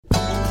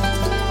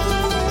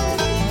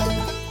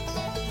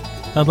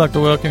I'd like to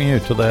welcome you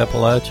to the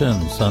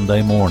Appalachian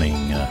Sunday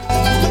Morning.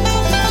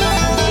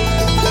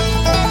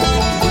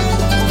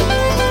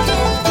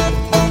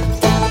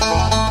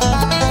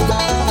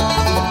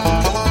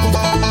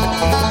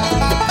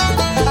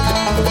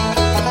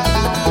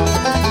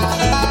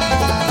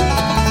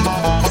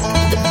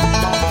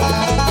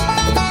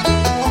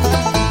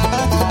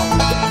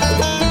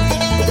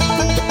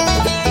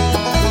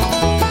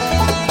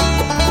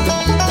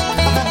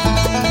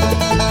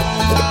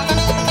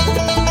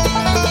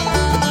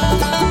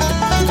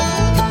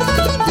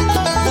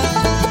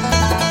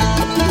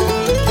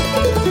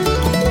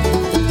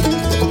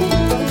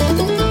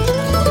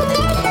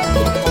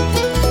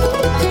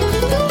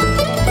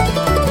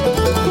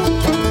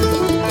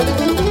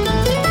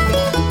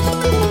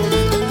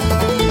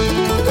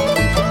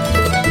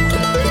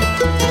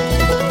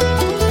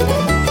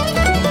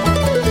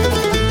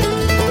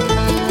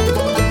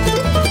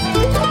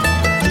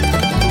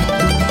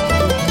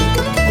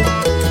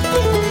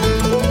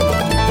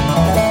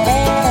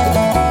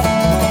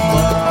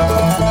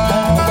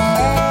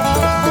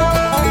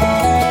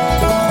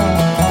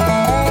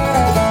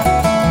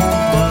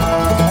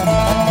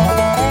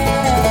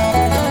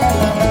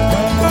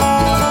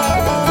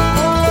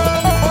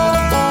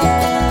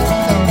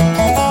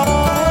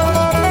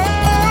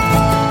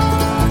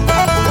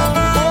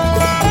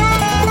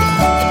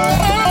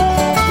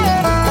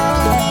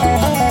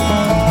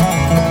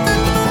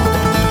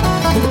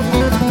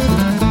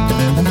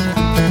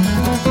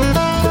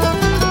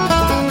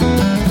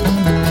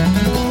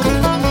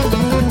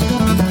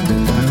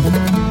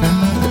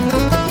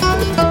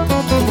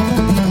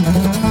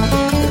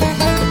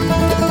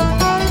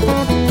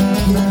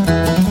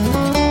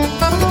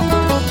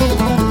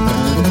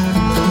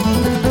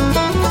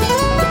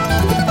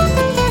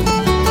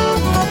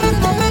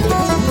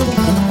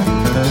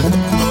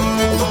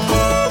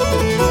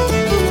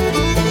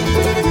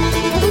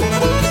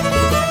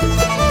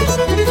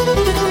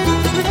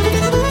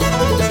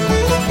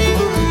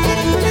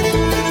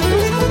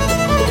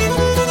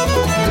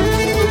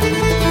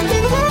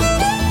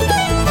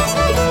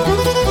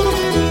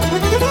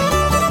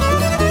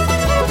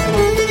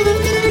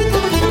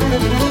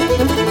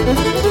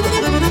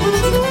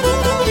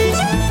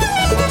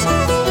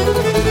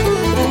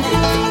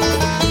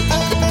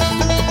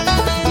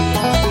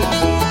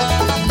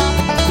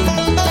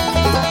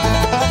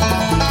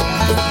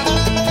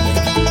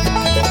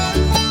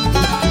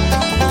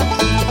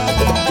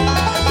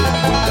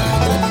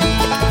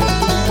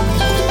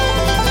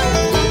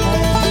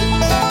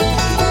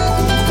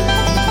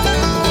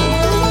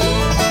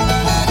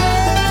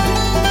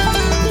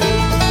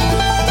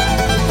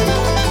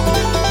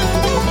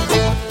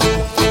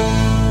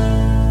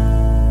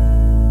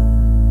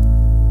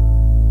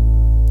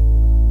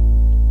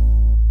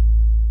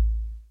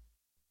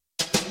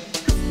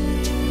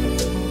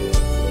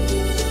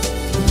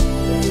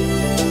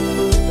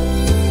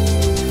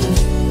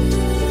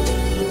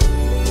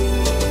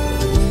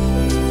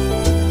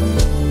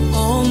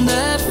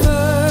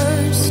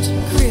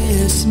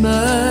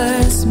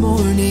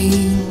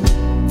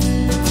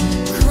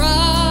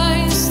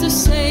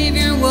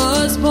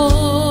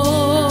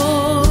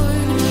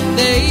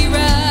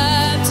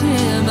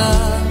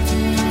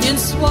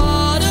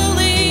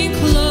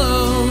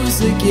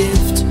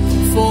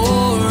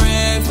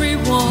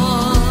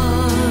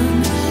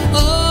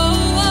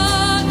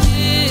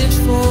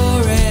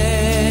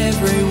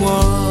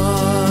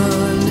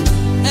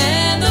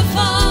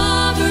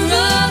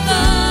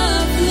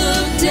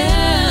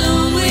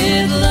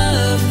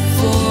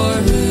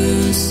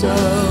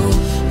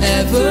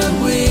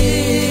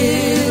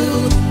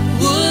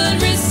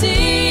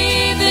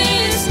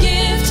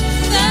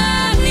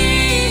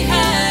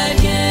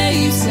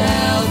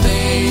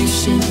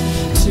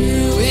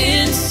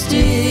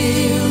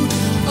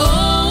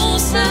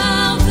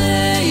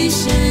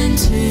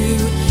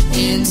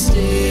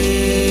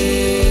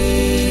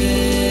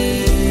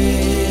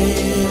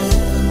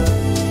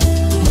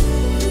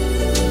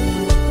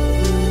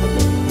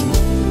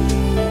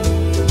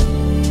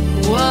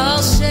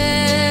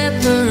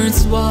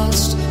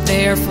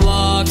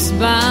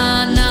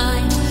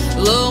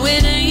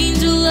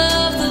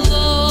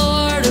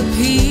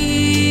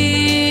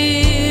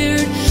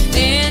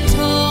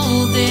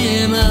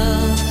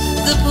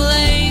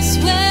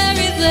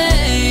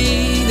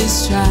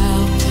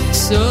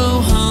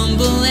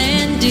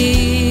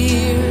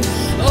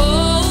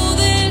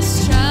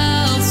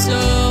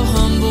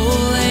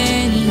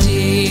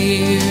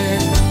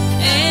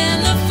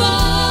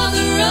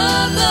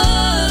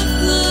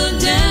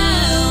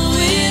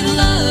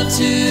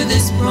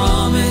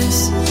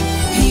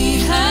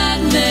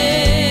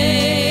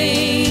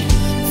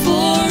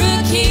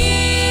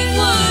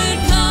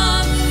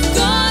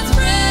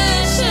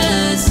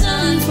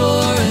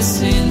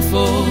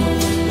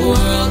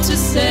 World to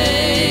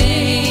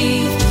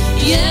save,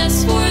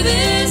 yes, for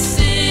this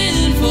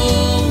sinful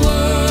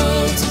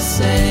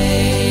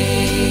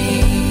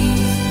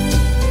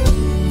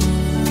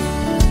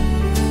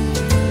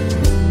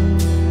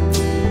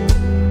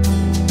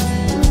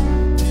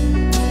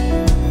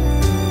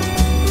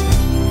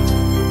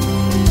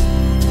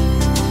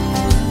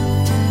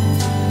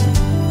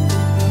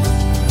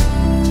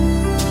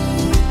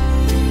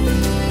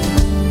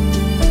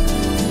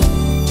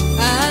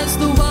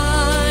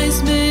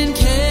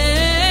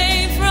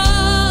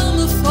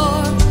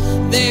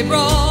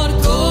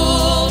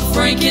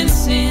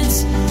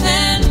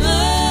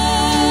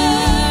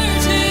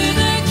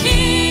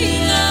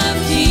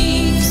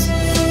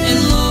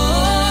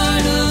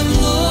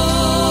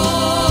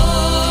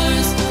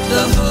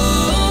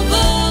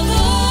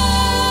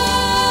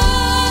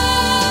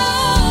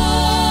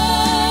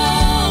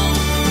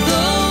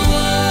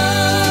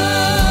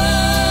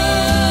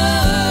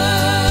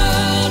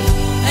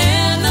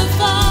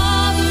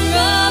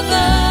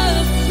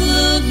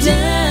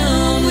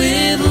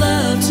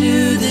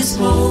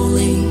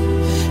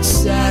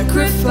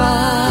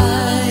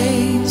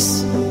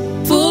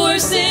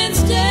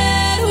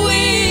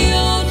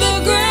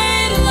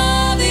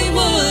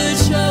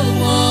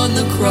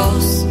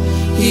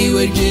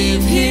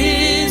give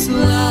his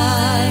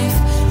life.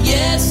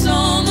 Yes,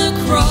 on the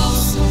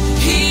cross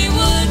he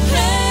would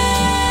pay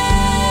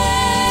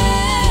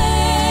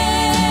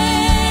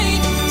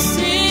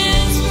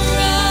sin's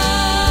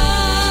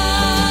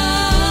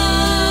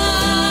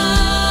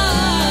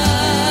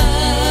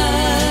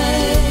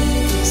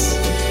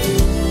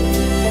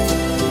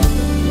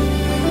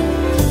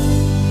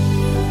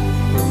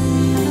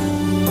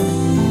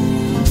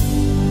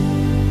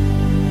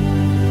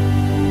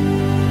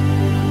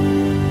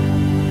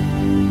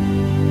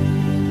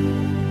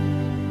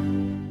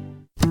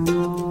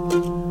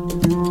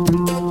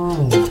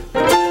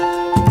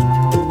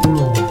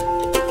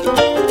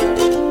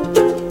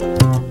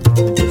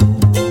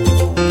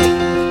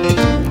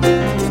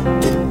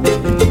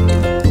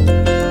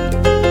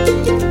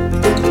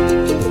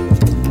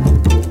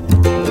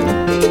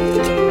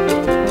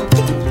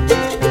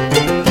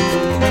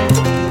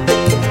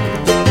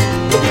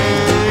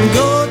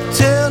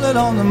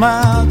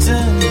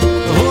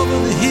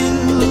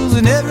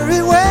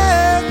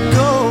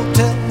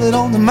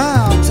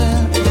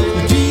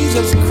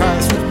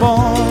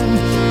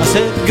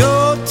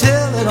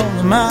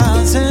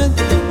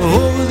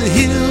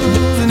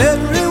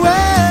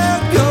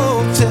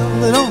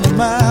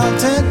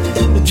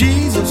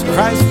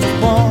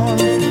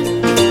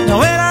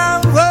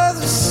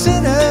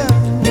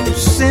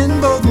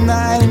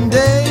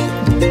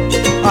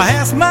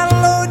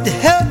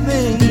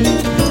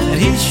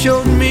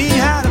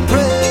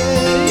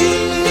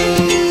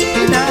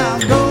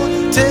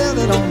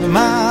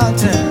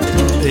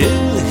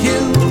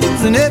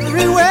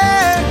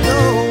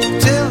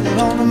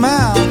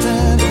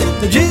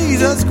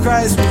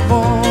Christ was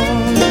born.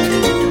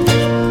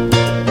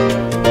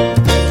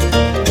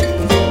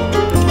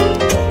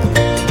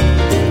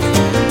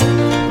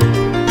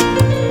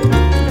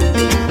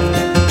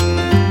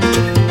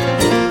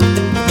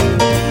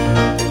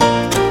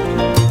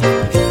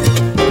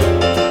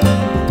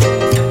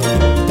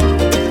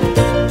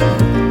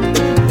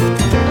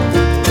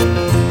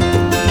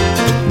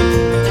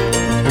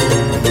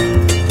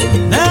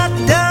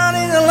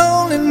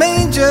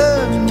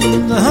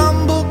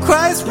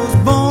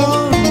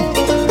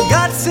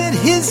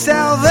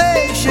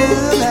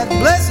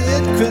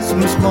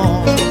 Christmas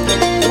morn,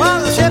 while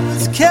the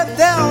shepherds kept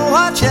their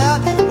watch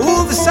out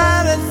over the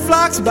silent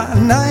flocks by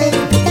night.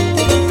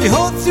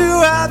 Behold,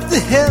 throughout the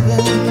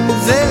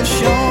heavens there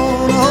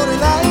shone a holy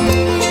light.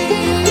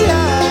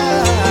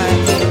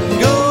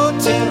 Go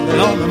tell it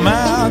on the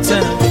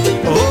mountain,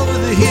 over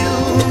the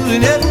hills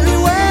and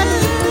everywhere.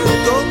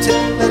 Go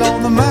tell it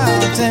on the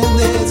mountain,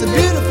 there's a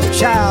beautiful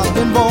child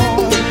been born.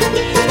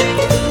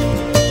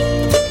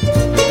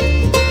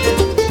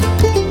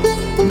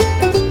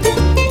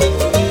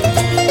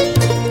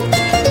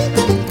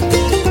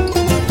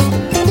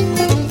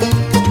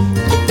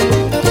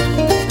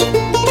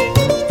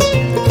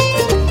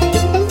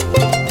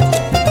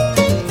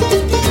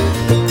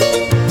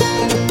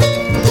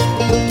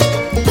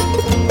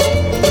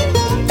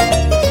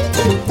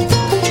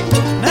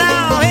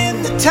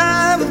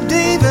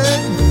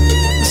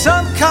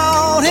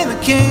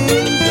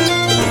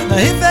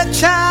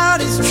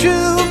 Child is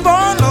true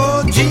born,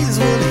 Lord Jesus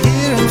will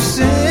hear him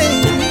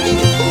sing.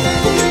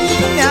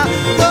 Now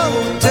go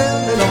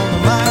tell it on the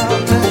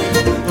mountain,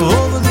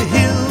 over the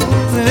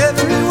hills and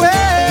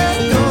everywhere.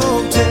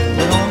 Go tell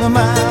it on the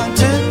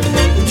mountain,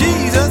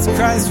 Jesus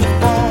Christ was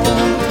born.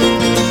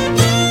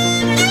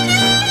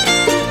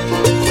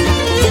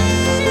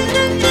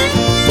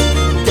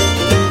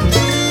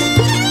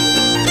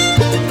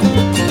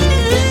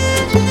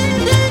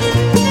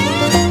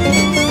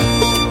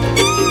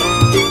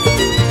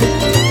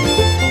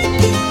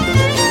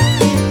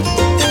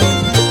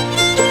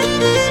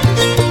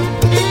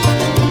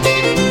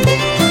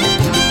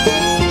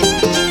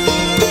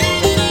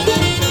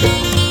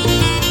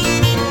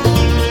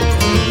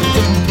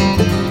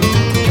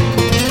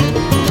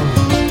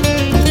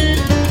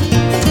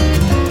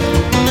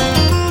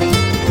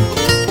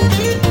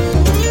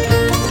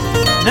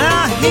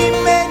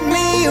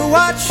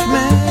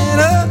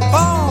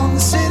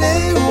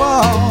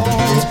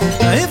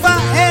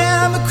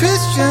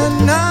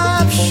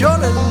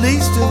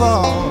 Least of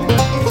all,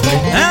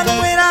 and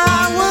when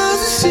I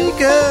was a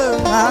seeker,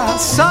 I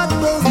sought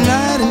both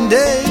night and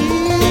day,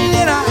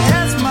 and I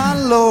asked my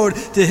Lord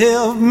to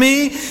help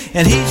me,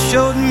 and He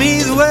showed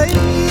me the way.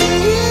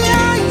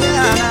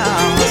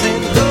 I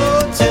said,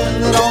 go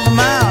tell it on the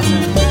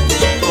mountain,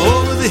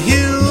 over the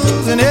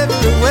hills and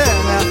everywhere.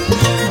 Now,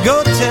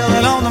 go tell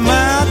it on the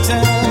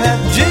mountain that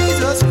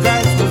Jesus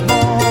Christ was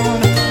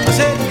born. I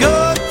said,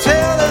 go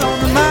tell it on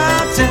the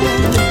mountain,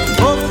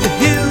 over the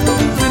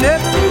hills and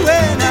everywhere.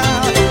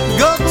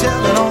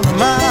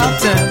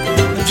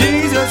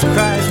 Jesus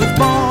Christ was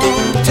born.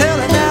 Tell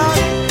it now.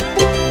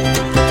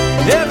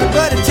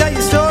 Everybody tell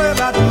your story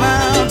about the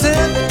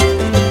mountain.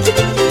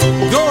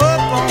 Go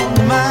up on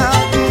the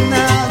mountain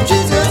now.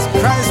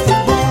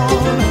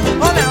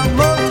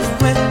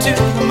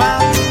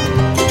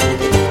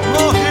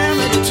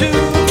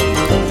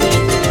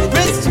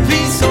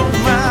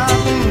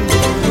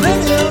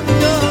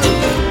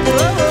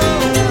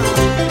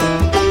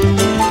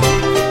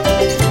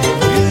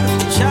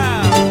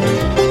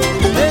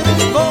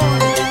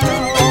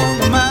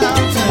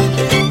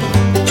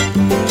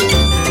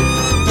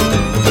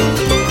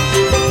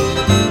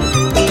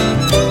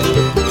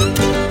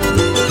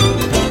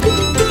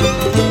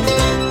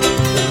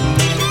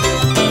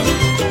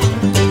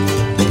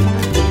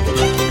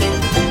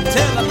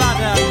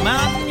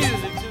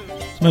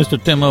 Mr.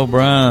 Tim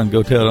O'Brien,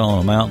 Go Tell It on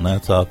a Mountain.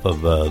 That's off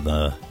of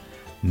the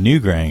New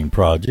Grange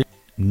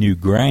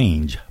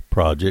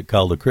project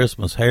called the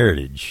Christmas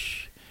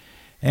Heritage.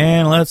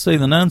 And let's see,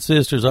 the Nun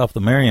Sisters off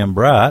the Marian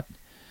Bright.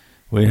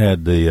 We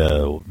had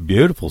the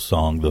beautiful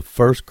song, The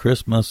First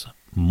Christmas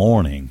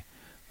Morning.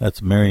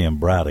 That's Marian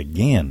Bright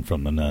again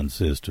from the Nun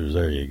Sisters.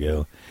 There you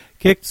go.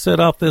 Kicked the set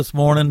off this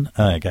morning.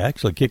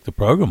 Actually kicked the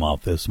program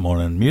off this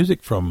morning.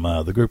 Music from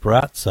the group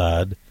Right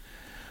Side.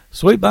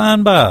 Sweet By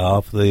and By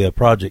off the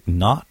project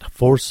Not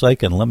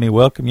Forsaken. Let me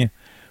welcome you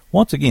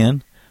once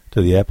again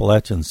to the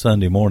Appalachian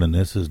Sunday Morning.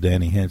 This is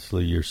Danny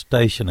Hensley, your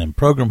station and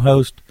program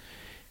host,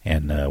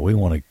 and we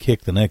want to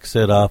kick the next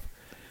set off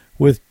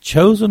with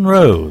Chosen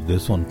Road.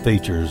 This one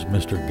features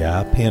Mr.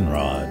 Guy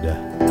Penrod.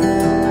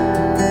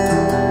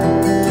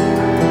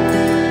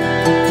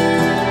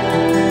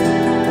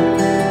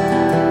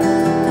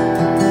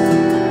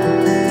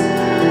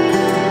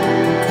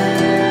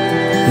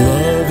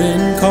 Love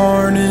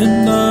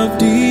incarnate, love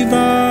divine,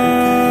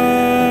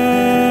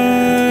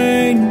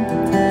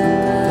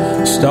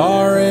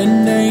 star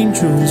and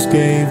angels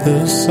gave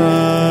the sign.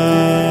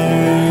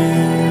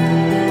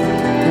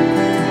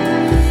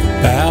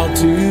 Bow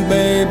to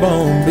babe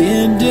on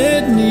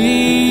bended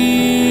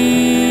knee,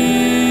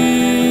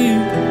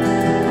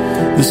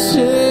 the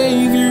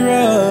Savior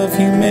of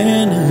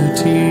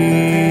humanity.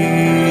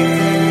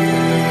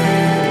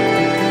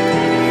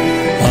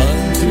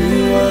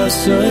 Unto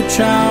us a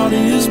child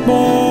is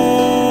born,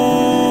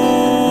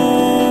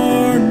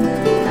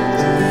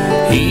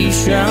 he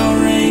shall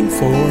reign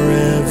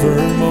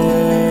forevermore.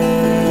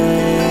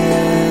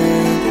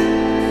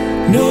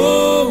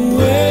 Noel,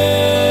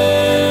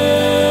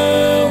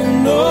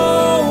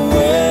 Noel,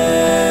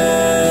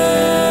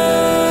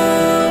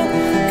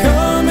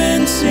 come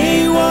and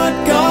see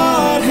what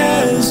God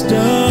has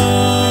done.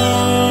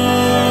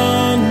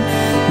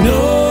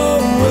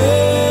 Noel,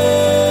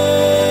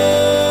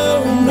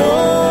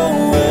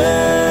 Noel,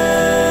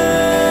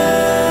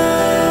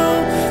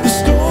 the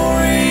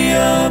story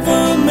of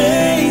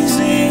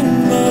amazing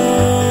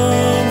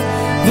love,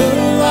 the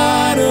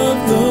light of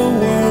the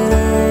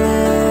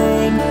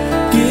world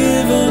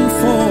given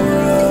for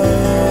us.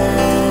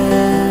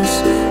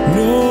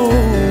 Noel,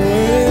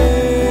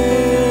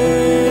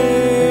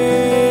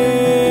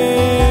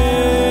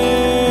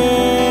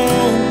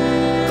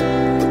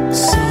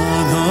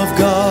 Son of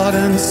God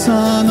and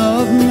Son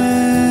of Man,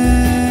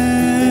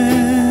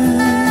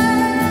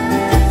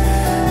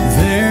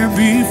 there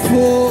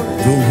before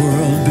the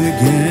world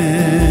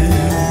began,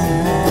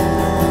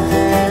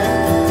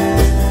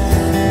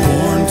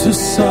 born to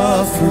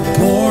suffer,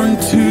 born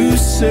to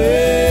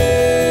save,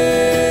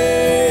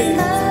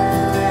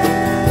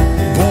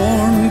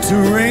 born to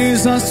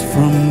raise us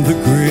from the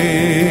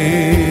grave.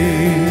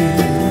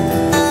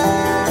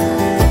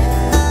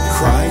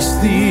 Christ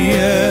the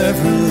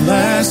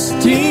everlasting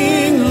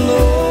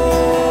Lord,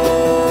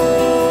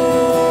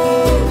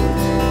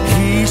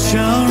 he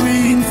shall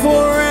reign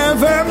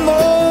forevermore.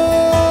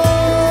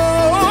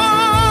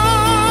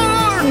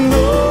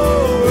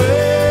 Noel,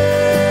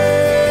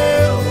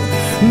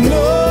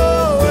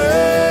 Noel,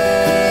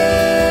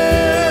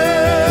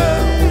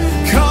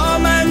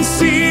 come and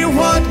see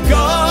what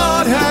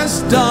God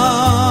has done.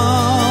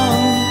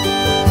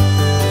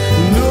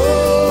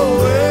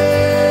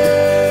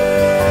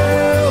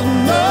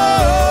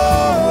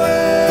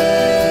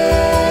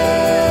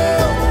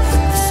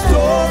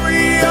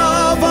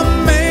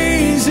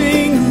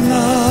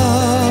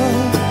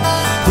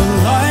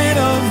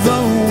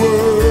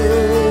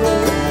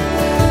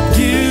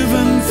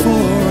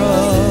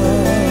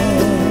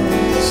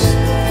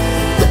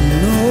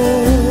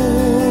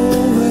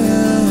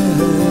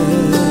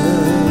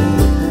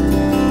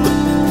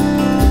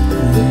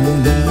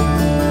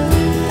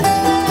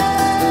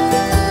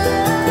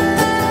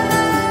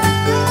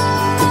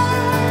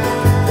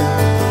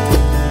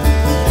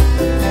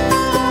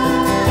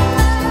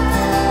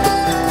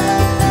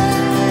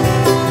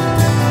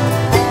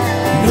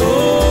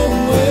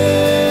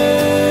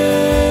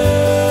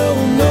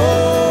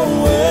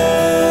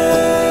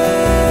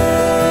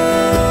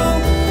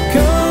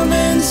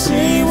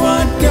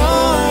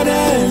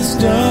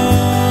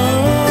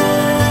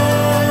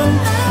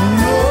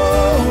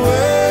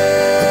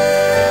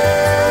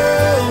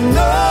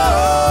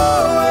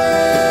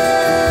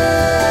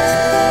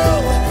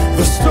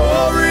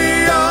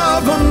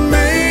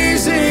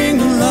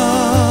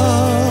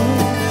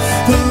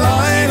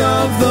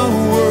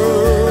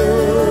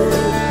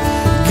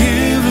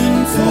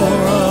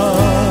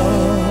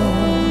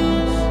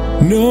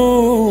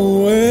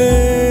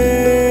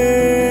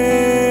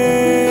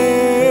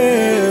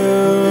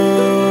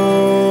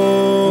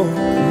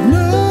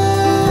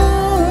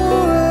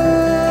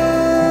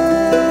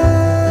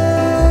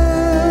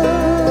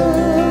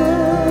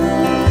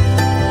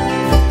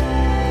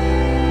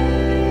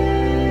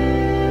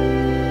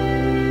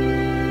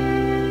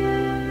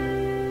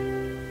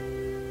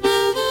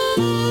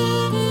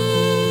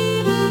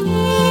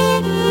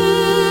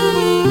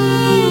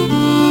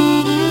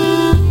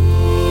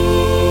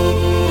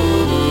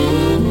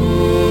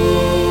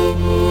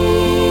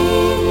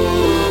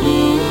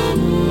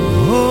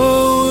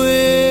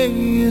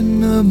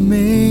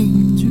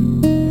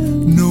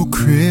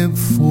 crib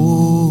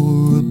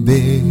for a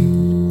bed.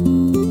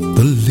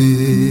 The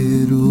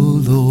little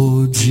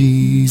Lord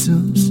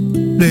Jesus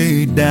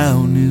laid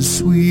down his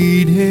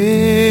sweet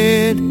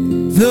head.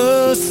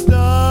 The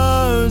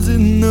stars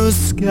in the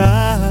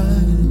sky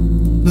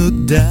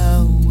looked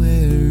down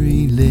where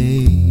he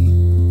lay.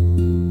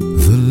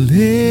 The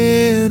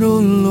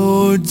little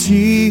Lord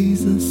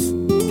Jesus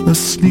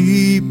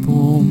asleep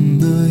on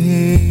the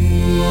hay.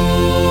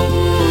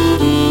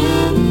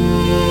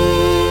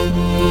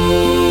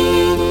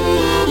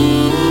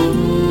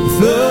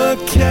 The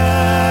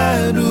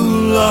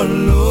cattle are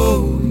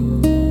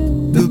lowing,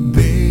 the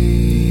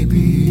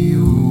baby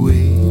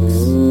awakes.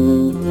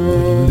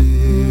 The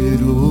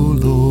little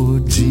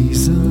Lord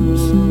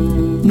Jesus,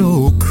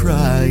 no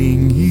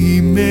crying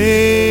he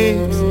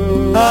makes.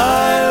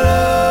 I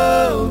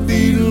love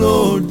thee,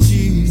 Lord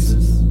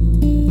Jesus,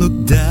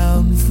 look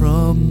down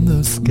from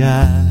the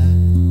sky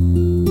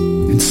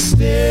and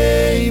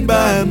stay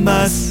by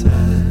my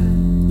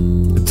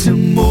side till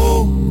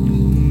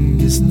morning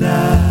is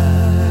nigh.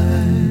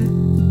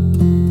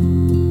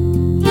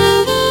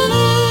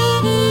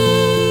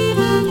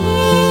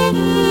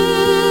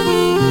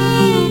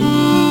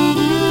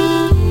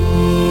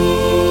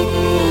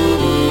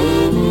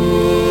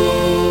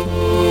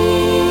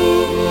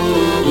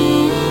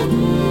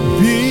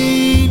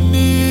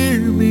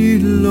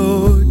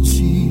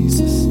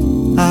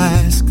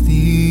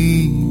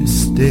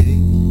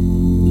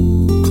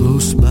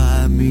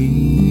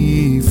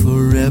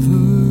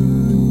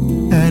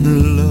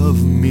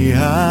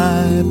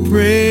 I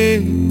pray,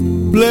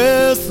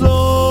 bless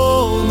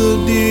all the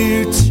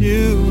dear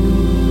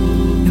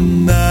children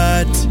in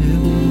thy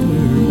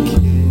tender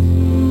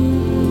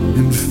care,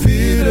 and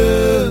fit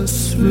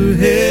us for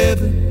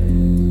heaven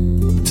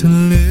to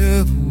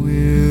live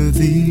with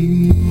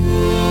thee.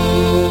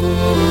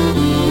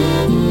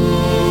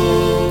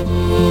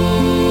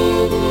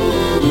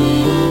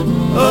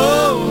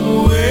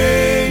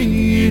 Away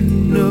in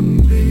the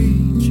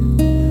manger,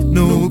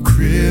 no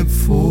crib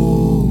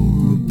for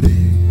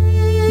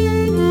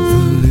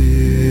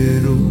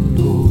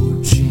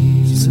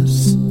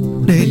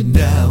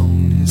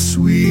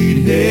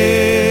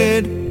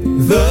head.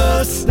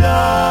 The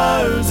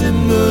stars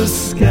in the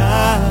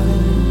sky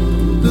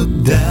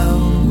look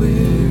down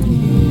where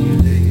he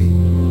lay.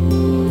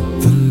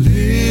 The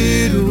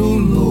little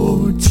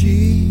Lord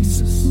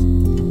Jesus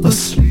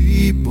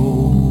asleep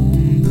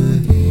on the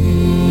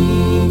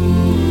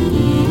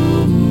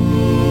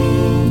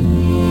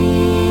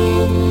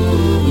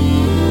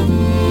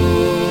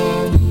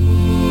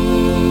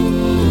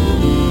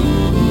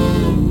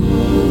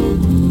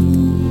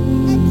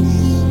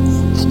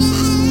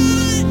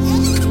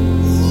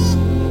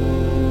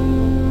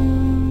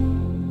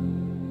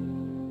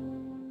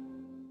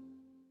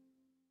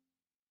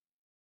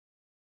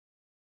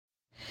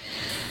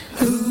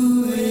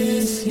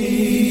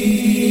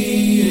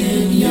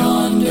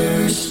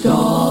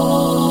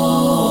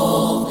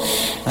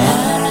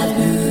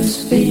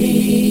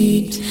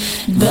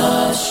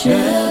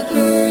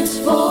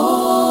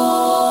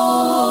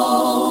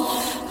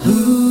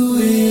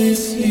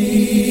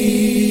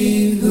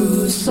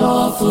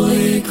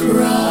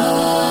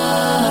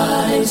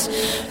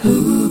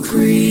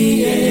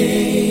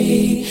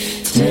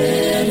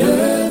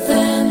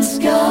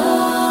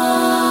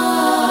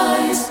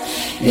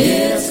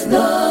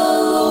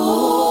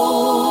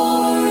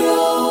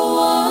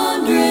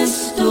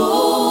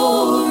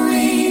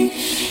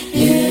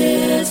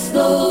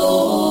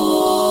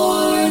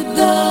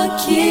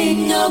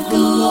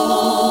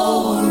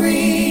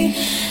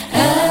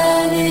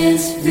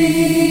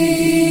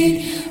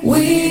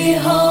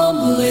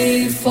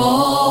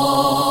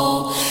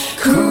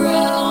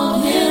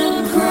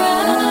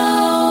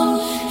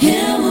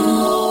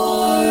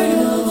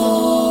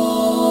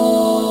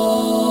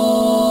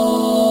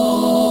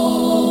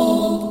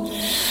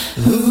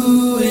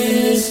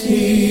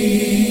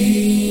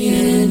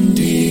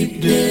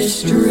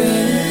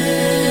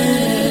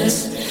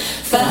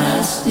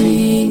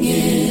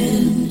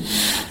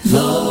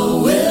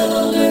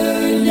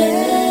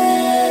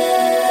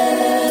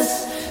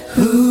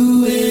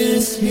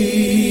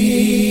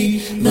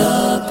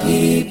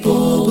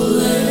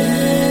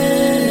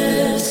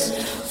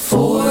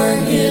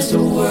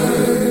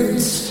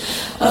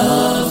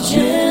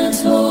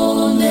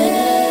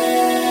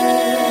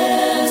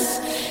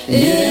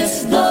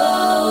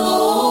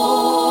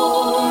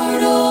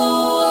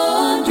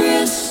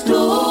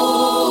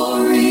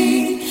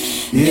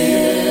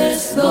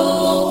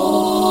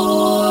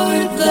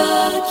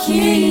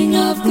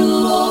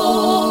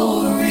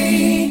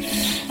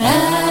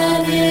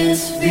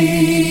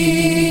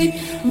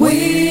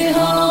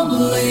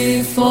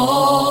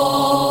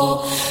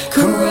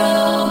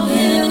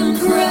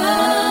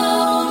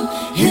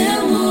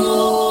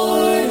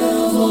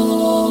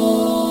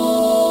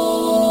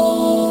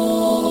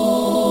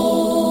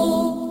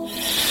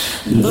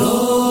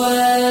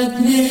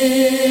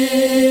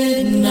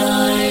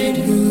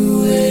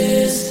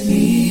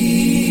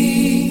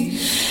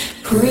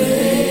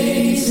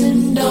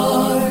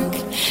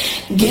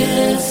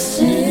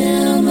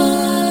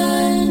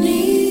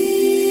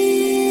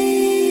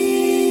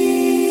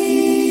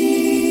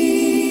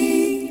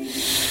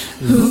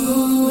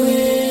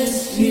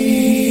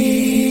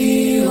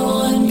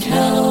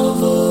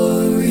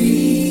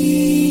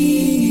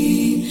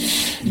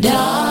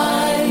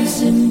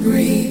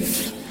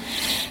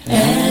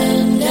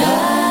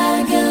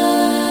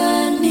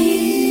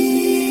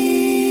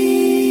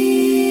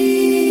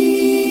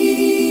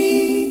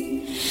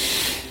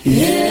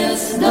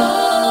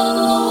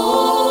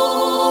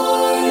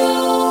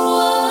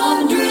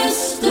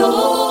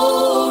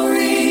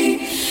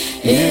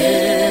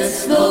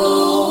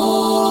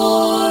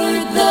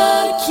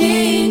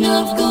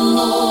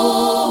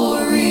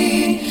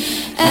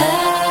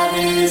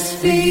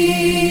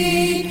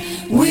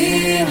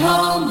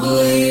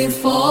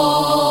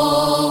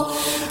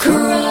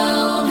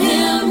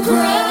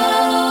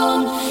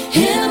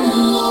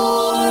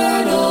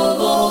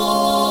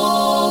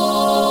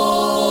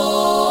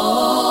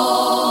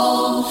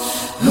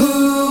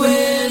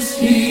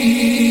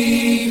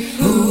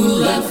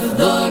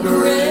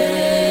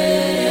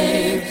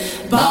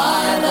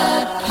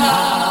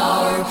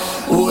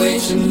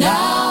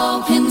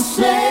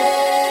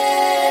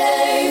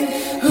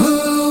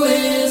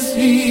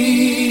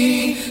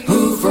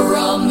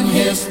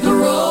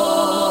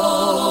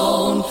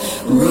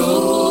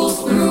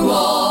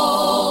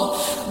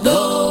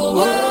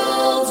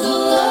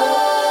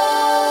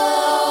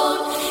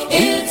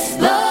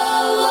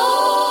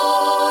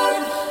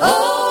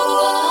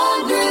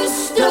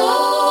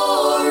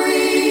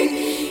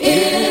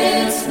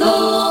It's the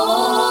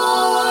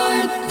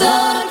Lord,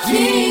 the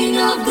King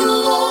of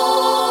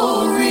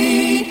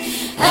glory.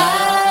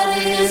 At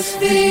his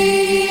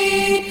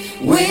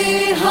feet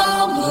we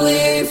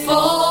humbly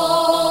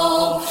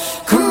fall.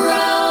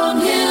 Crown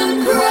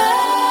him,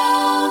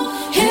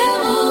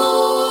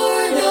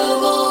 Lord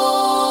of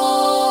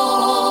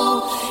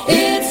all.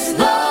 It's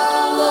the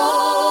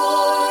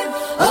Lord,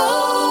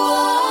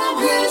 oh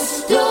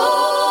wondrous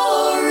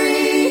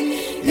story.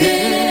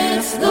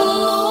 It's the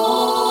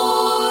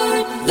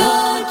Lord,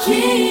 the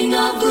King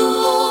of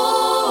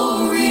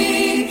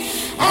glory.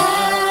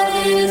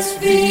 At his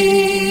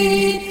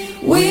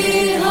feet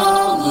we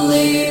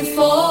humbly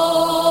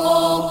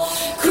fall.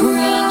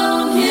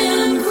 Crown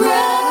him,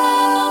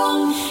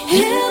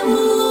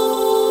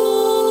 Lord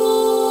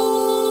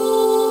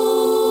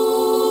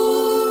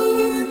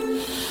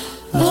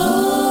of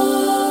all.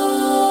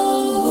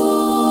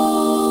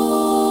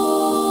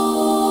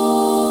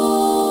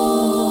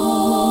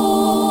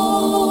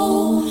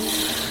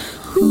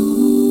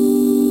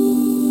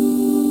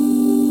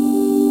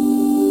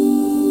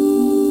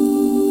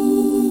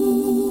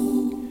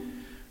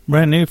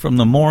 Brand new from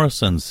the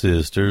Morrison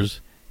Sisters,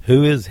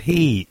 Who Is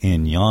He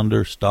in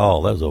Yonder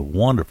Stall? That was a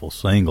wonderful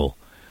single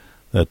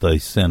that they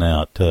sent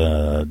out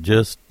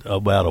just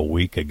about a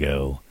week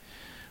ago.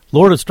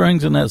 Lord of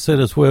Strings in that set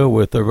as well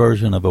with their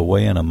version of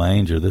Away in a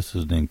Manger. This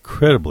is an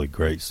incredibly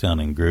great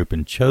sounding group.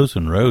 And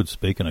Chosen Road,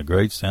 speaking of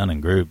great sounding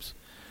groups,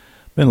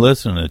 been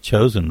listening to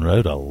Chosen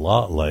Road a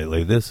lot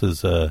lately. This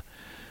is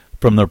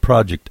from their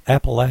project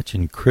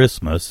Appalachian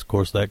Christmas. Of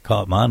course, that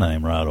caught my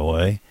name right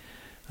away.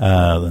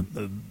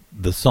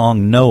 The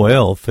song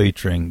Noel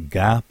featuring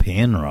Guy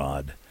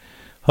Penrod.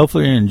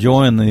 Hopefully you're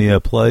enjoying the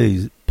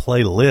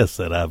playlist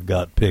that I've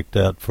got picked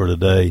out for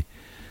today.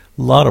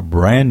 A lot of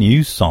brand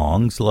new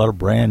songs, a lot of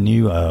brand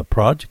new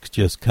projects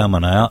just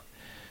coming out.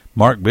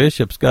 Mark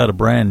Bishop's got a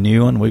brand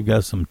new one. We've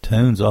got some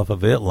tunes off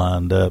of it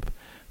lined up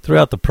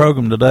throughout the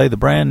program today. The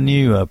brand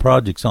new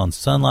project's on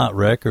Sunlight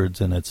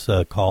Records, and it's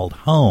called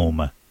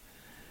Home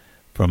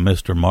from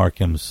Mr. Mark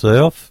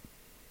himself.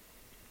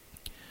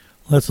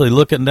 Let's see,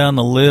 looking down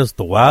the list,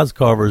 the Wise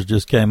Carvers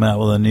just came out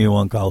with a new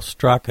one called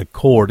Strike a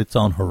Chord. It's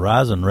on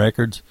Horizon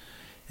Records,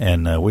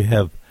 and we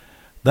have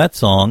that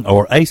song,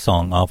 or a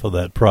song off of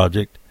that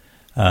project,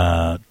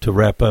 to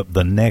wrap up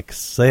the next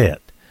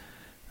set.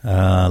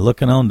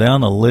 Looking on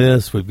down the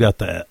list, we've got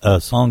the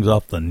songs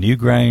off the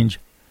Newgrange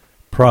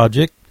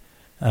project,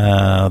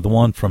 the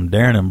one from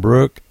Darren and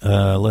Brooke.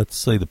 Let's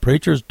see, The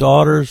Preacher's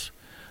Daughters,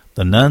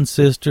 the Nun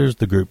Sisters,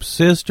 the group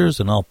Sisters,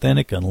 and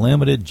Authentic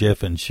Unlimited,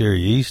 Jeff and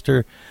Sherry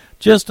Easter,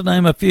 just to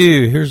name a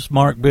few. Here's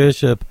Mark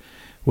Bishop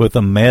with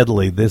a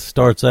medley. This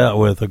starts out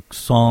with a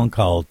song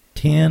called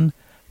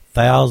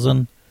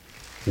 10,000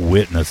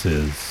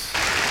 Witnesses.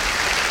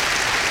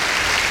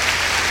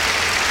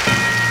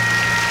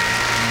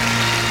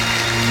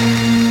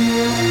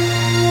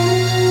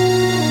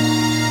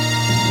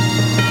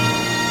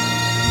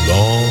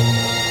 Long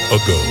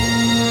ago,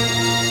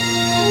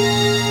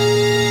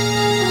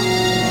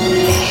 a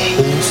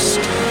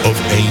host of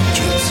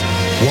angels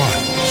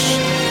watched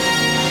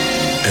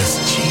as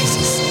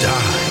Jesus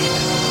died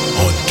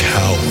on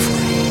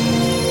Calvary.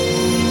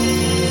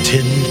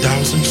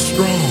 10,000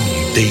 strong,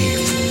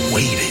 they've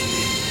waited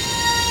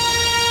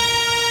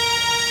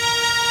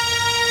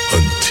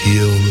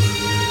until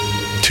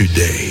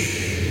today.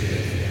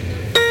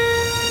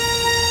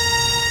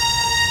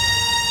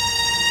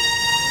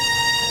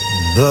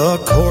 The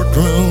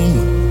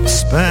courtroom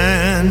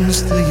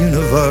spans the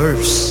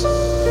universe.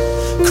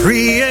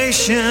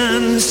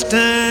 Creation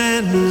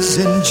stands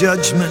in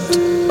judgment,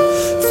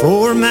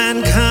 for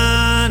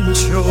mankind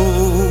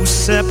chose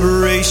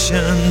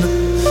separation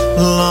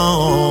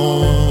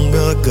long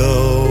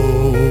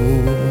ago.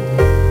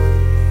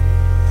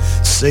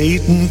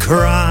 Satan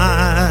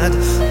cried,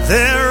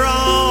 they're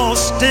all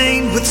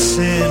stained with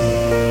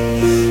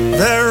sin.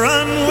 They're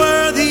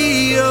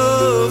unworthy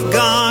of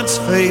God's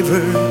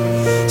favor.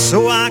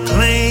 So I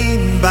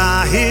claim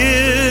by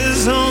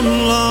his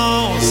own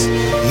laws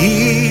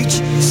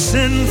each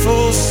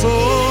sinful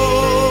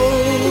soul.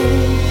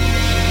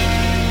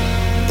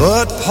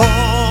 But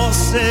Paul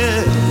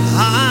said,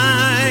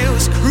 I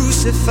was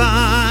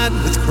crucified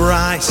with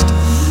Christ,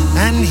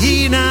 and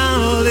he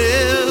now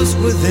lives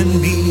within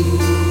me.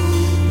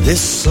 This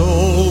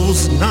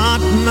soul's not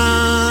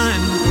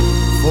mine,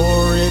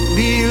 for it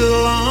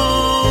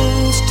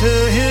belongs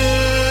to him.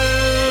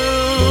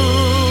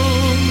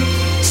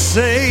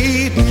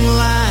 Satan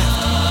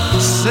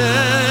laughed,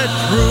 said,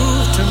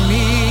 prove to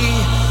me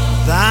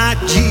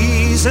that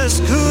Jesus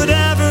could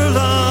ever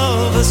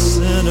love a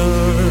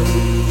sinner.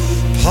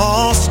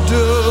 Paul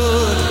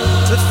stood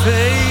to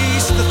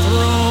face the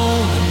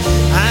throne,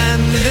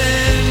 and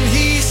then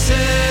he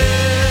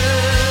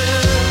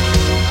said,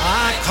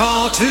 I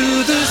call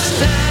to the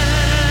stand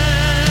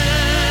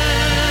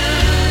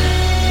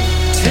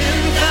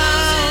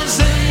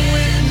 10,000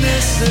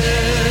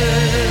 witnesses.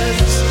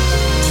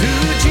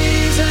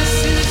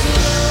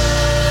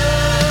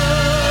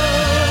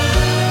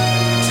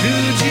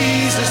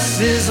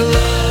 Is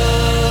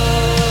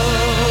love.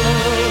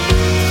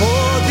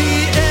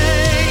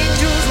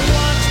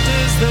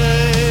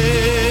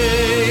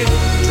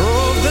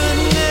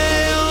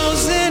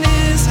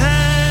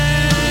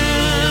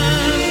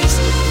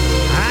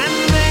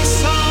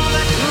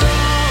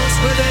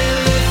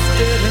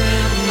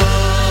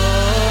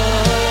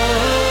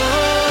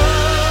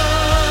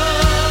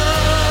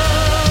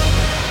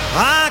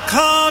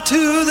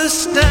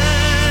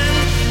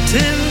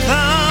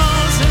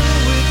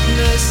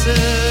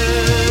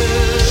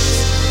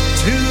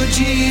 to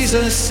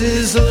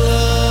Jesus'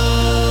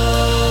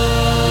 love.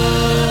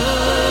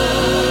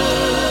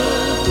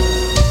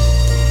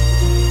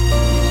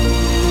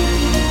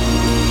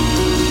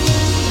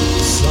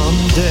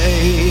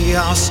 Someday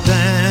I'll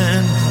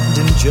stand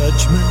in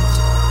judgment.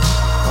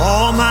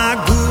 All my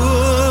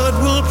good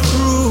will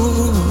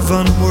prove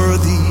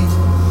unworthy.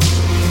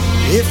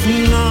 If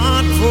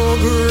not for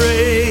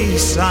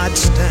grace, I'd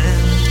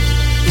stand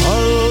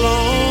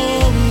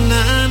alone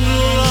and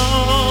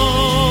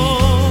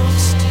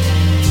lost.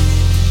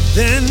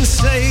 Then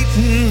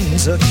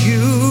Satan's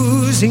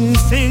accusing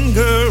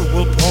finger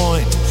will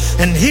point,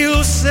 and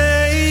he'll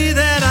say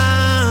that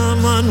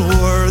I'm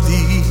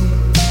unworthy.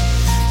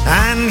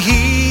 And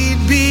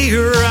he'd be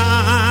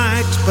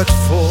right, but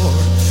for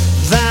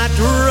that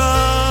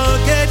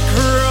rugged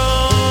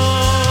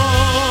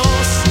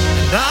cross,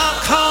 and I'll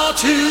call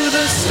to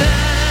the stand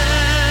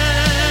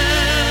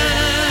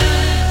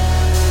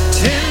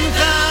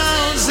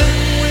 10,000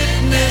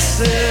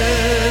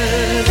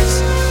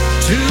 witnesses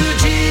to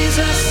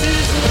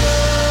Jesus'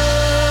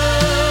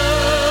 love,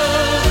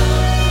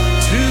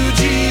 to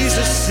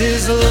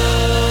Jesus'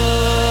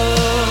 love.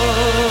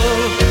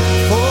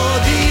 For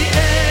the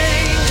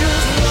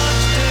angels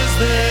watched as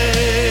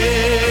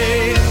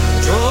they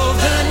drove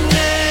the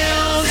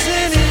nails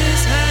in his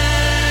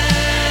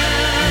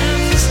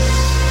hands,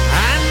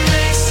 and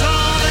they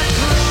saw the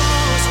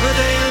cross where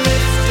they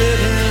lifted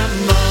him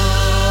up.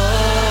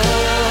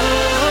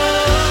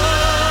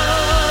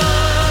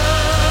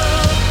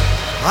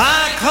 I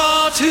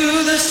call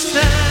to the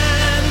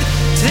stand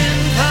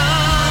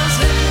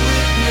 10,000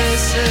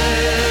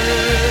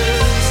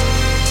 witnesses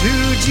to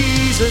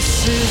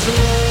Jesus'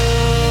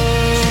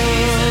 love,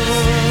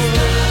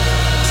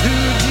 to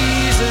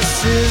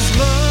Jesus'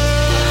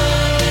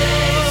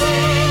 love,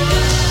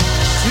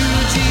 to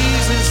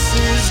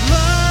Jesus'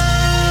 love.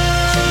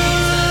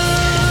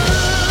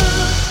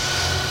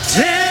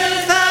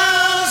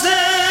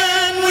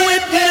 10,000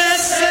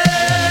 witnesses.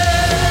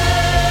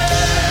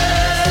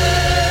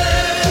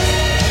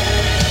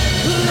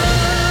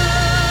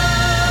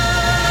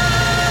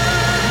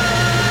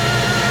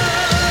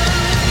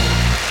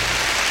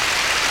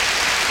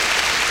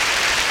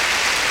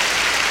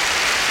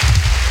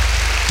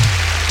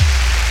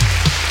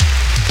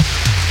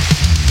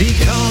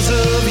 Because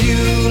of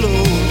you,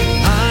 Lord,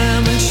 I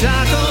am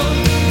unshackled.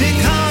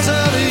 Because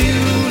of you,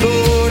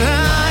 Lord,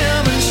 I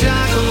am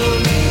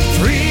unshackled.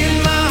 Free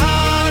in my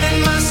heart and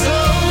my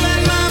soul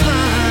and my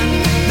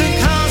mind.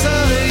 Because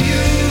of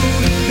you,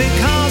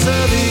 because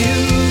of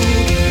you,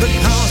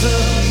 because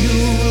of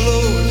you,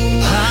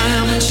 Lord, I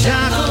am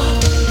unshackled.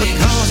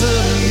 Because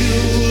of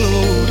you,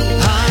 Lord,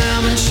 I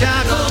am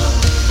unshackled.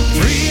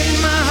 Free in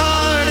my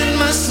heart and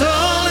my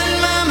soul and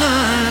my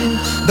mind.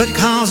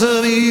 Because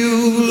of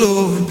you,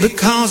 Lord,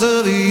 because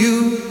of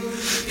you,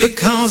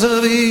 because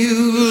of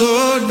you,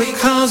 Lord,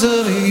 because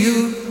of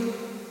you.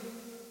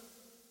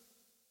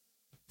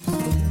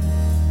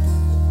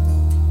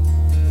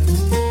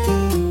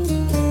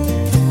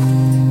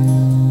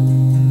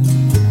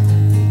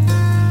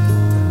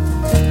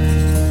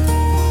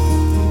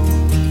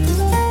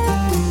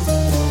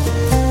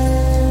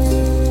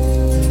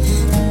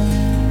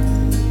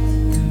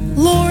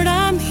 Lord,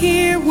 I'm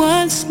here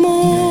once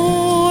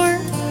more.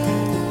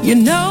 You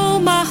know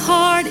my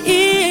heart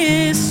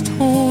is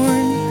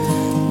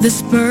torn.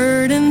 This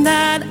burden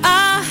that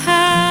I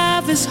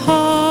have is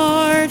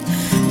hard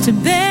to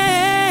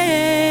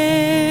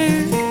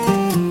bear.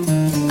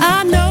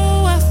 I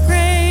know I've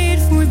prayed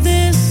for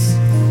this,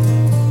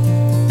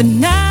 but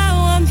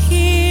now I'm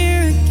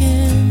here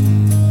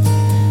again.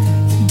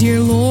 Dear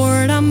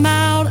Lord, I'm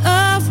out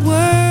of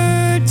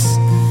words,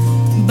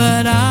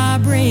 but I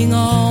bring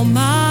all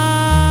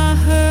my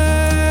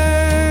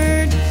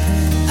hurt.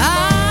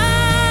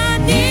 I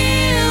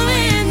kneel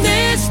in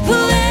this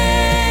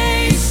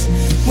place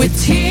with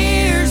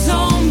tears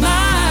on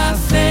my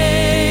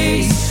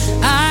face.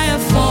 I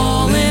have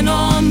fallen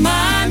on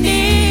my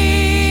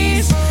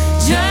knees,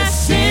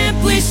 just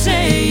simply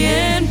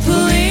saying please.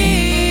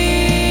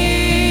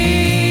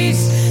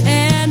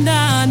 And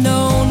I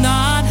know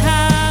not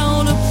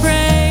how to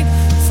pray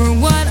for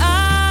what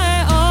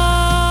I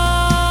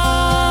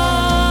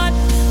ought,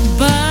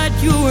 but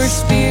your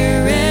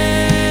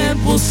spirit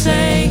will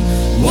say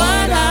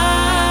what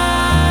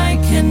I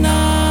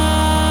cannot.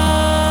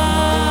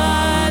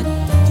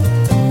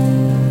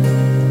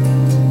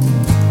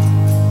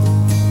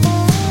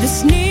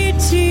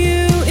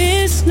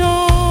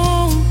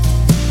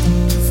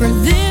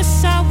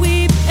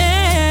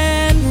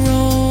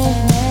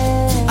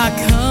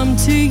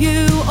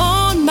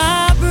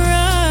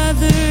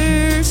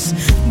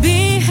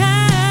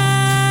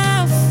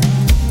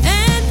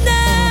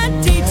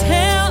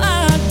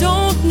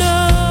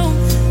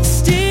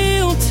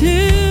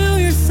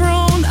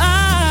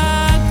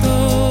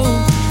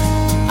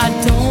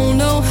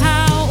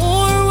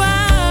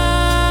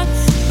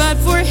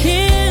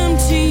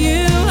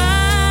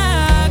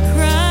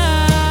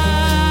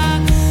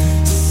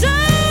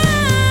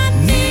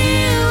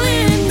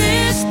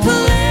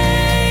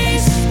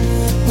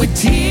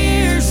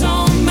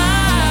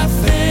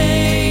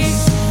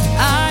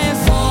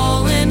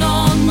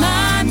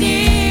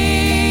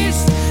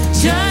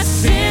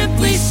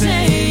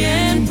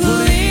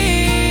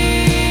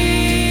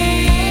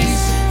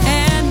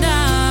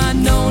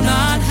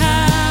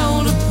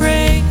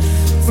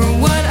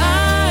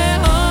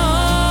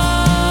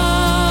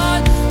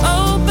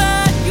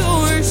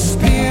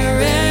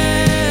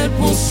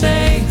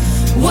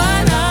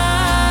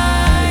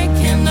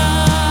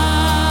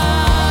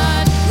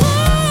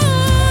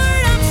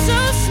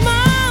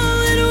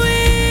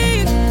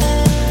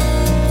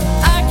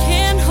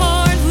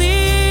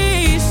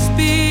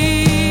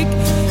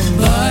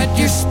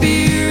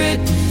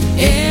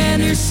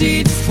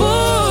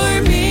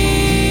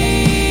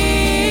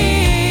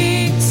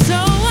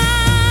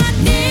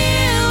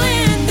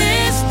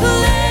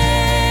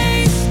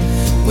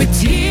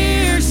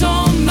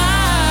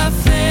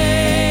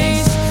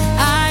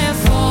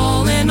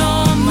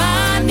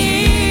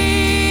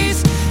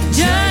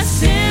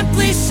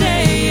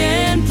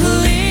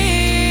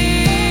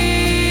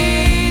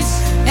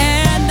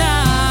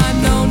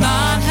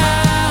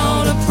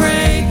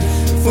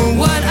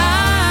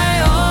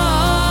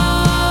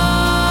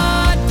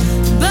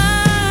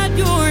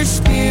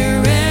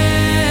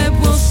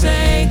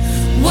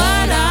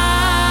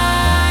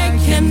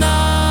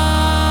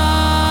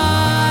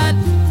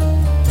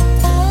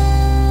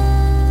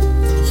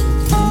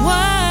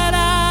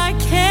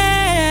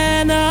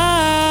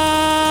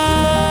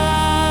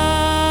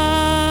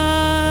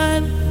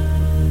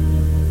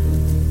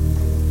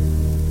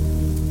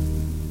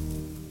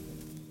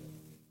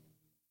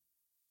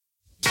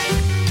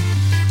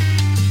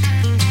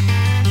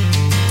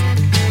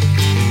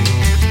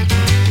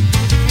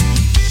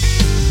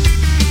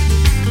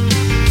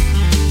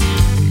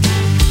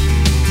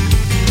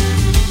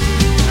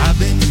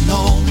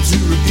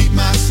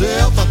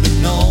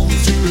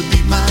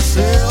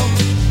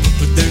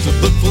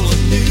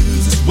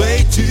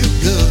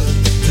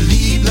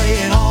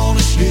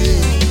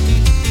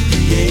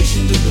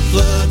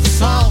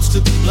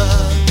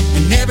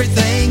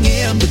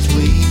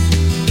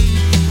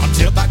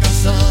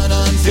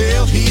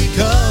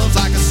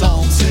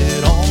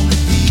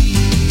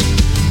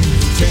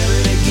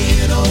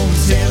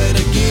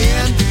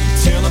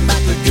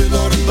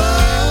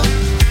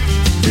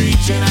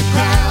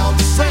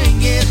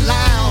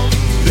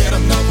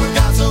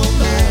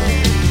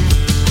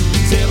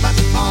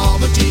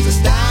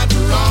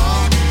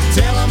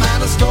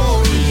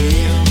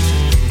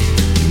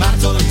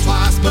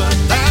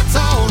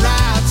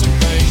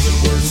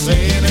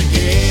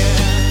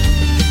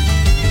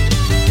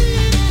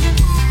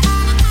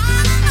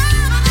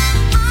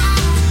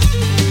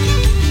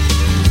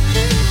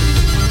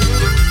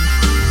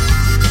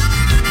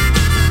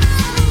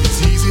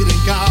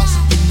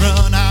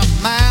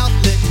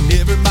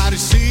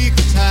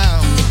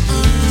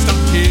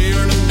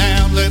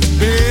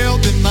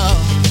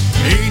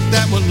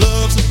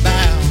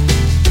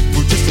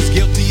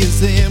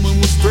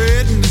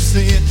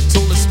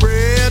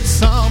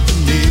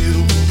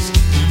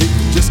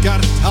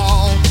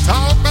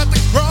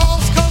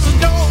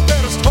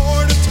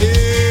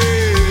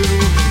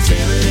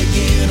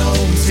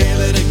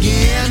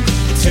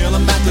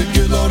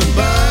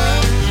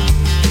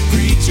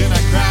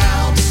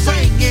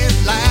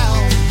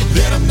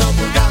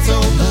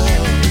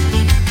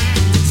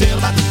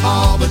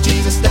 but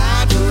Jesus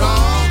died for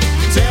all.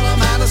 Tell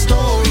them how the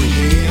story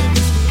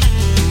ends.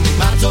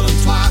 Might have told them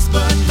twice,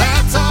 but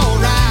that's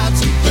alright.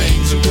 Some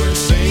things are worth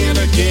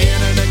saying again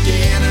and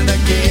again and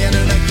again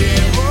and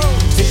again. Whoa,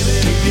 tell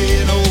it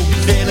again, oh,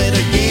 tell it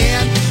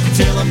again.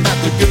 Tell them about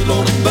the good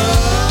Lord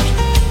above.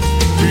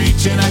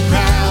 Preach in a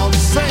crowd,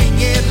 sing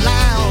it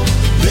loud.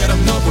 Let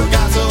them know for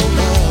God so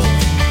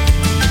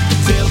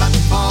loved. Tell about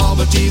the fall,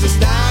 but Jesus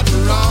died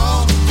for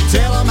all.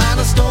 Tell them how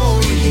the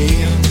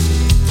story ends.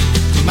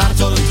 Might have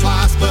told them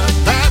twice, but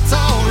that's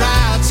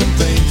alright. Some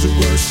things are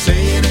worth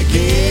saying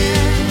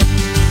again.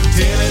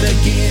 Tell it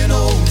again,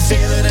 oh,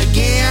 tell it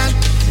again.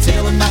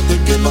 Tell them about the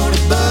good Lord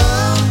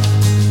above.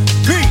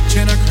 Preach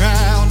in a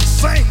crowd,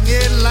 sing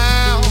it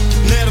loud.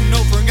 Let them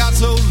know for God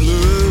so loved.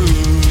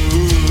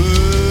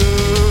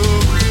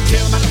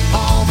 Tell them about the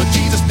fall, but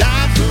Jesus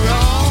died for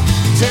all.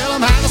 Tell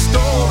them how the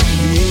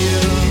story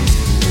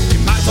is.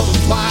 You might have told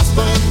them twice,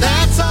 but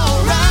that's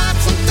alright.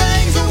 Some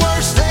things are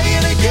worth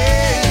saying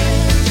again.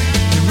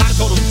 You might have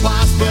told them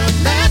twice, but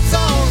that's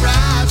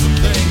alright. Some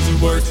things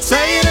are worth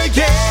saying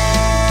again.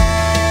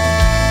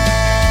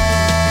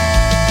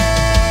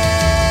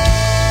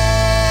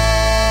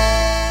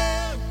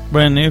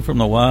 Brand new from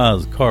the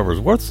Wise Carvers,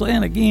 worth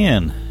saying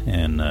again.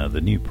 And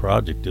the new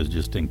project is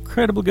just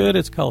incredibly good.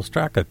 It's called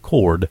Strike a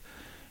Chord,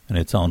 and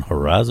it's on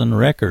Horizon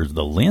Records.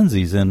 The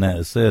Lindsay's in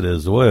that set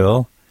as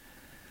well.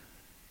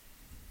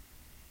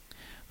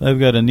 They've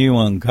got a new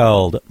one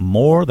called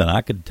More Than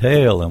I Could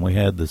Tell, and we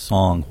had the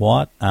song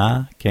What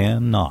I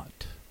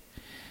Cannot.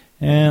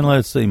 And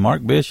let's see,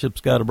 Mark Bishop's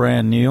got a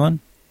brand new one.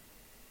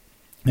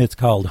 It's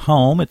called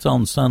Home. It's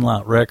on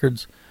Sunlight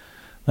Records.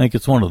 I think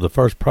it's one of the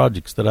first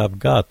projects that I've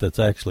got that's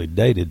actually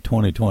dated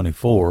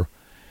 2024.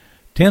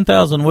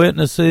 10,000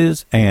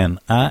 Witnesses and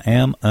I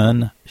Am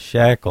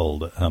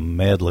Unshackled, a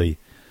medley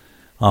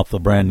off the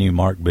brand new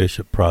Mark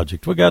Bishop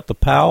project. We got the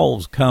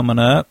Powells coming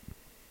up.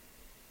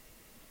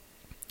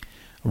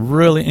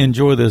 Really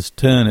enjoy this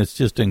tune. It's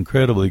just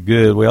incredibly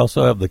good. We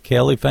also have the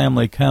Kelly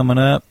family coming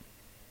up.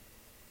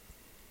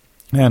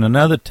 And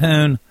another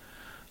tune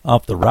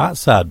off the Right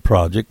Side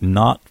project,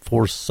 Not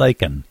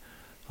Forsaken.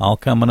 All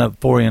coming up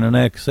for you in the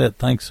next set.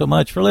 Thanks so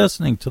much for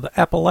listening to the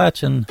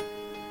Appalachian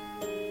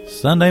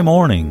Sunday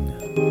Morning.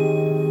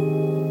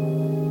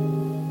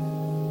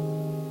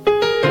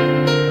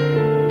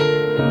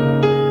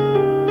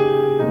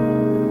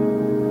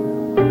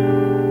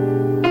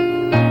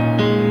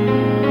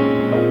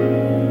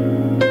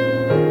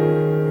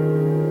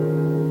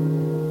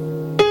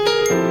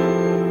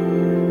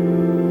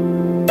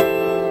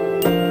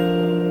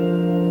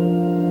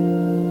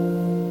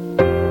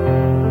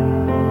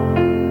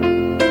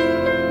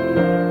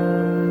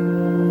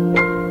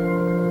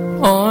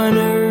 On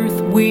earth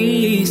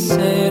we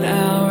said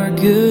our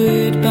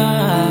goodbyes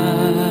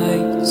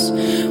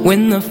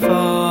when the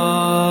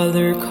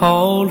Father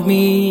called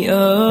me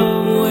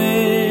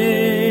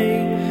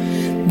away.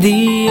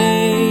 The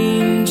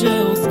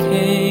angels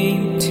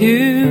came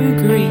to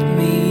greet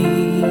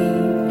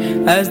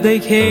me as they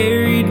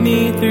carried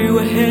me through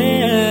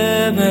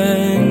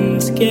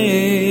heaven's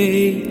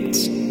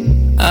gates.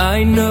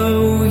 I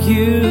know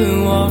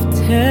you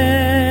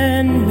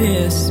often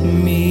miss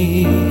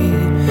me,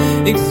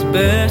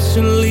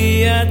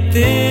 especially at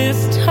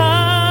this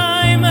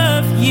time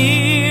of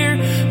year.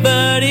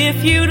 But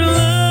if you'd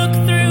look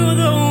through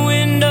the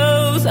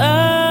windows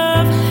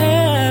of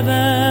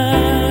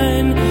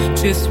heaven,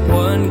 just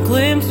one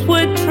glimpse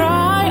would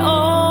dry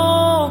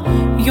all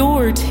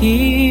your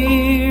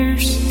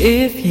tears.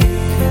 If you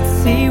could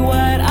see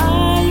what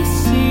I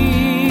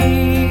see,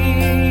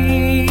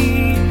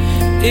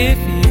 if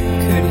you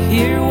could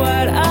hear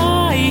what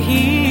I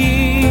hear,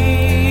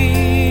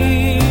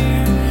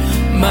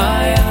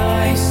 my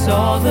eyes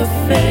saw the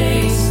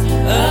face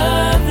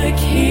of the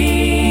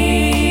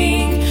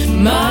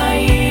King, my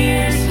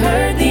ears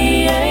heard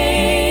the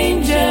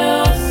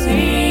angels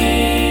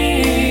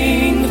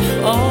sing.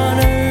 On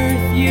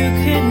earth you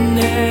could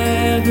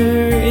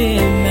never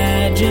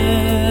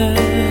imagine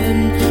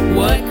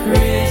what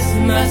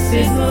Christmas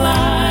is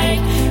like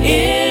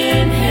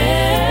in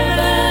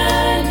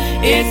heaven.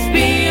 It's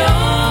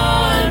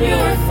beyond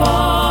your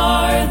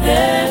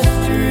farthest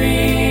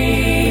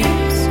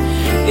dreams.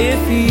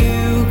 If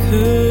you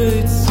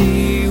could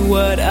see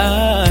what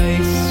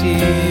I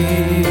see,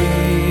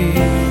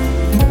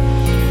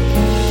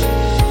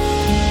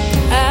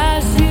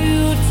 as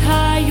you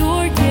tie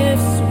your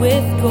gifts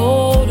with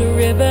gold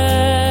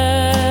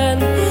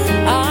ribbon,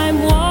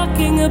 I'm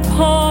walking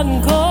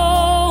upon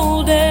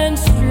golden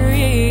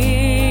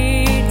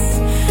streets.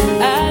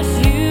 As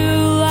you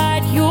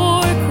light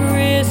your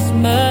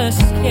Christmas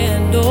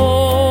candles,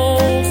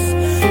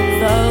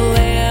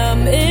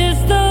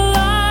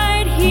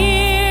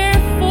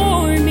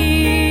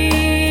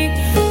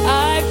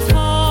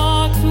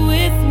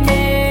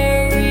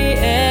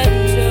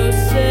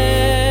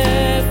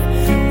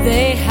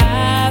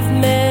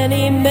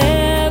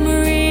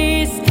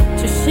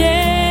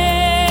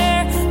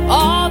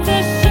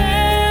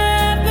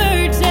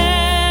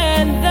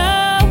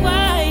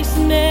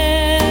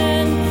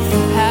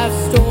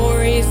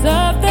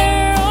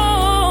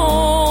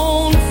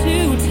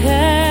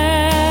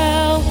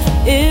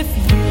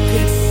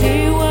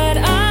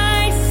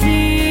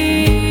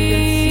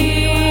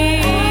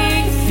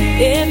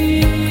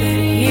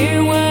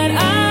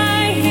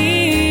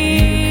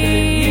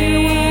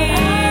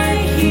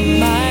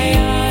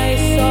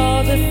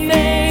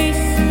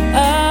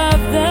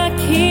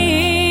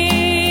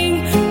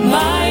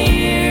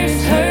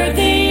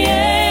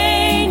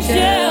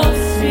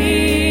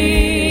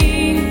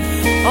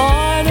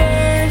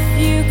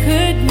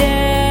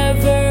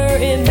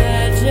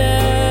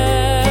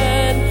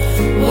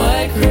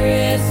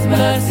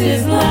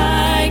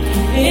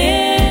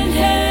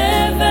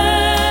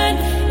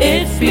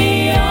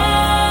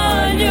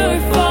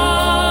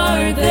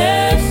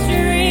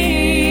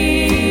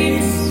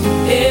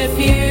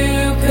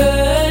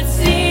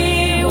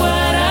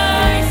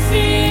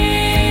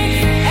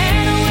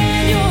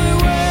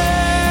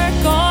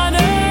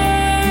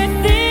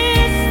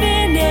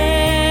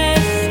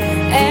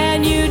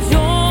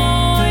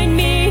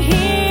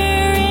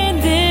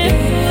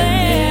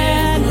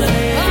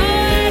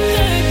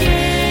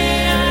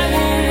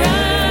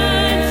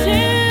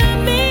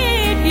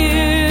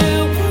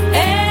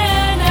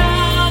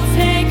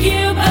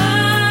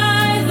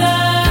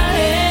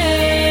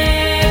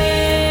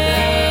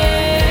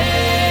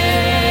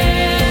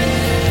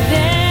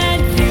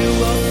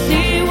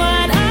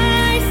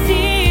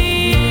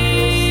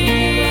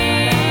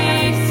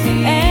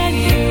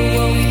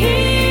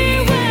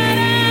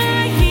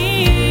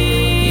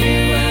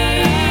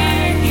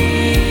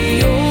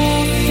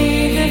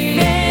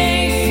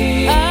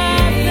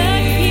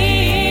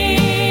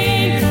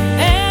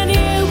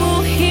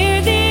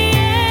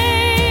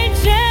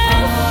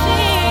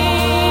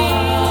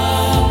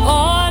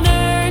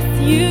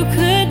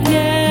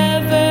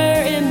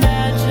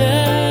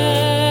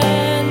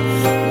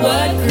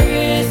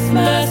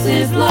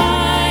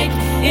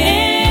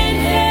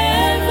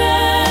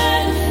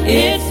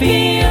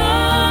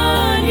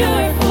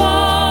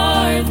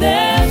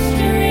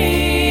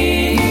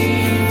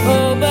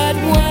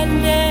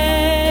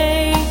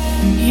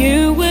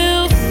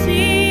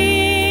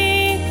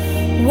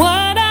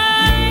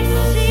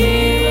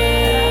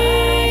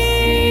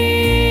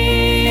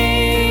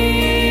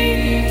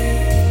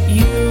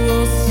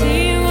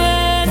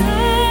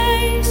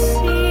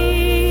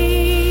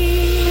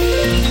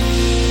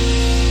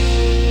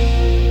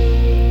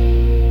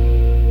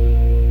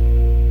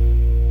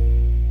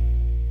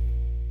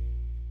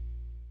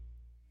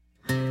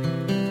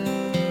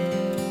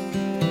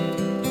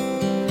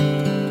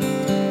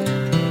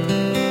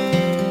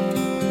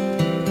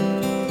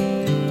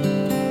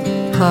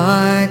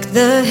 Hark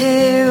the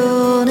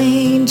herald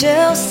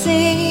angels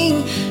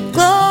sing,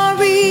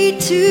 glory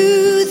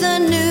to the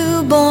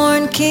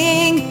newborn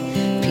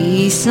King.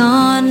 Peace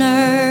on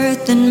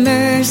earth and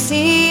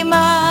mercy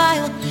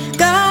mild,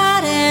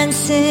 God and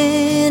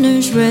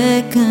sinners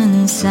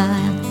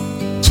reconcile.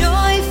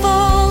 Joyful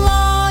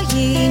all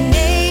ye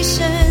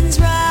nations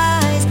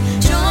rise,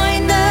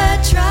 join the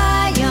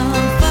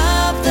triumph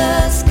of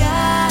the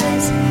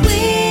skies.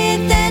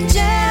 With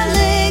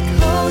angelic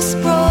hosts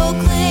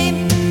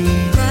proclaim,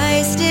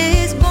 Christ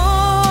is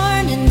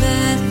born in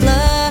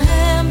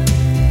Bethlehem.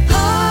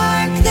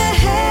 Hark the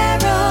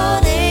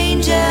herald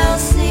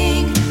angels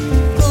sing,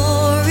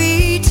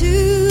 glory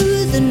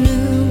to the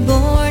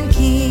newborn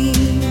King.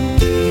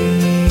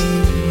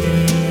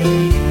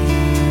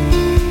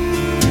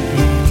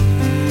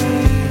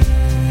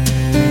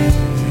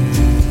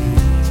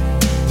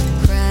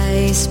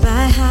 Christ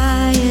by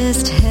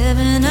highest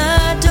heaven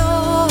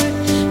adored,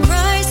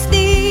 Christ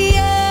the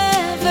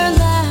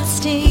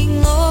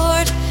everlasting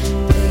Lord.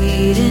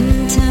 Late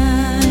in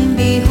time,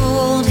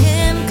 behold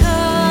him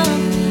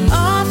come,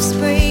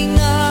 offspring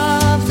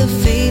of the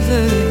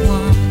favored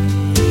one.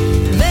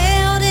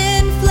 Veiled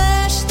in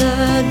flesh,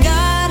 the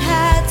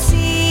Godhead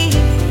see,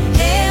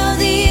 hail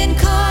the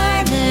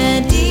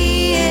incarnate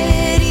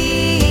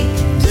deity.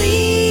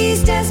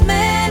 Pleased as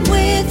man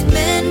with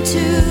men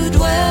to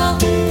dwell,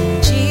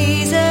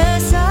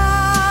 Jesus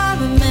our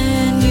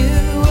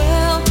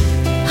Emmanuel.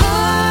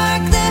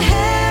 Hark the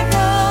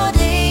herald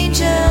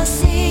angels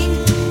sing,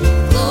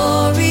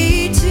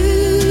 glory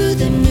to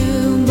the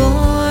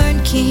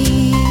newborn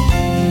King.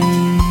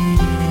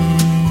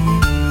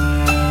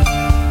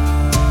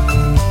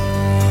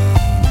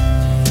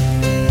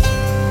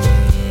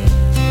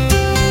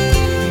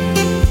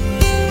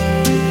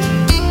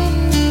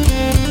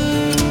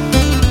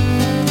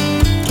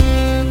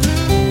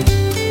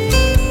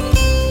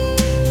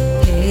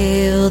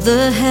 Hail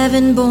the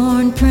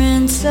heaven-born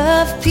Prince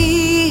of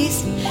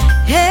Peace,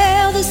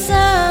 hail the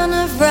Son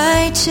of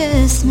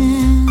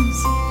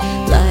Righteousness.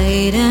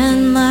 Light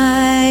and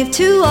life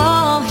to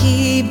all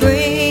he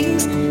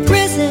brings,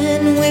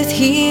 risen with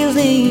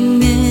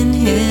healing in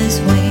his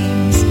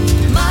wings.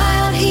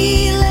 Mild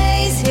he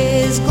lays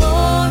his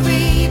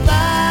glory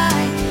by,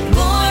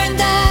 born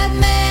that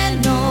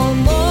man no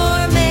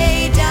more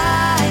may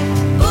die.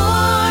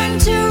 Born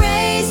to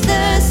raise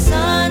the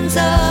sons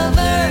of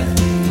earth,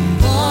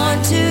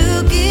 born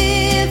to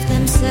give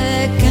them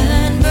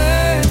second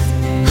birth.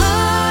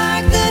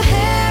 Hark the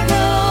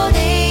herald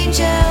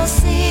angels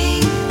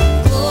sing,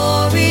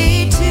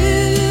 glory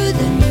to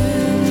the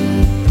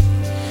newborn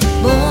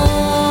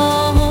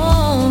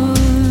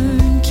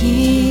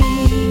King.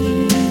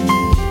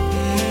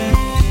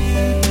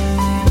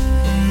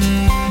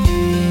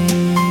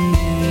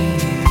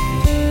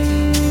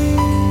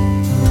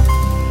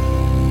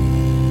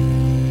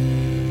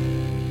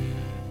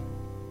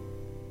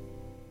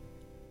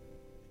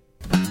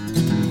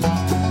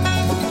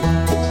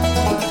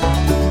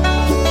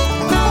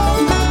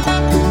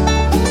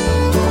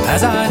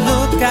 As I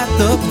look at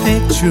the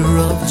picture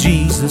of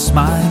Jesus,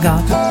 my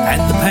God,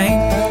 and the pain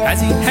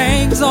as he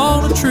hangs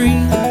on a tree,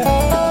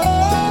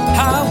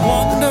 I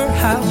wonder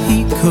how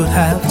he could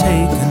have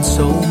taken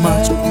so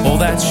much. Oh,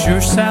 that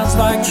sure sounds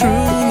like true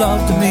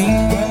love to me.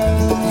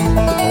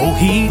 Oh,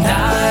 he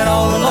died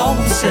all alone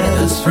to set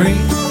us free.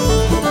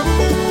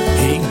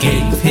 He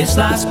gave his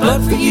life's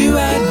blood for you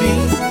and me.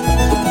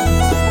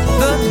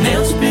 The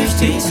nails pierced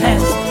his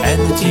hands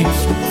and the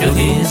tears filled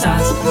his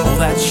eyes. Oh,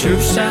 that sure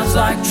sounds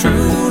like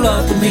true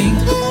love to me.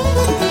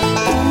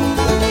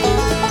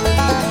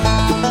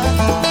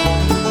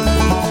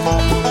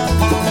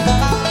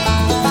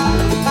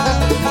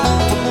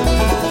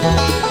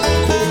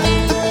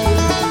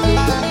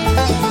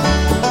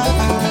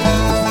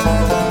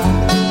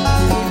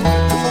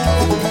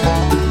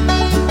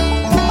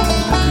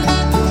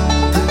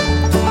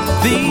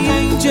 The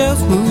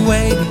angels were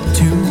waiting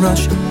to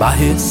rush by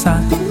his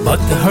side, but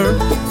they heard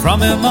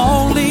from him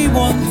only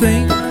one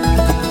thing: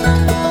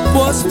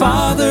 was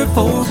Father,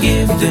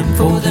 forgive them,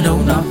 for they know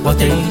not what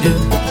they do.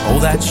 Oh,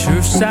 that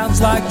sure sounds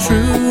like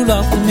true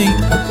love to me.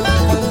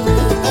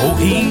 Oh,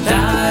 he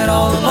died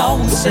all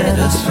alone to set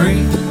us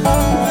free.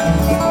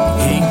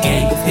 He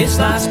gave his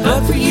life's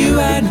blood for you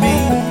and me.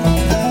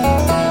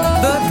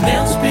 The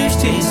nails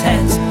pierced his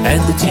hands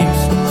and the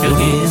tears filled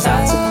his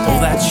eyes. Oh,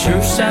 that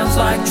sure sounds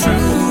like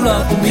true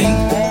love to me.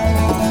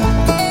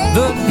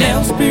 The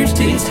nails pierced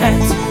his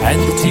hands and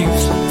the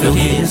tears filled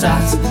his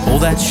eyes. Oh,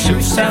 that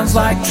sure sounds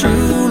like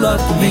true love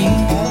to me.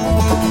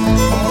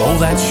 Oh,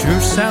 that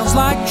sure sounds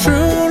like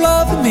true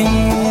love to me.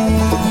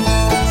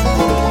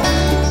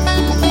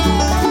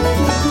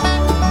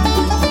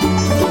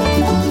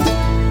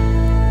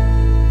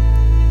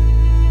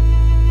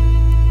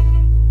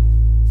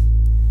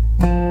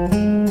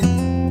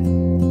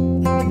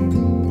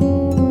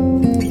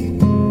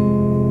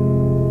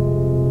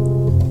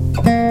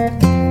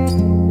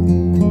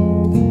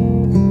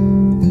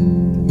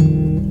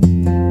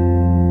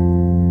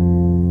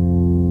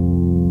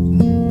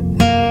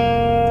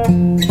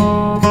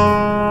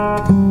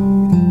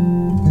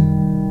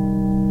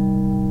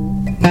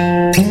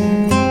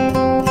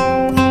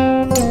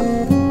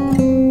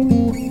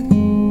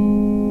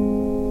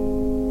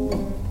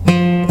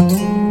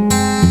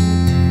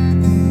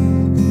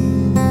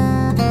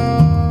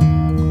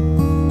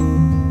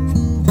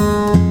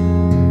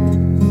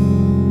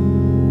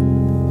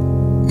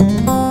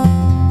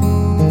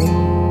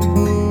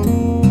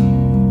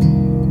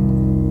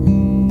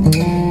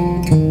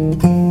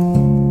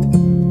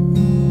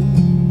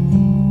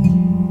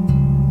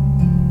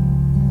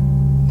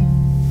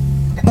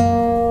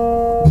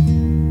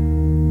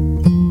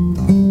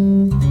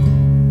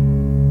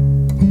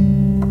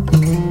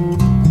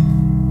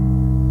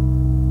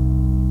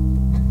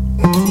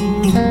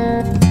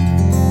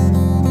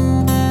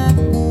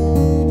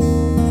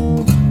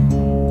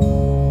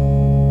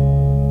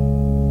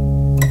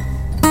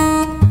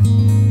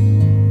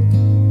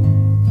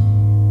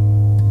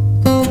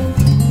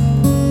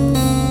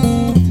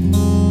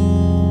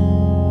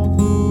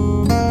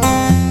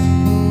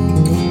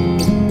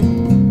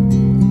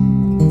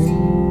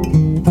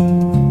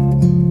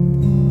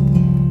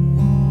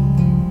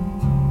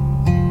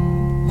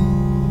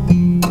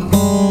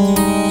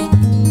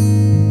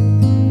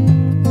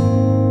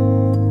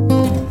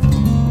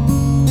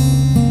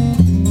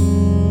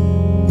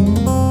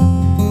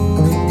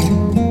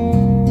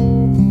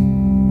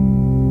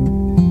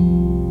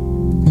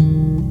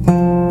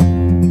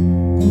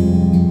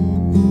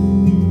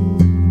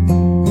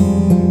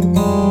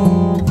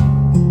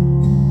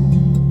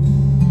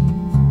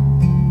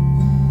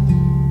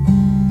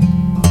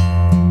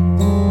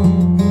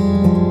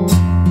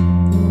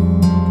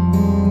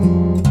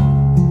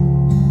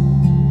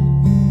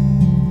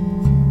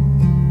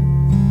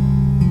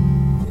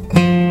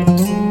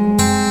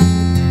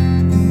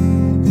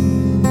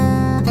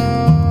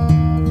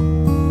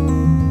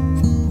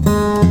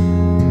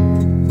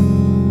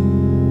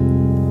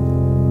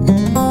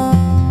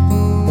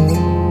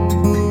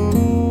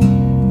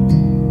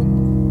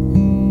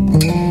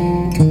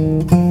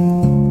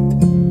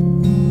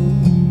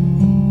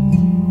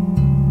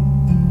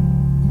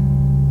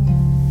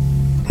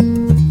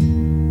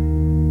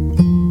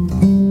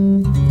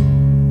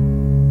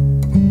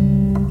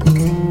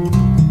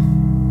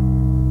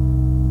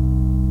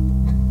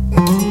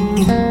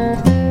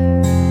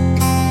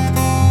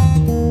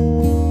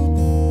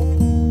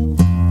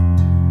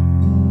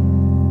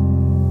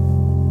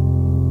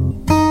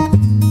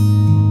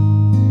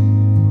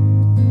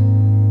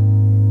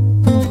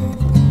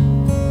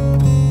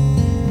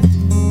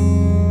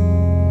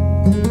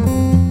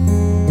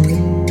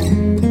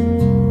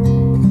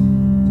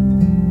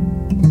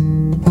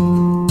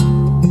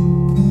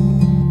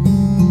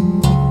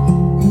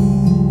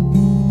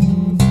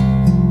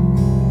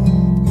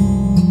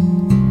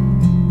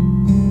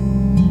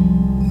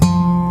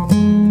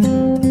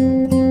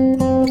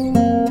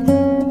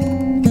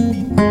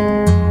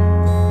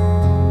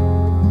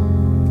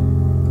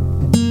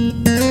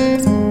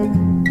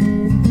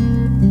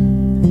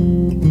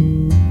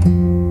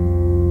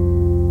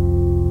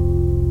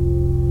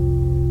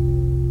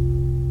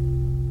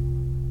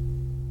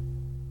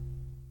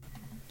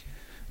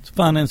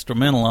 Fun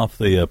instrumental off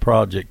the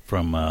project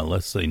from,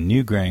 let's see,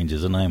 Newgrange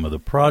is the name of the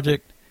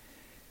project.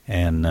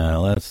 And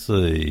let's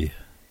see,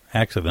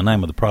 actually the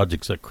name of the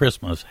project's A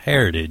Christmas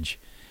Heritage.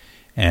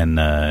 And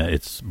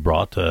it's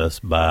brought to us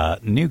by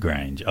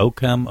Newgrange, O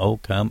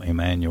Come,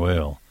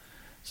 Emmanuel.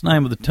 It's the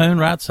name of the tune,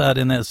 right side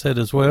in that set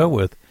as well,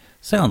 with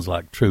Sounds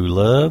Like True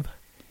Love.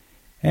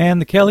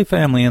 And the Kelly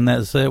family in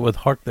that set with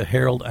Hark the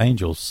Herald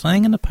Angels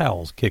Sing, and the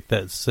Powells kicked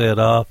that set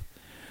off.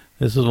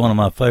 This is one of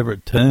my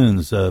favorite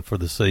tunes for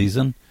the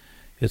season.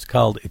 It's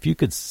called If You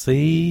Could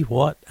See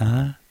What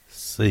I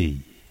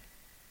See.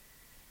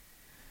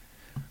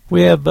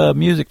 We have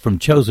music from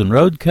Chosen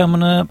Road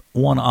coming up,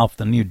 one off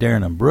the new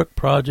Darren and Brooke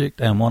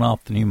project, and one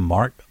off the new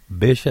Mark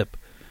Bishop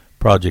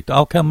project.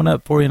 All coming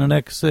up for you in the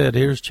next set.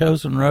 Here's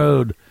Chosen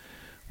Road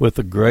with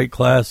the great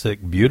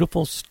classic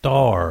Beautiful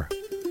Star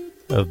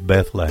of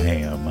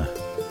Bethlehem.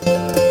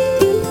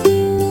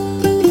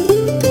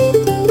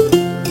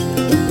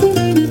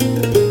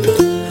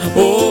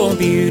 Oh,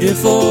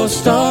 beautiful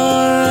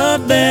star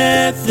of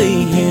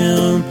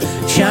Bethlehem,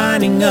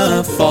 shining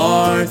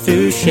afar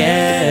through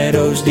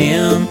shadows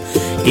dim,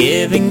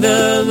 giving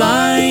the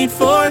light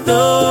for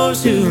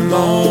those who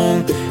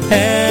long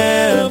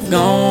have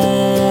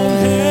gone,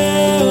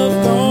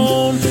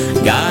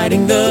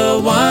 guiding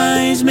the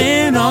wise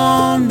men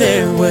on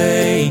their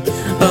way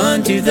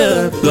unto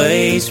the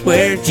place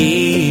where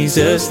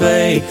Jesus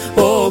lay.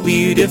 Oh,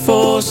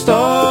 beautiful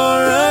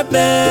star of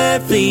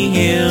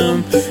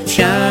Bethlehem,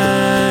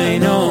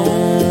 shine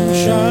on,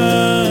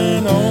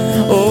 shine on.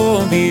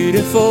 Oh,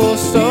 beautiful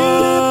star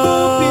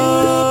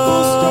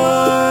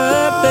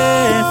of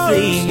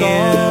Bethlehem,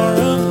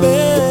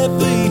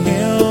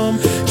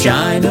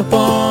 shine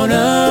upon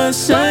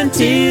us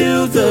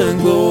until the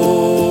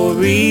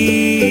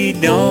glory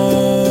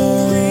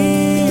dawn.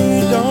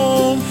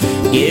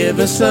 Give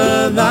us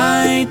a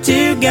light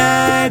to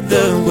guide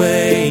the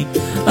way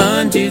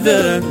unto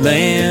the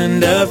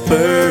land of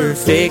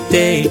perfect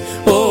day.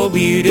 Oh,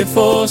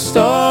 beautiful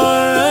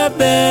star of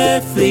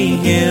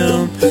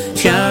Bethlehem,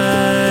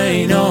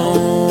 shine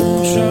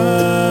on,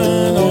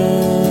 shine on.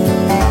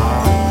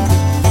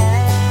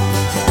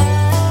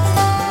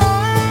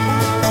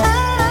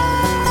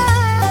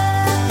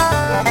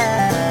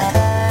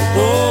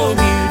 Oh,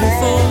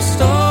 beautiful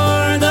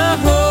star, the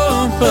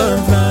hope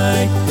of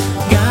light,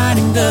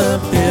 guiding the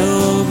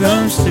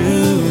pilgrims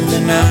through the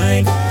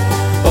night,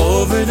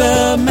 over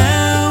the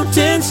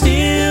mountains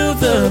till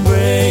the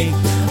break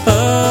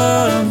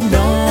of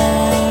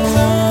dawn,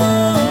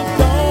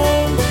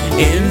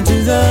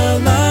 into the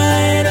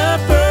light of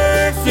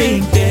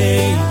perfect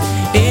day.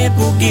 It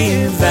will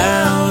give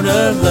out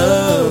a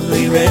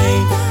lovely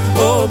ray.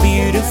 Oh,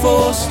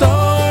 beautiful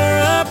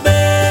star of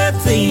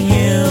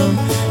Bethlehem,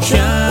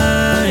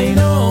 shine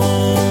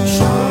on,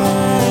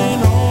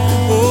 shine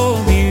on.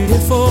 Oh,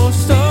 beautiful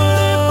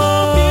star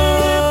of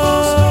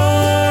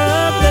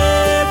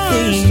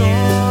Bethlehem,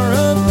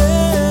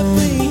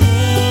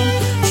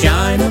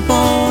 shine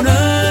upon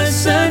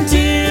us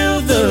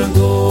until the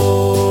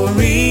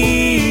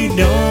glory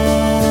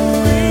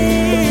dawn.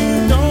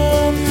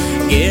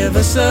 Give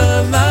us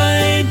a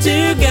light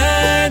to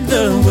guide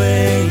the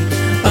way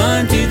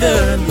unto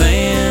the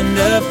land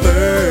of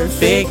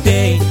perfect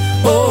day.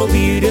 Oh,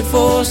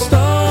 beautiful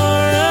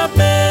star of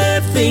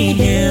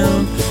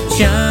Bethlehem,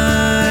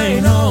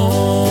 shine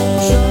on,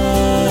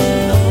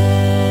 shine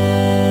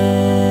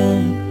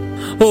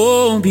on.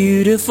 Oh,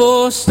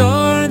 beautiful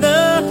star,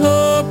 the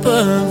hope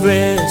of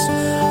rest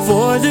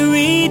for the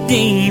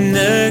redeemed,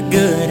 the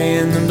good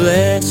and the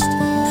blessed,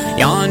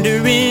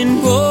 yonder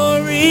in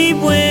glory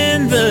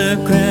when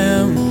the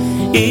crown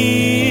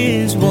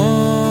is won.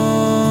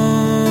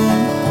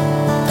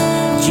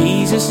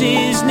 Jesus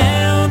is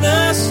now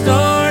the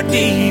star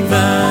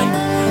divine,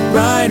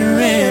 brighter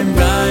and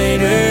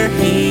brighter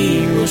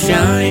he will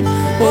shine.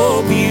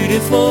 Oh,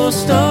 beautiful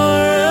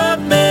star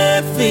of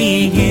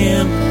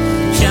Bethlehem,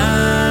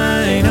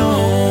 shine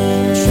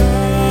on,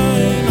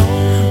 shine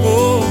on.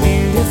 Oh,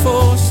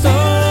 beautiful star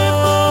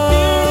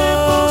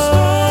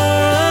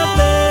of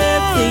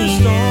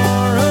Bethlehem,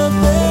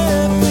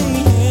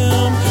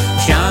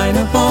 shine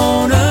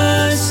upon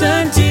us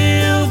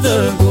until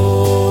the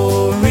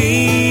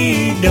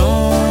glory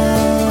dawn.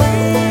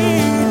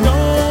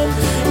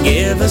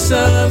 Give us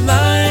a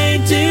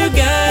light to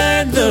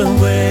guide the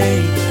way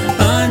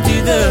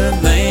unto the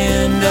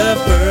land of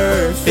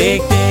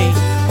perfect day.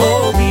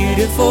 Oh,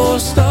 beautiful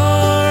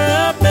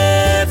star of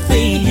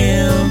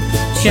Bethlehem,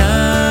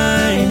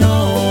 shine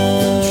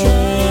on,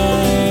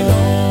 shine on.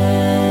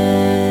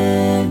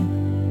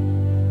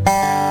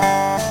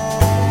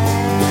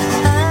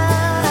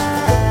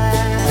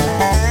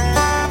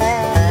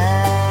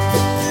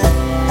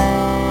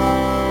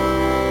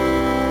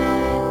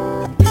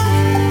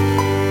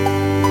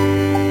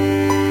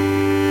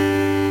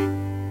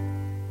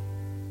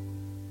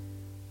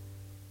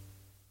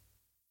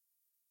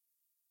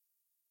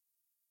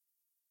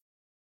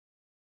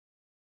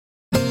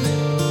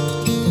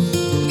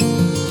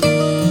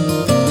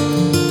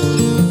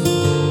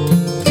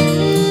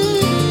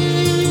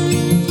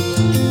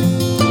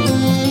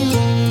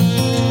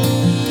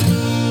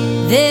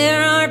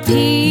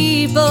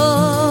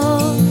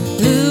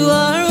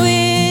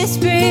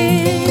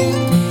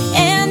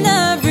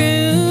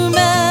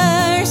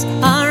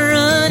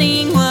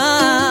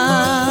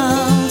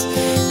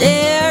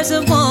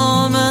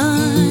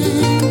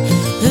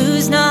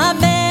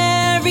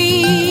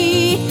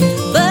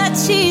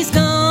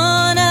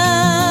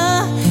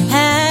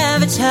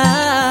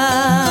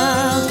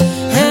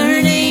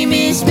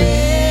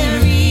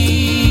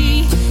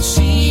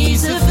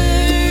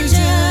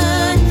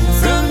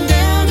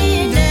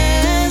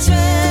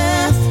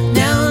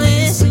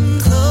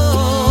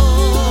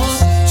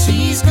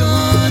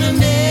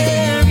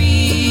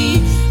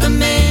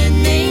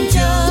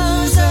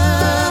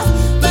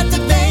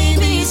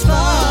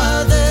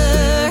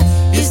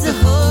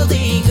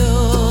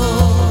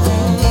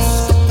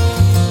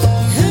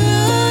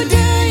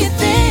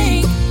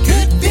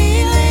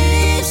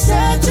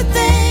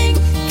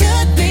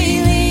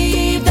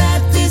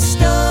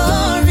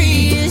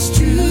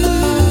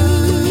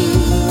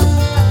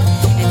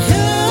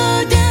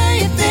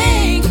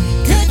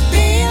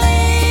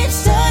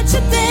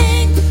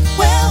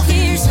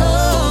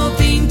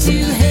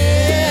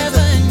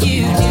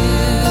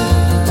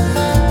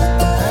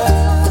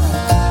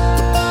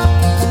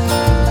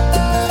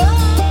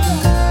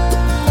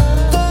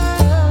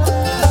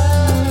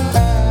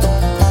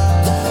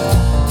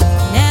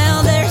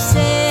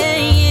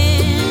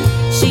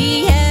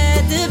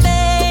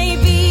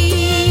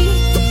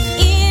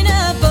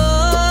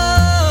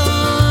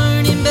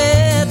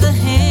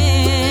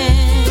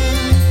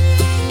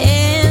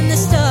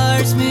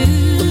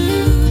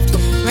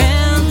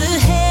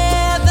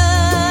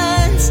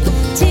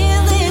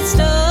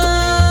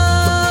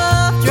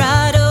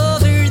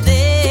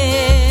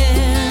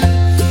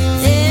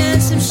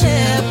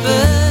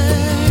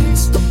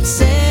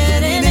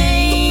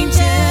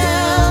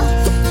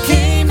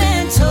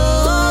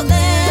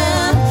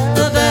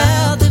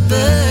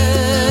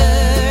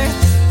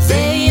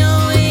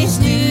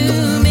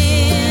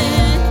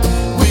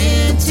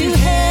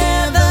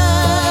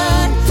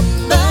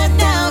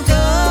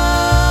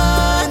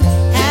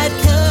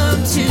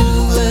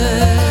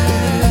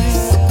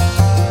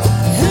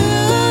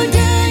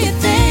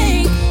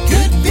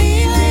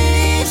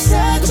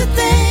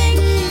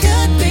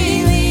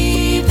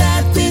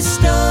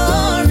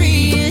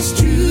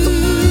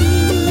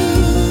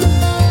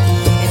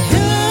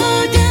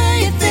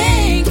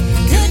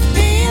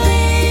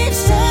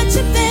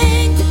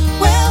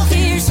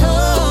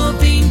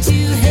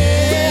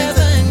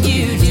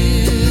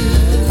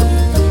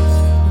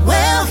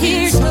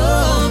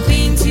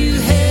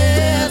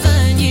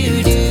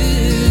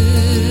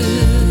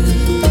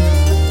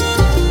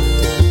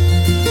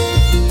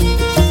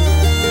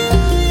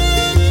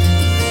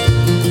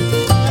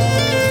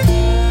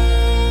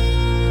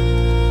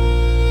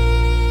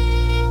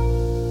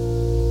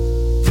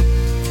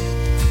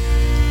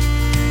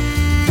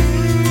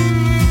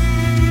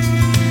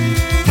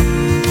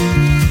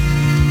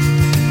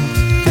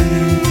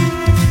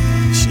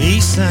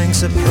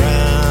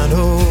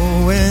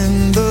 soprano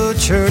in the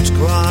church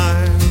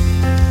choir.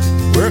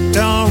 Worked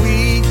all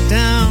week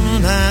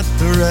down at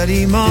the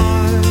Ready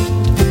Mart.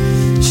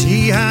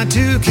 She had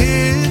 2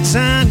 kids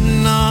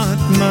and not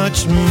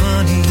much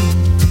money,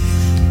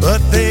 but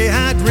they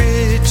had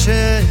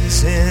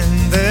riches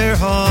in their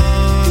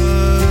hearts.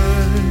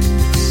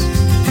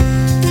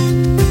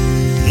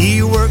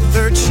 He worked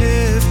 3rd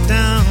shift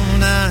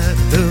down at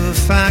the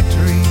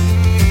factory,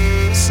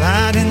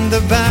 sat in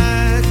the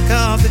back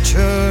of the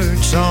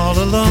church all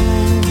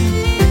alone.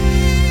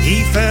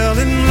 He fell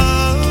in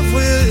love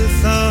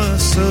with a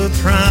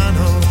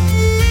soprano.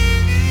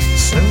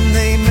 Soon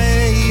they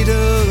made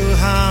a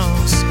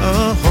house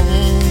a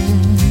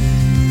home.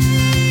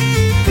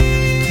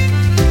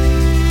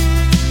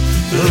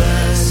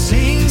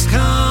 Blessings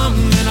come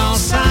in all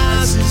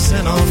sizes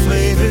and all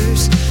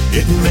flavors.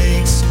 It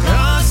makes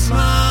God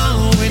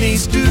smile when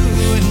He's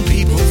doing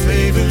people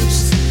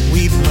favors.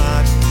 We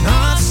might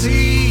not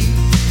see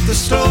the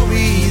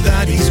story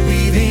that He's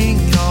weaving,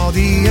 all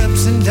the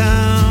ups and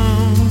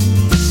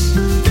downs,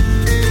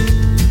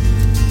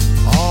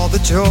 all the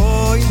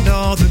joy and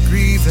all the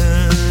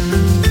grieving.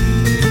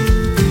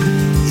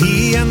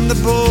 He and the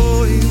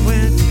boy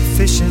went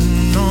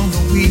fishing on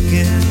the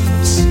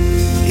weekends.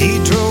 He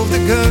drove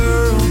the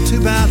girl to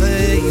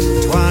ballet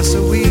twice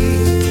a week,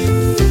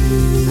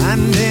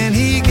 and then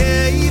he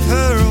gave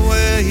her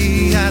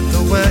away at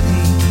the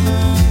wedding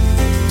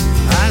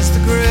as the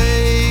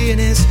gray in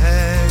his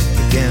hair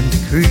began to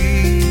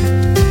creep.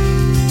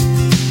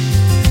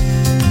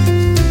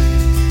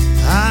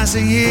 As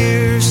the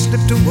years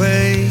slipped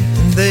away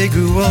and they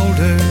grew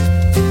older,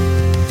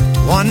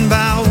 one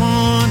by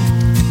one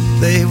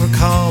they were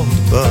called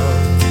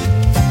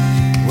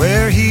above,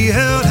 where he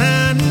held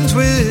hands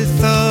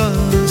with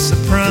a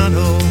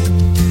soprano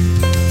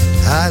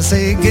as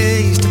they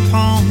gazed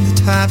upon the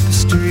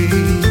tapestry.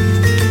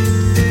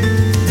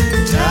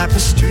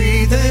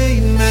 Tapestry they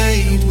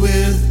made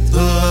with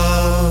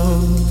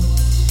love.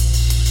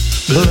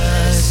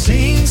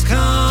 Blessings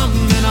come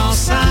in all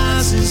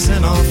sizes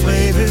and all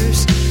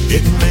flavors.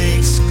 It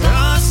makes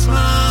God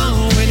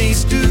smile when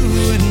He's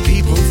doing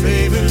people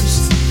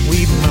favors.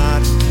 We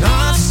might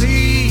not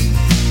see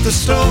the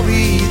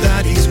story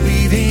that He's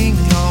weaving,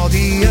 all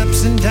the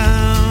ups and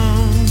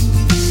downs,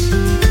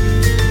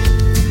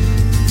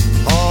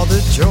 all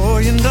the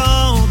joy and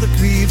all the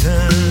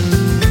grieving.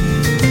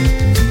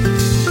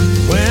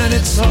 When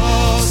it's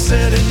all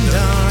said and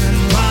done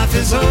and life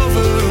is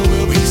over,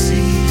 will we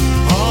see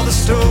all the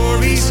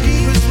stories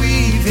He was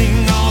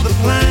weaving, all the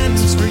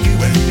plans for you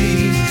and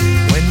me?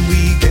 When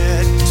we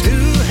get to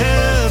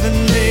heaven,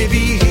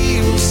 maybe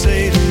He will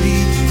say to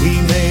me,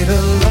 we made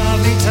a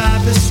lovely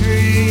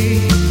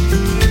tapestry.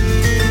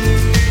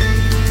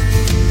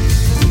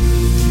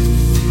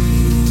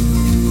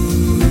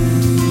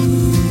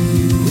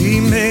 We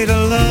made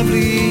a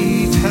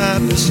lovely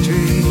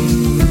tapestry.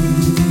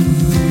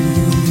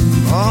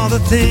 All the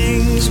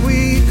things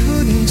we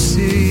couldn't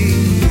see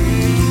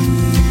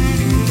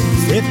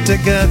fit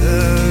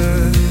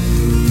together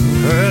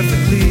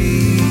perfectly.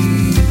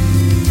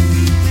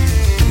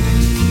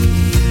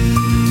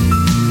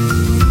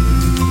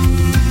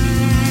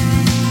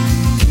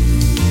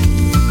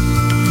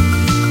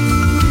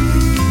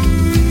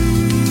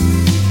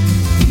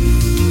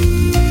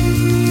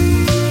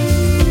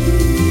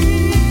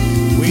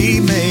 We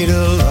made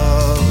a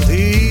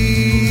lovely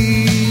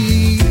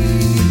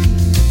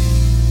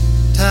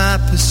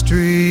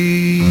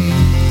tapestry.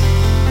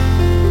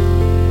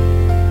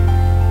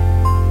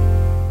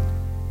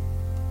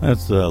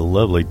 That's a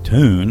lovely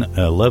tune.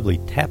 A Lovely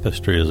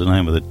Tapestry is the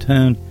name of the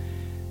tune.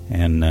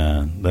 And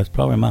that's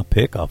probably my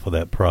pick off of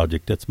that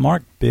project. It's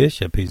Mark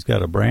Bishop. He's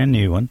got a brand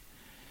new one.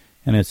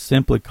 And it's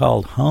simply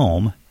called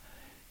Home.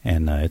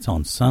 And it's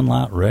on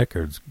Sunlight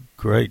Records.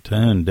 Great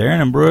tune.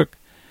 Darren and Brooke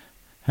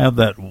have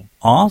that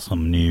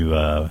awesome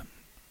new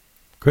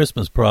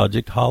Christmas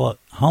project.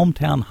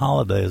 Hometown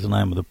Holiday is the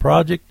name of the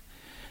project.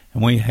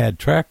 And we had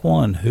track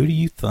 1, Who Do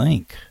You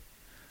Think?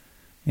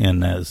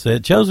 And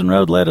said, Chosen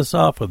Road led us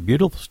off with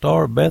Beautiful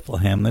Star of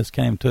Bethlehem. This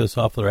came to us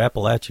off their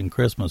Appalachian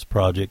Christmas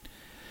project.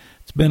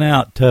 It's been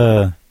out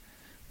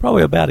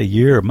probably about a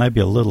year, maybe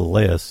a little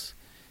less.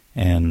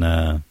 And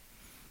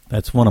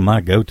that's one of my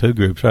go-to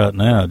groups right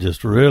now. I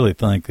just really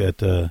think that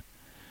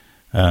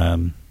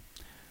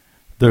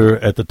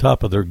they're at the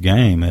top of their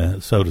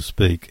game, so to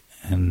speak.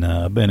 And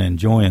I've been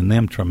enjoying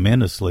them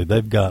tremendously.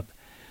 They've got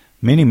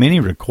many, many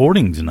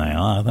recordings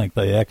now. I think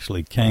they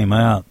actually came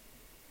out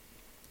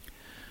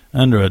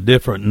under a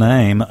different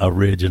name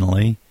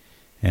originally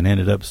and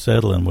ended up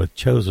settling with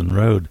Chosen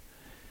Road.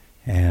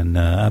 And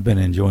I've been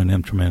enjoying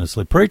them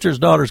tremendously. Preacher's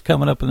Daughter's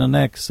coming up in the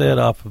next set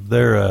off of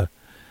their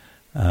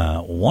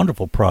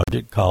wonderful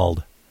project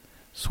called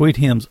Sweet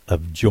Hymns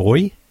of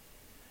Joy.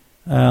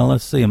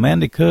 Let's see,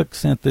 Amanda Cook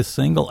sent this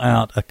single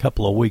out a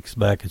couple of weeks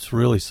back. It's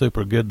really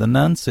super good. The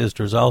Nun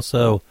Sisters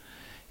also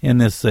in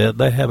this set.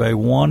 They have a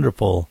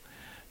wonderful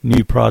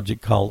new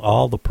project called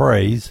All the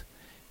Praise,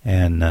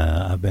 and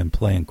I've been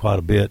playing quite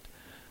a bit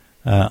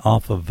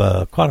off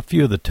of quite a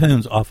few of the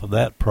tunes off of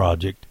that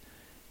project.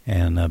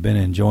 and I've been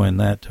enjoying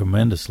that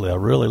tremendously. I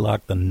really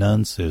like the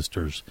Nun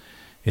Sisters.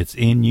 It's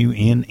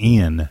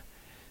N-U-N-N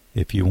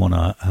if you want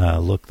to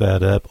look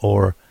that up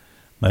or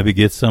maybe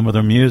get some of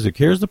their music.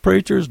 Here's the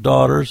Preacher's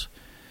Daughters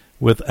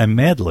with a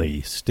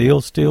medley,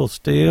 Still, Still,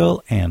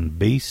 Still, and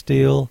Be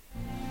Still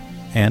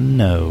and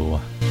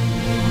Know.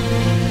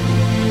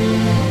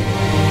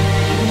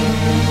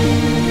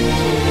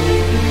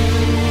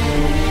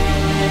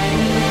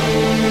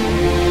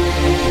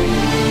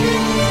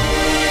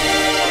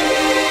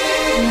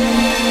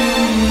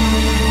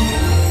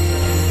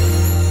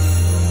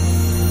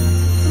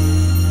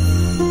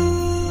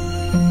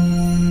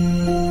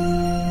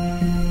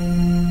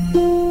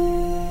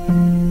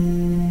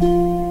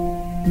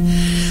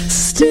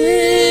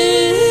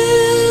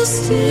 Still,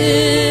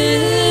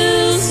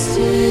 still,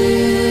 still,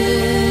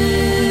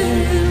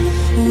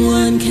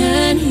 one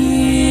can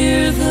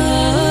hear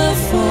the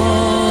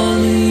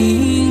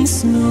falling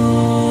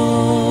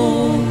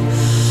snow,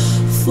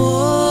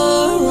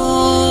 for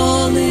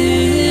all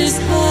is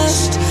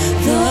hushed,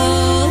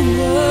 the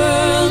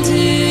world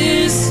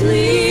is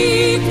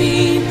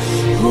sleeping,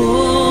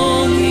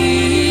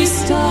 holy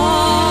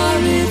star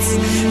its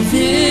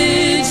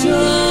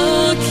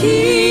vigil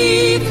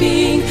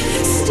keeping.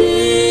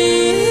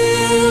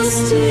 Still,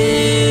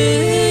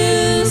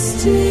 still,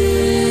 still,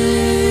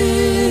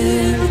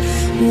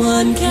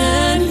 one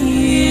can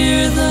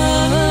hear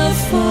the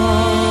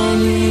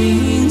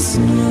falling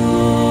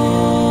snow.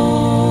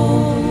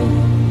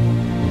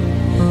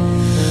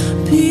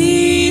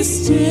 Be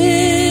still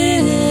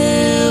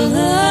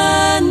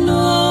and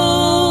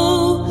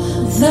know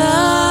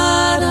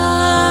that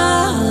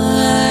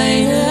I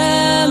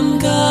am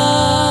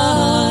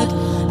God.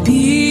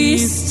 Be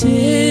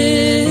still.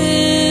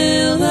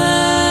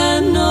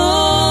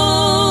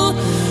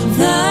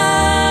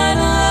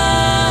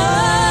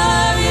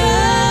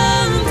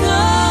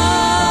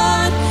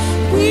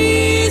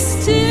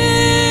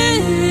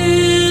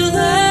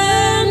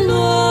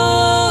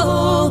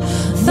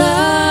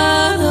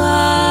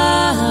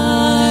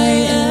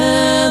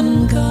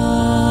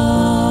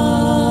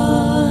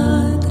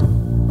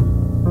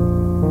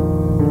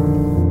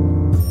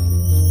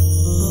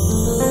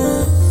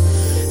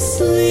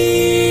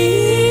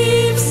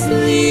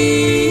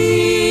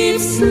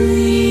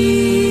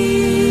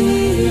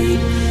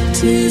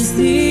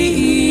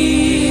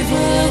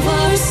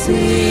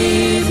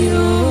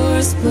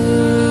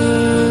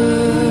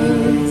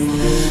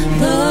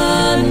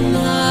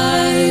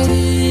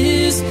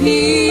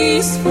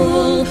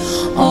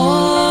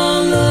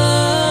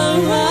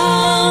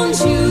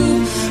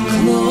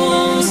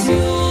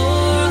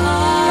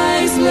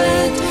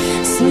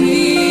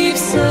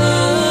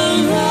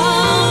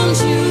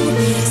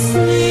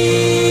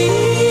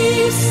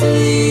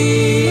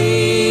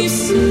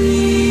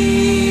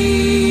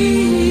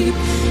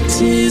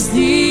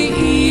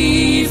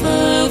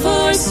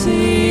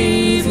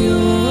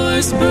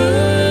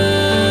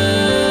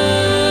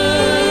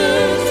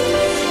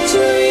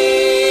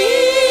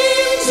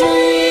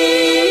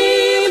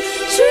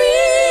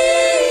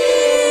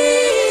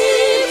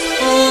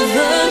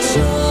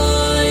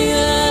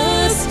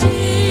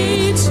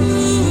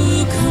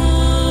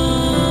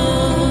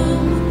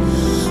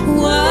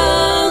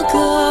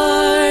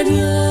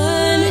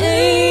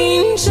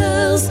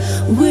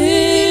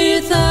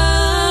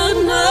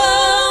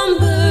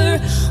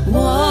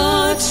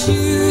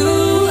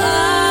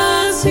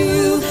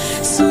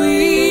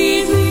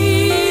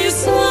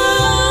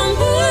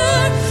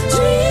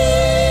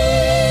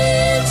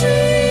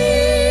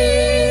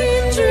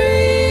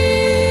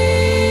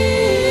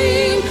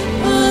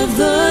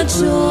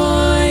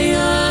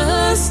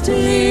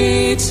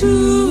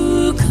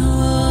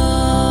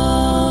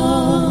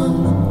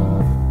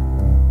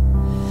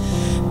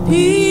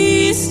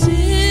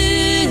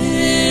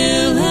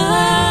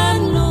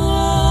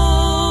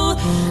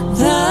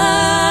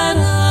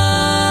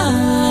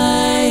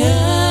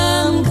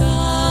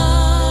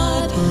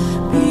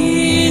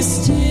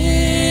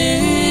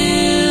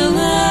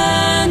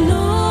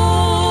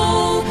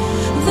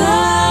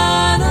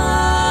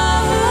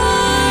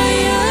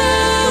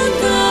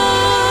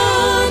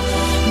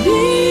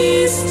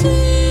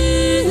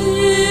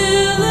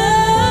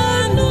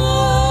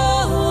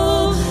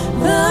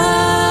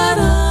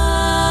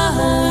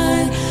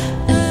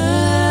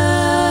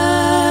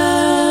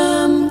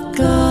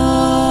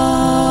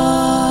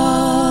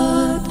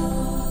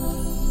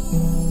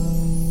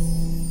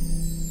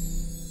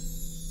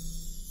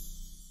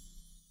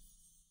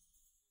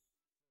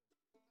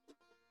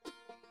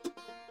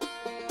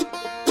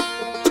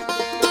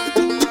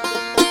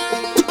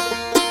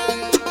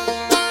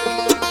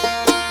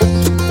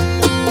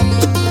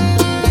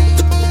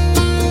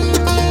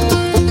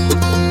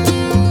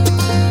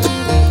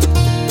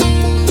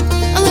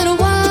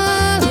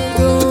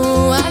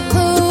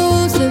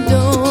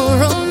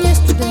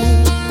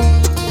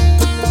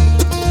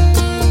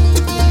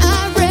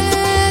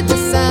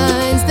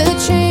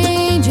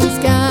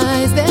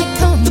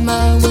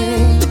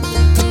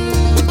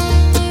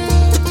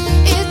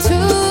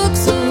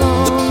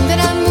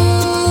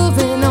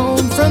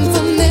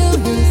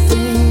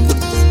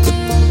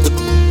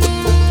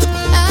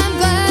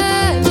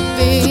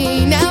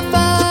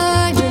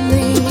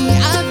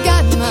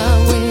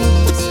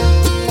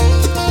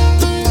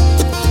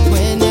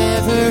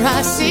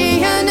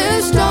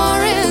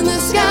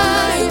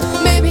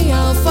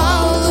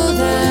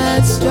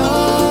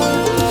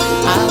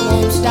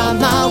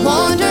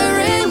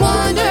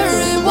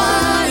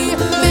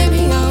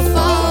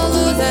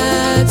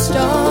 that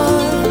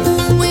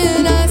star.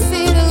 When I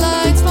see the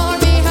lights far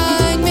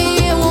behind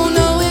me, I won't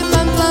know if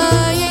I'm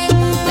flying,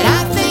 but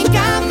I think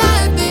I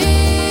might be.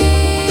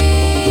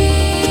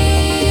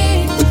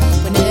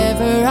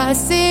 Whenever I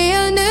see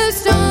a new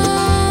star.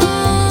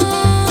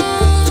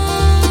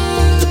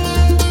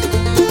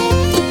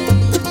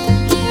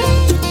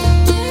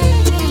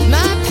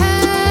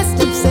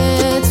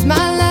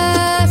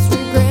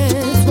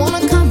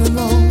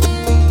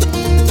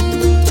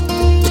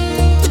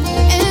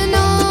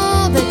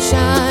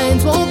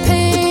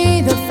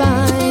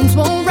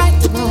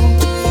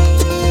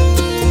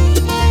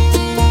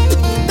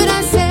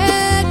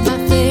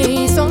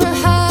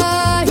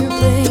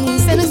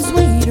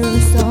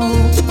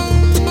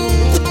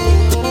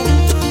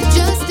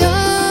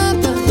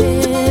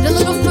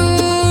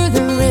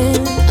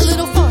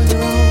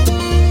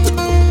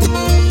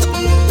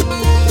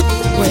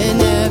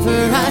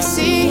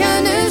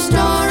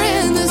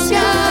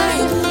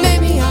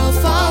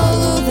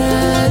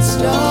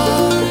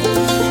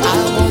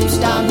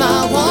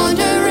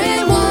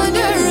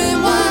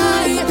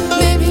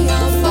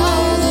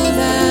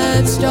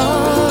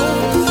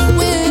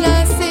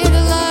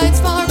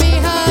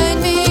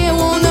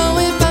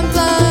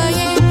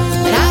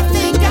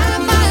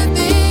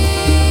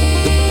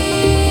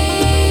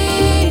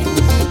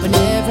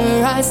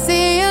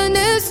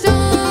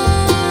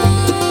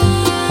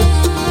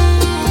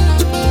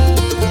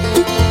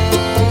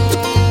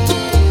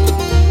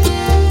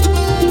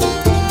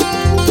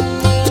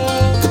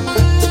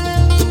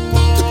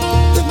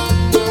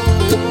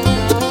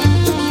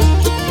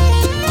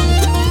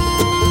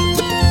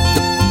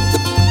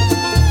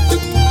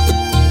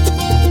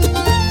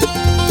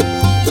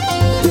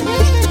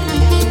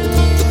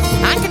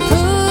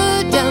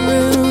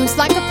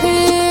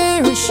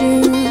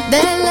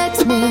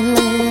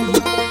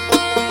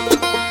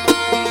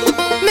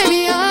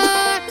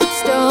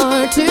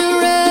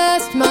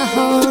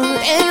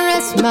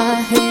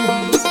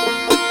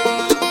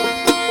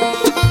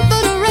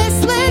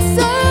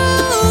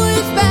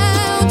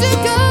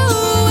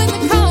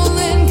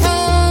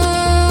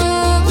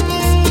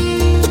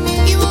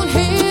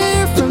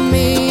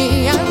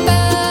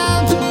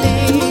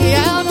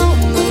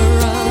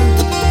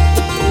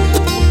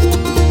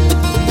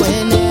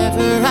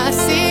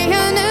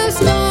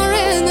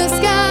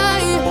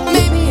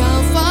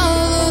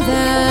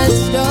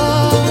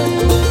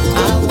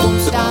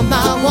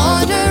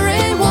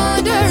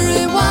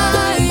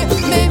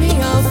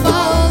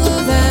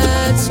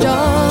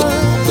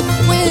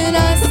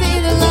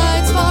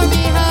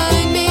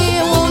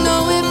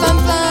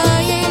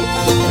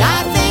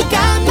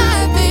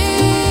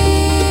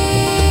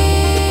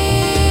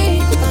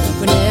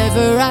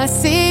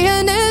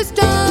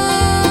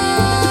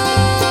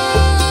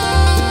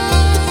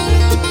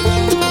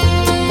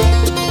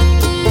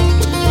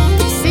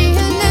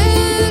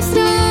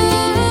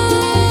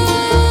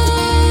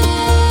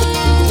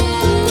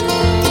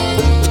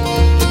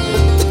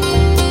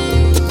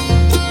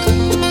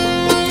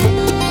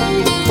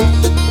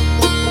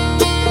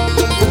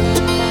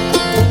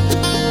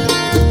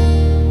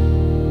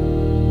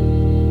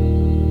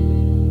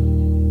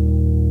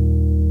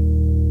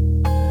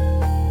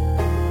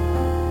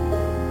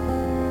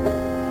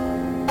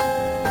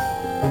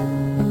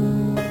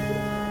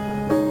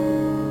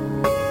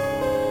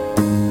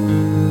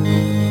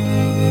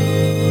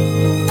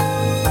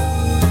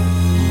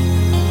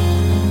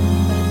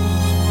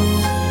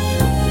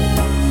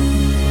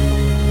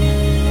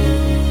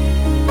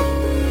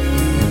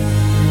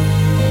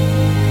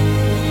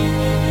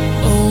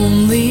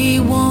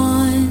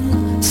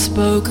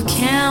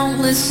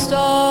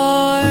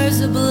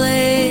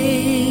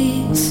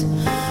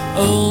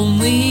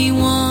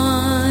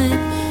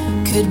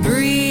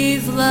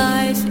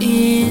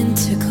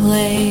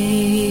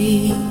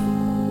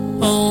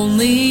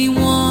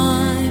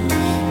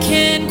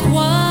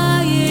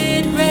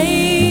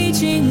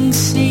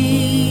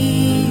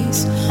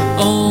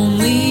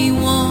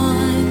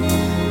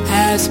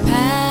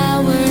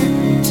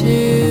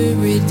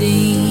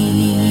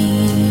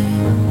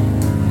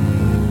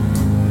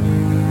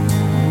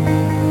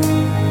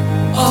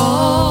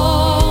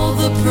 All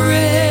the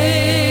praise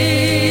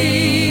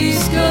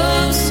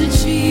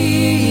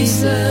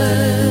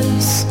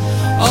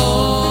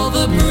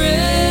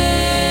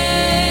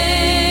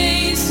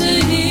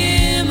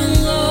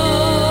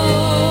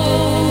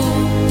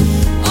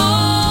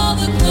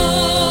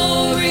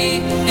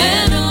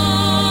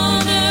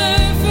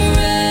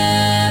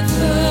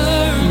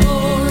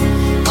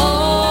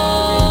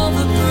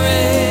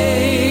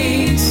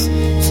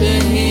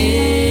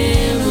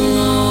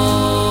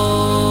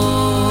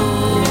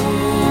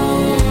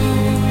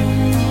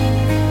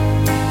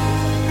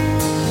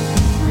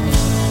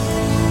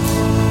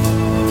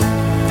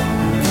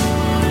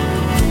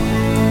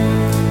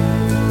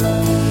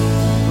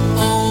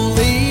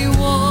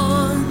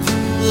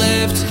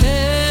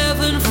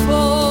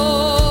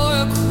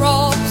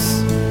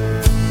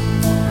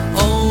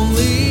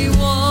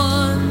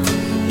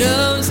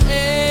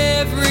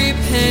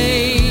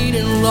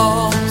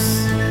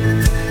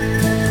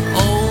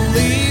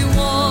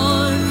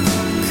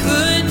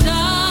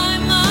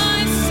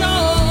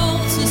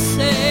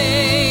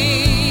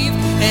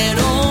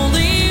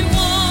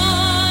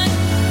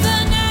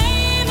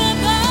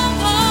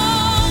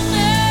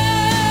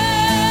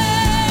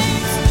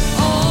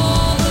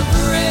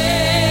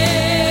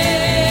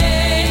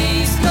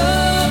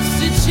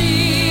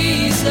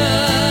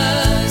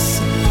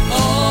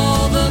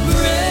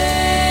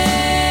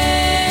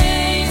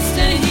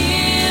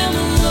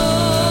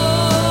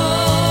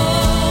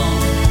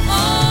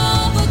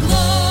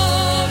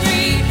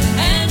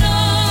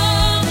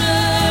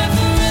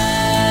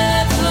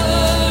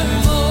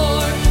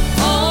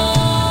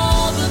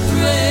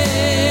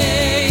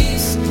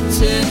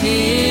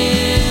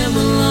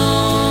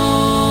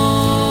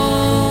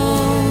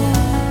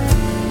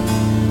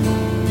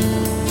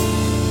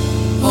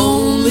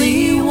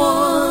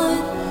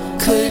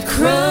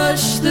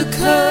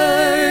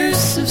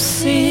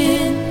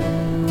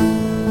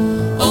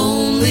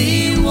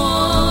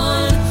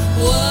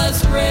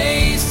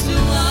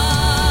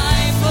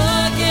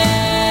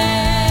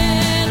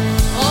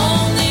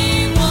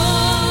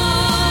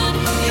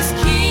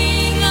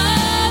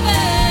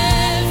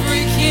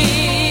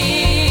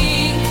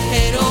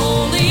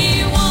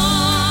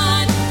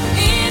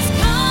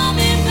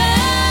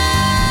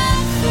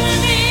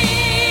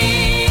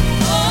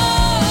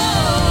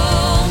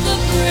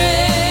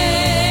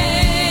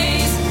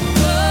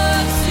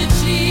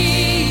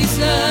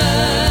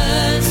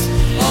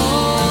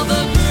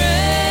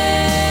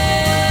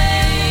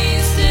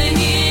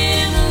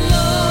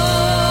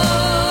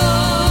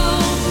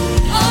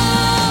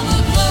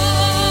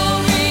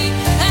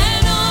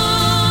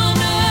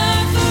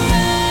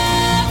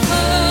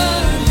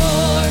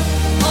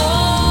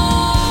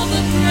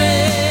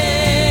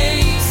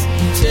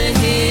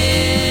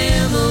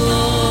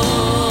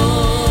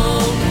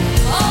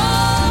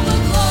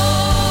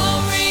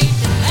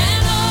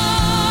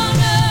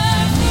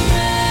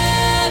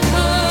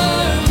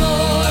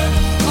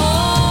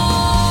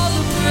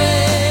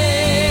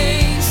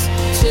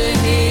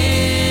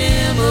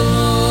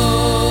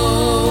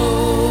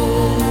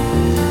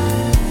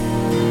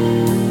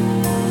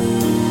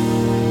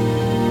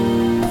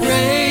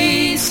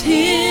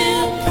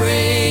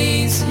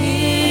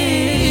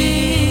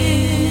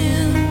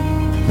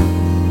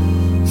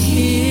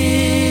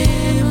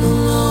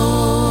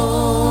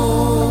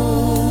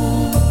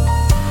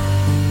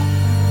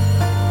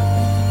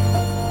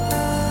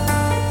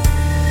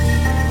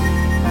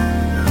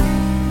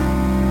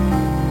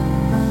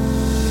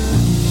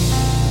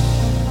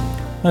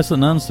That's the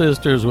Nun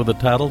Sisters with a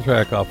title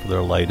track off of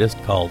their latest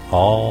called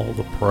All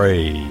the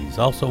Praise.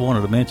 Also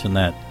wanted to mention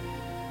that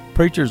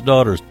Preacher's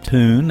Daughter's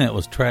tune. That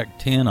was track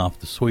 10 off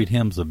the Sweet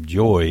Hymns of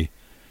Joy.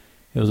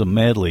 It was a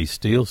medley,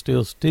 Still,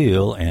 Still,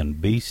 Still, and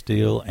Be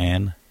Still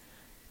and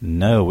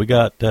Know. We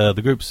got the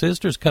group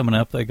Sisters coming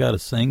up. They got a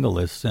single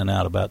that's sent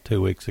out about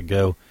 2 weeks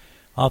ago,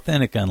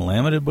 Authentic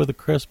Unlimited, with a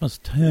Christmas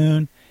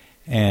tune,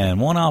 and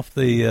one off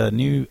the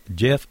new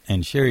Jeff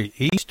and Sherry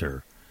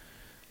Easter,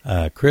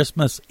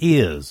 Christmas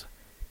Is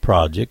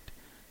project.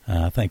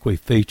 I think we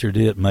featured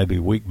it maybe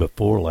week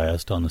before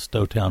last on the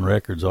Stowtown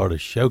Records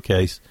Artist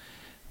Showcase.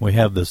 We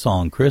have the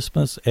song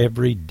Christmas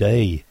Every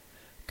Day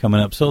coming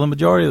up. So the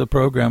majority of the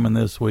programming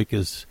this week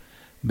has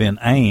been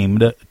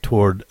aimed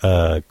toward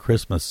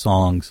Christmas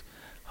songs.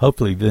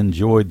 Hopefully you've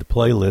enjoyed the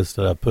playlist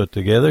that I put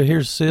together.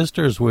 Here's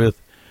Sisters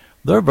with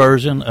their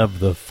version of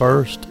the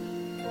first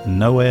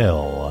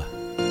Noel.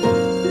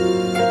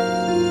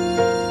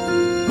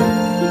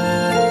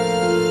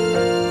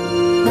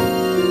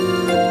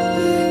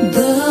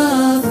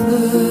 The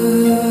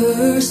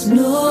first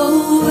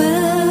Noel,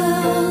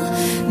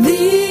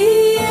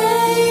 the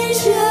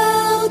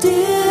angel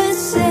did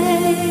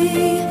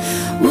say,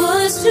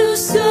 was to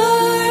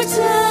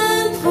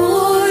certain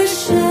poor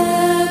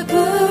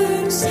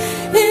shepherds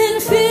in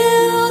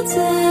fields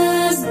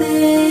as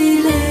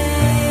they lay.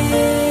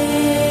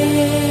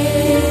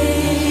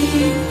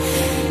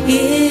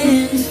 In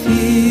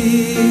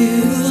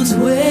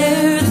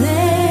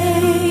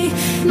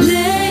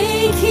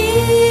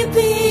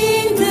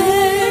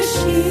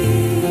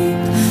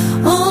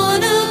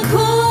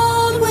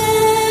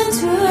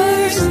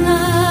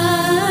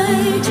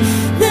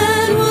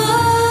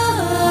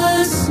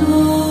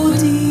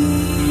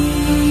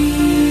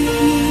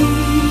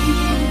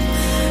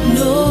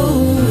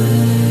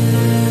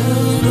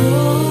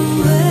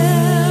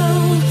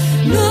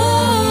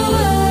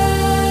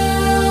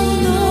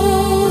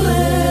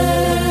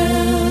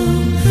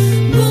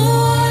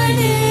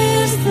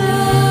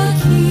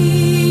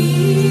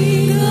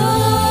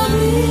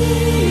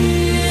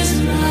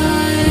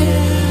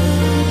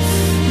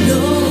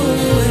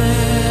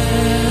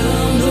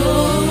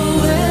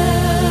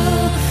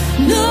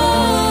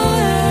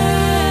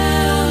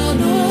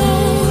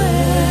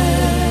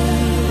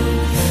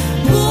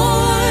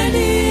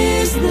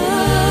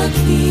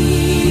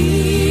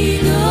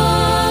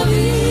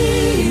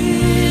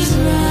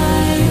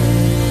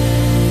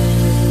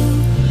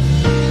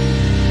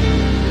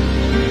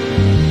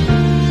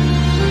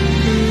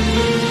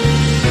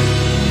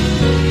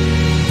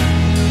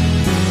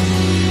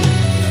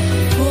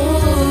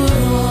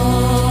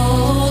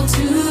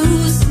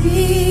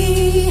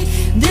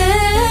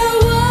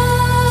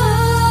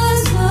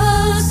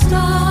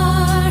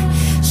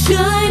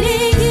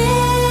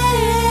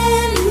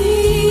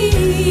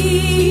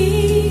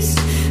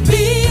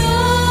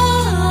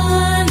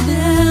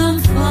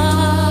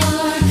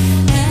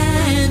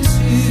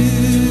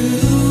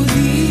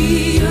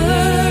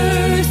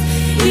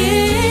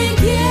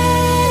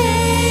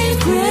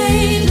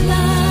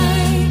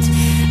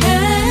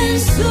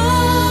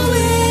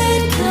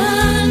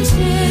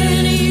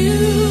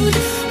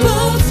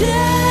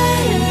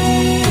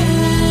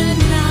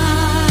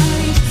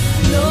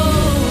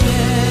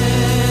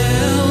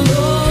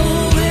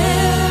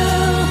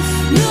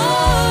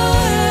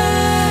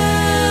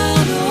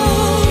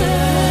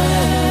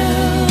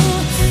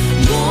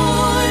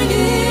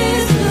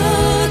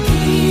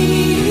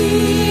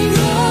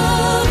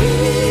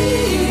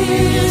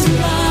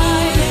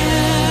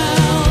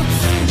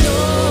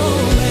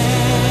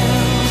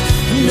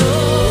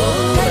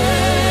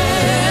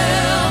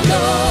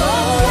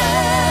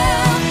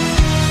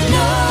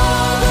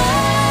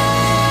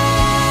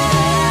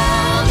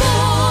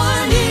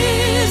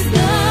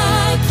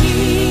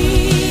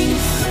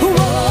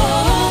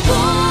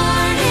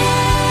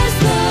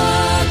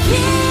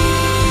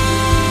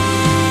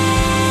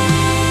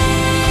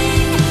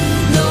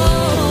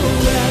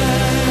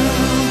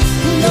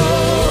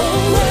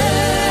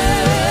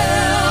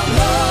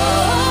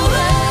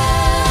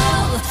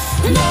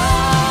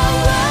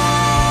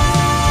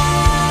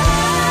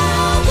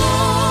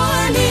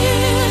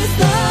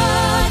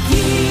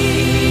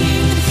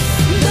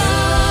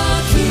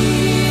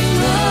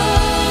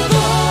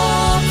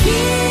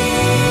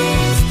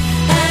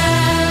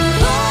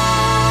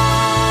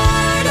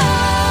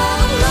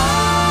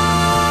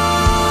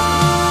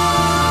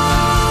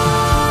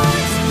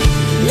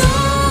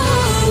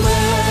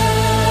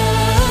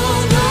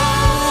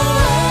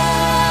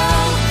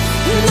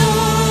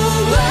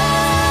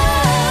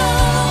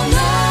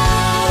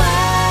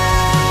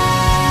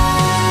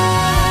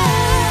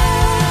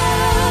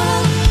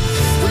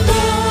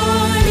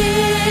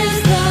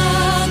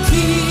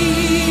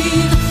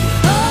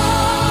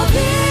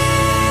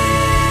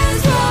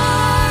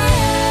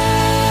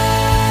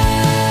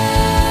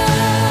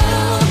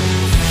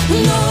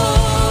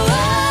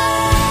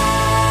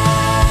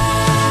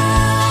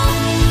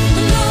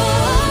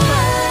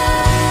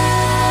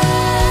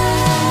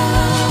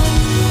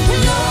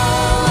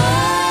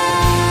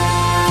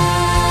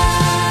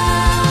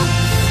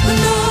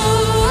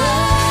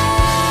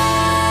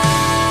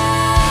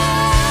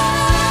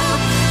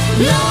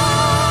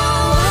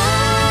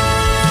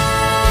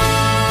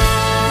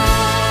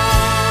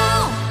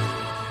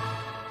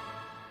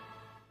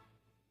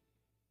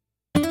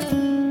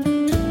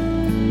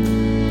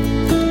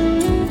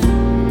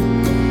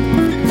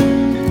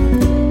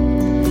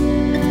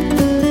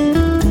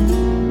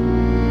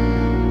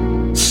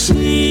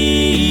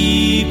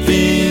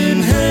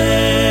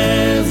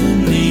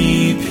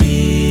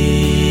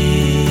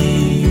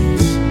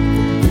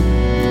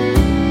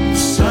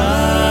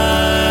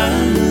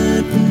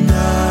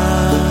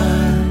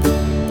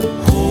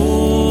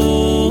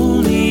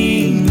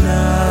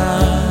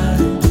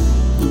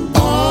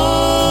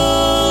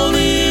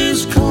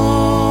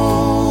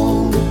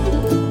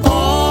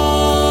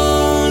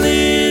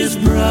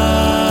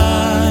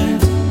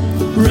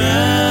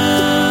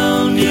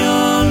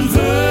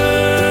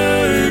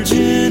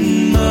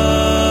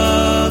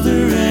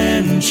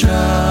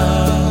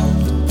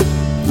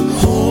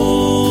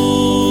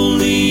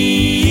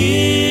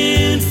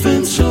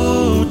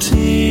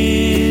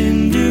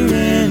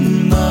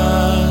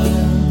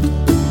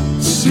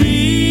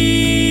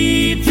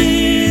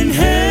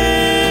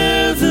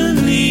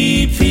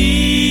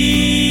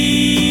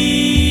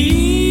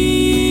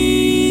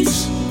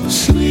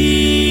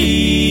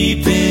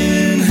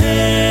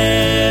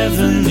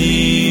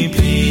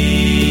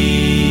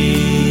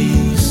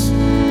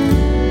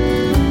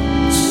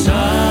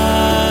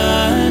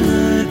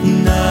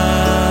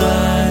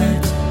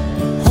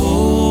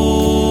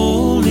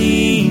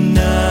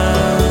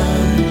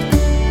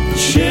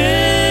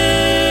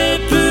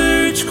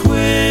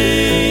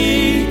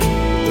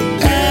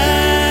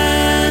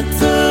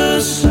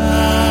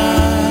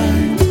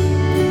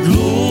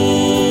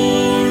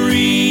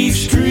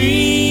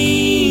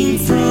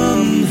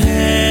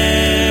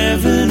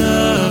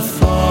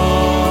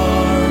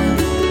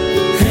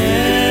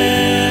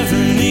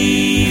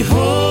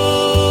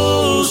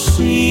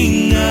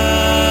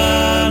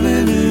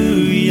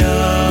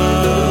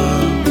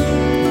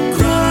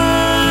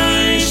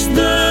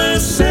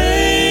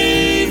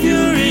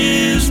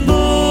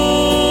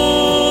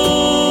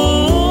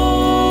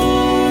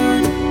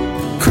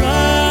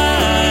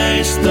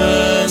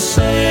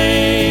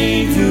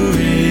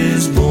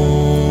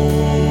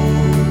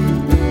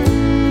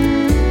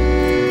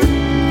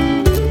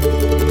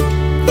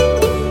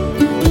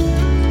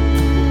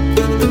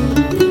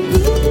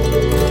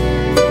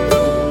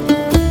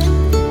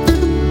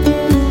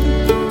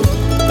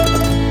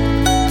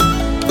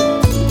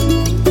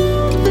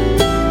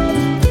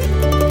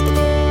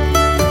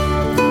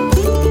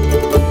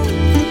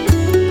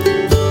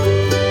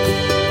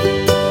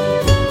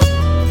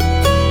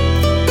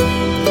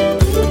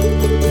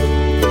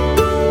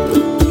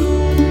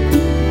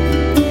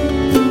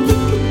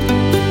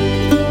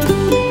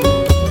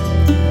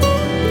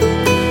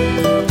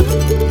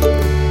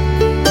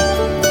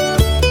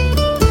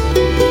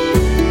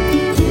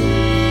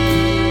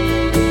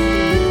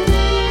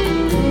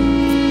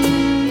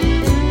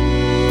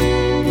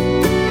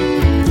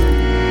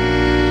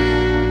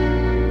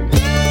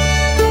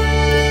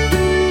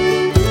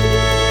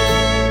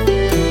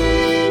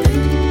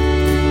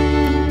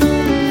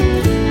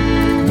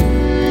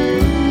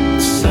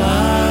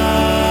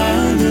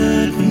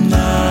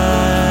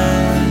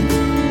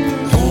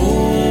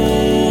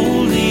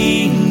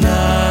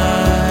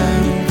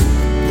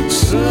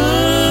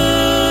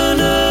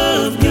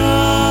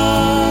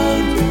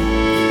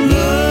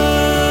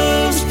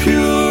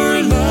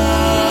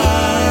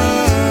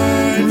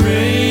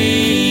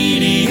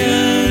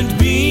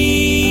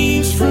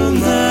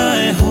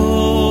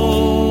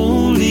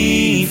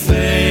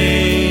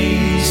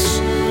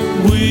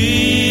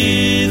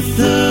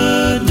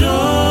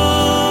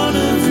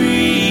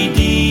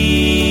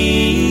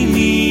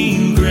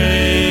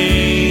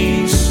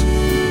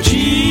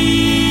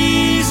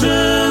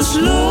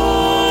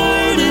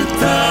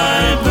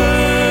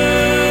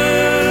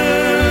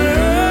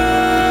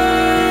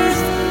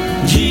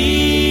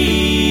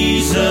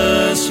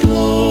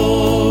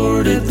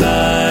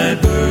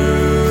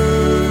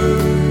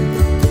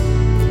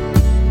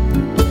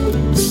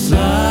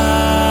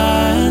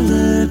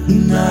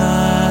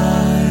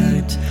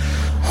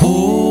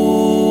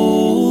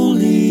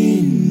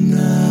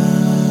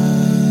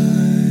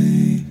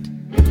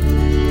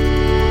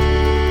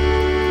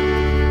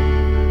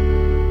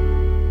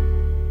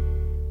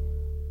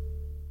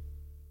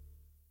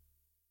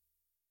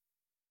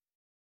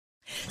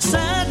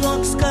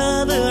Sidewalks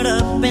covered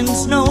up in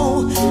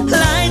snow,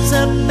 lights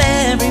up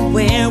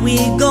everywhere we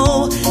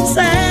go.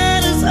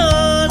 Santa's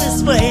on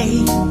his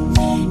way.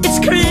 It's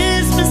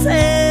Christmas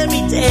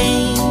every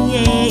day.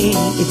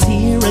 It's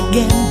here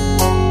again.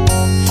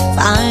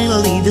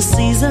 Finally the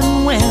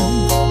season when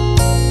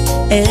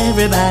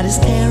everybody's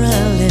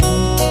caroling.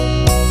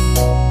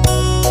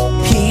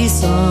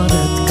 Peace on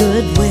earth,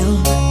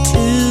 goodwill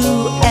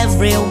to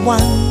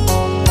everyone.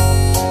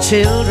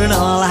 Children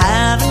all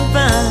having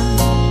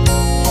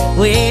fun,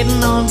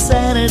 waiting on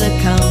Santa to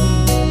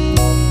come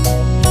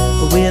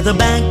with a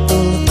bag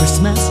full of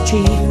Christmas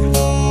cheer.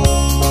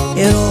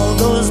 It all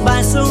goes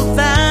by so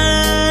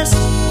fast.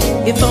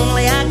 If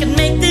only I could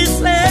make this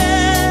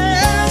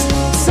last.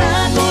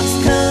 Sidewalks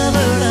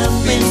covered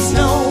up in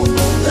snow,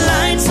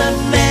 lights up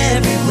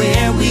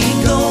everywhere we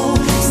go.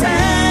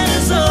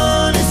 Santa's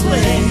on his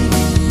way.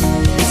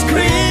 It's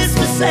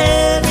Christmas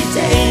every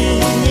day.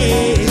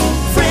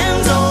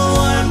 Friends all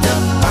warmed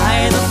up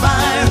by the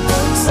fire.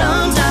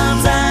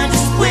 Sometimes I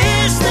just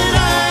wish that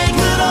I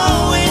could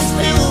always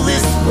feel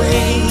this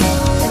way,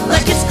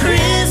 like it's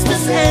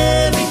Christmas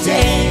every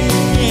day.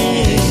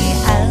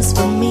 As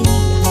for me,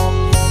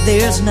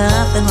 there's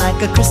nothing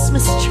like a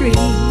Christmas tree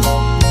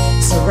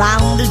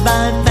surrounded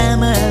by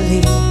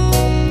family.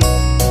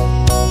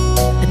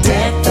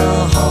 Deck the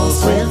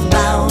halls with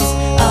boughs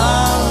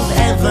of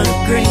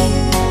evergreen.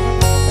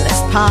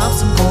 Let's pop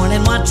some corn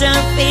and watch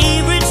our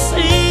favorite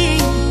scene,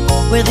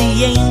 where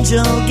the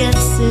angel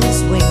gets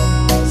his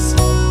wings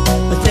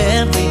with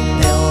every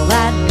bell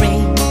that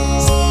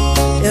rings.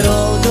 It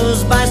all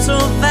goes by so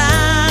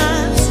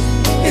fast.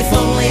 If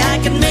only I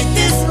could make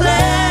this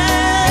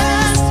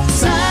last.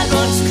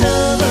 Sidewalks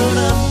covered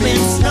up in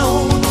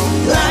snow,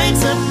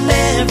 lights up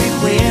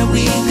everywhere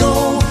we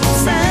go.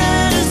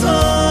 Santa's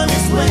on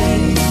his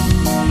way.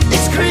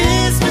 It's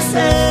Christmas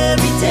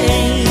every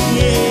day.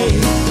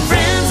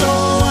 Friends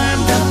all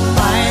warmed up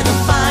by the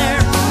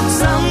fire.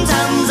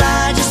 Sometimes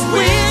I just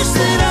wish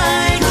that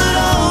I could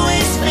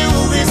always feel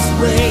this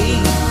way,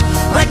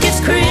 like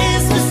it's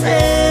Christmas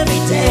every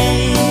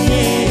day.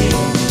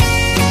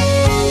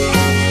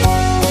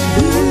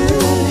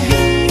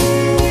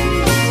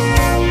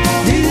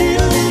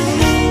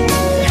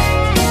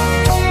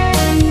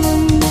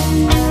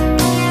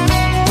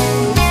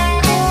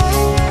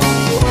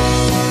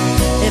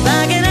 If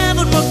I could have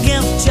one more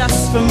gift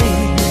just for me,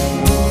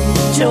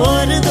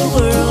 joy to the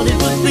world it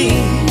would be,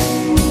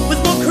 with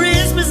more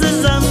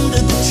Christmases under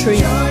the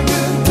tree.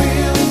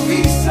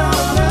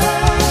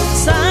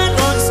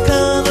 Sidewalks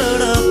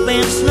covered up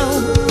in snow,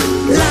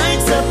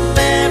 lights up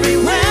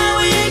everywhere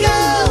we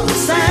go.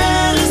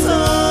 Santa's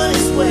on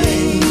his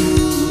way.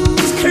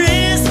 It's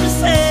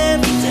Christmas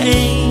every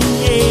day.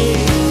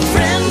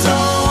 Friends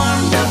all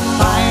warmed up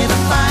by the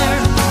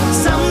fire.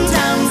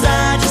 Sometimes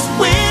I just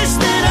wish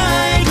that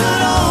I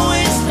could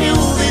always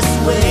feel this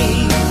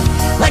way,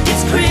 like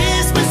it's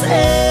Christmas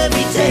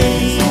every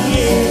day.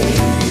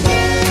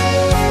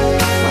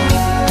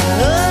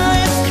 Oh,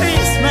 it's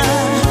Christmas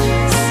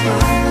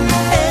every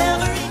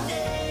day.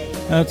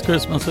 That's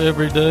Christmas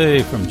Every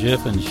Day from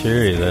Jeff and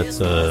Sherry. That's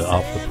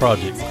off the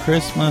project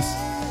Christmas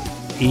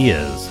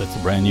Is. That's a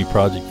brand new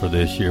project for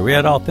this year. We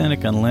had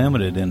Authentic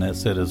Unlimited in that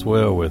set as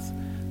well with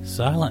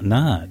Silent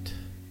Night.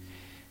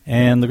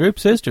 And the group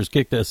Sisters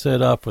kicked that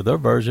set off with their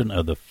version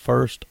of the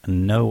First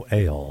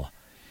Noel.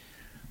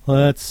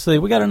 Let's see.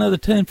 We got another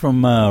tune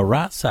from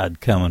Right Side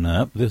coming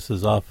up. This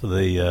is off of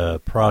the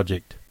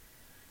project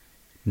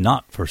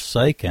Not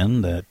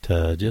Forsaken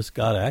that just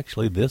got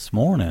actually this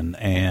morning.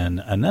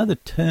 And another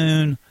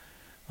tune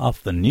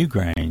off the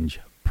Newgrange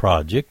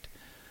project.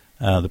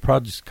 The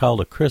project's called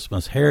A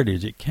Christmas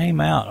Heritage. It came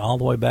out all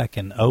the way back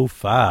in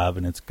 2005,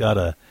 and it's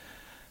got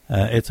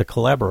it's a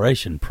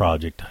collaboration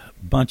project. A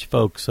bunch of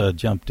folks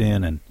jumped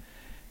in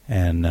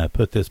and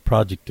put this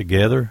project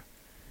together.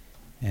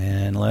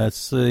 And let's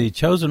see,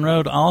 Chosen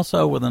Road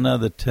also with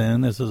another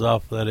tune. This is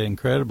off that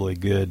incredibly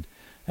good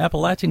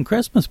Appalachian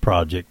Christmas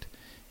project.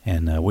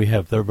 And we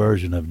have their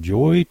version of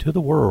Joy to the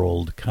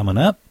World coming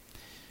up.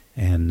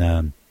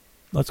 And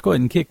let's go ahead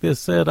and kick this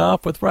set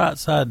off with Right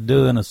Side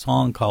doing a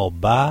song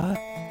called By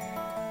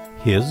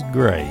His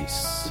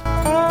Grace.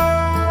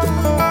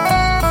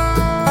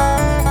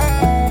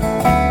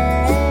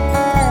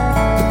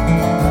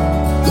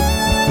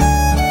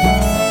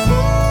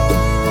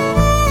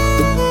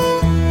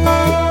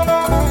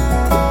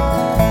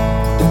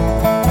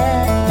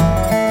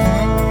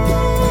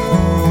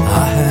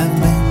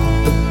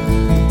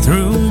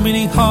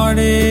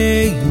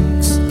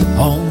 Heartaches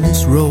on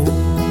this road,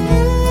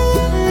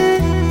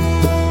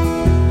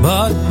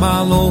 but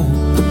my Lord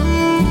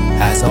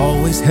has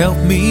always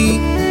helped me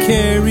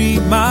carry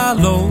my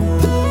load.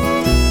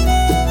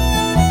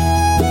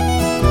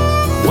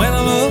 When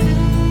I look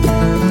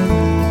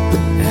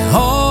at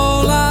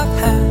all I've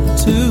had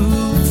to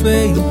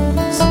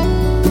face,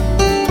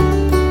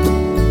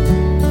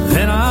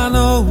 then I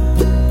know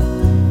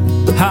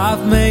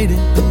I've made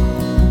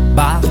it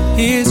by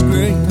His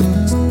grace.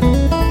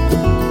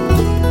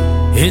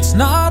 It's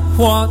not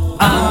what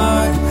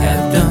I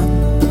have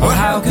done or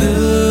how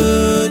good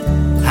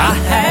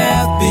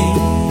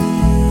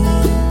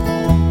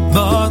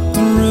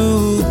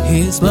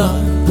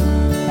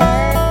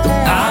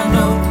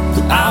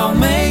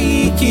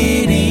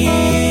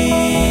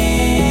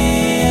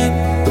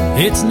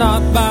It's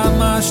not by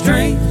my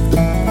strength, for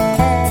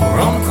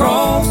on the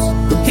cross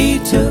he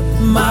took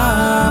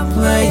my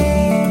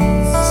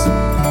place.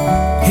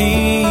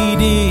 He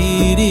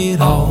did it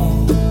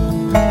all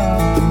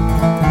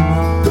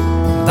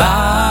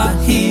by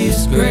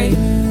his grace.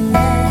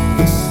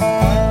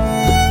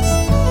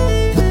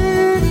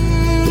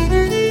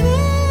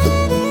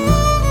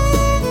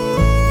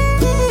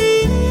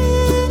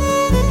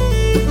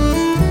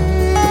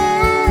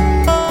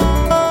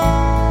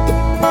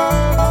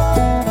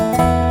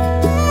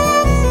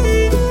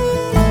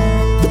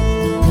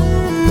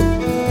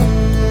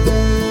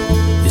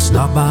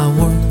 By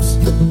works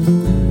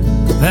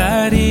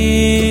that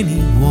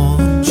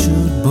anyone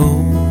should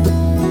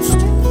boast,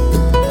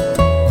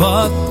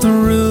 but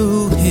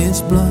through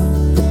his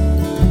blood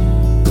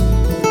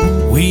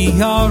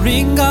we are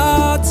in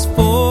God's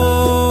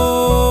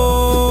fold.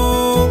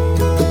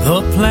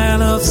 The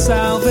plan of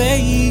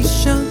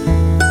salvation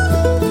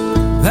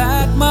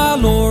that my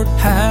Lord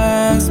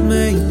has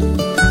made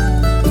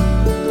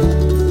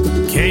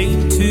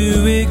came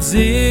to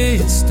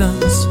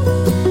existence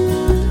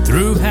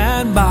through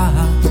and by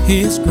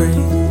his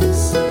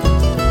grace.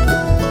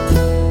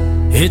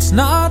 It's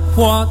not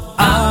what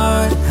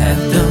I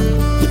have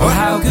done or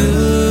how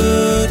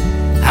good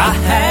I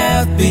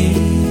have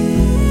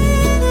been,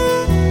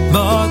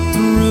 but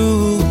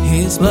through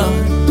his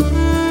blood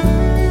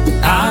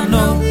I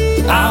know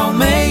I'll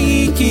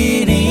make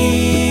it in.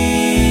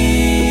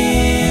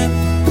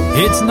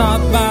 It's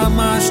not by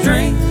my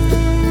strength,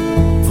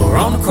 for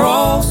on the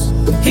cross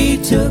he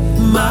took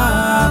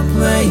my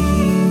place.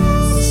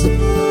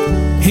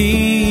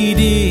 He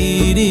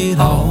did it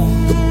all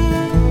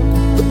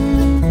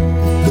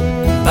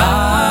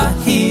by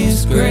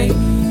his grace.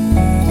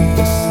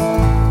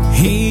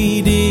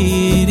 He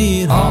did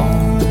it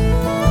all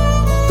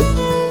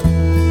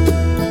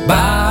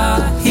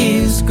by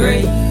his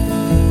grace.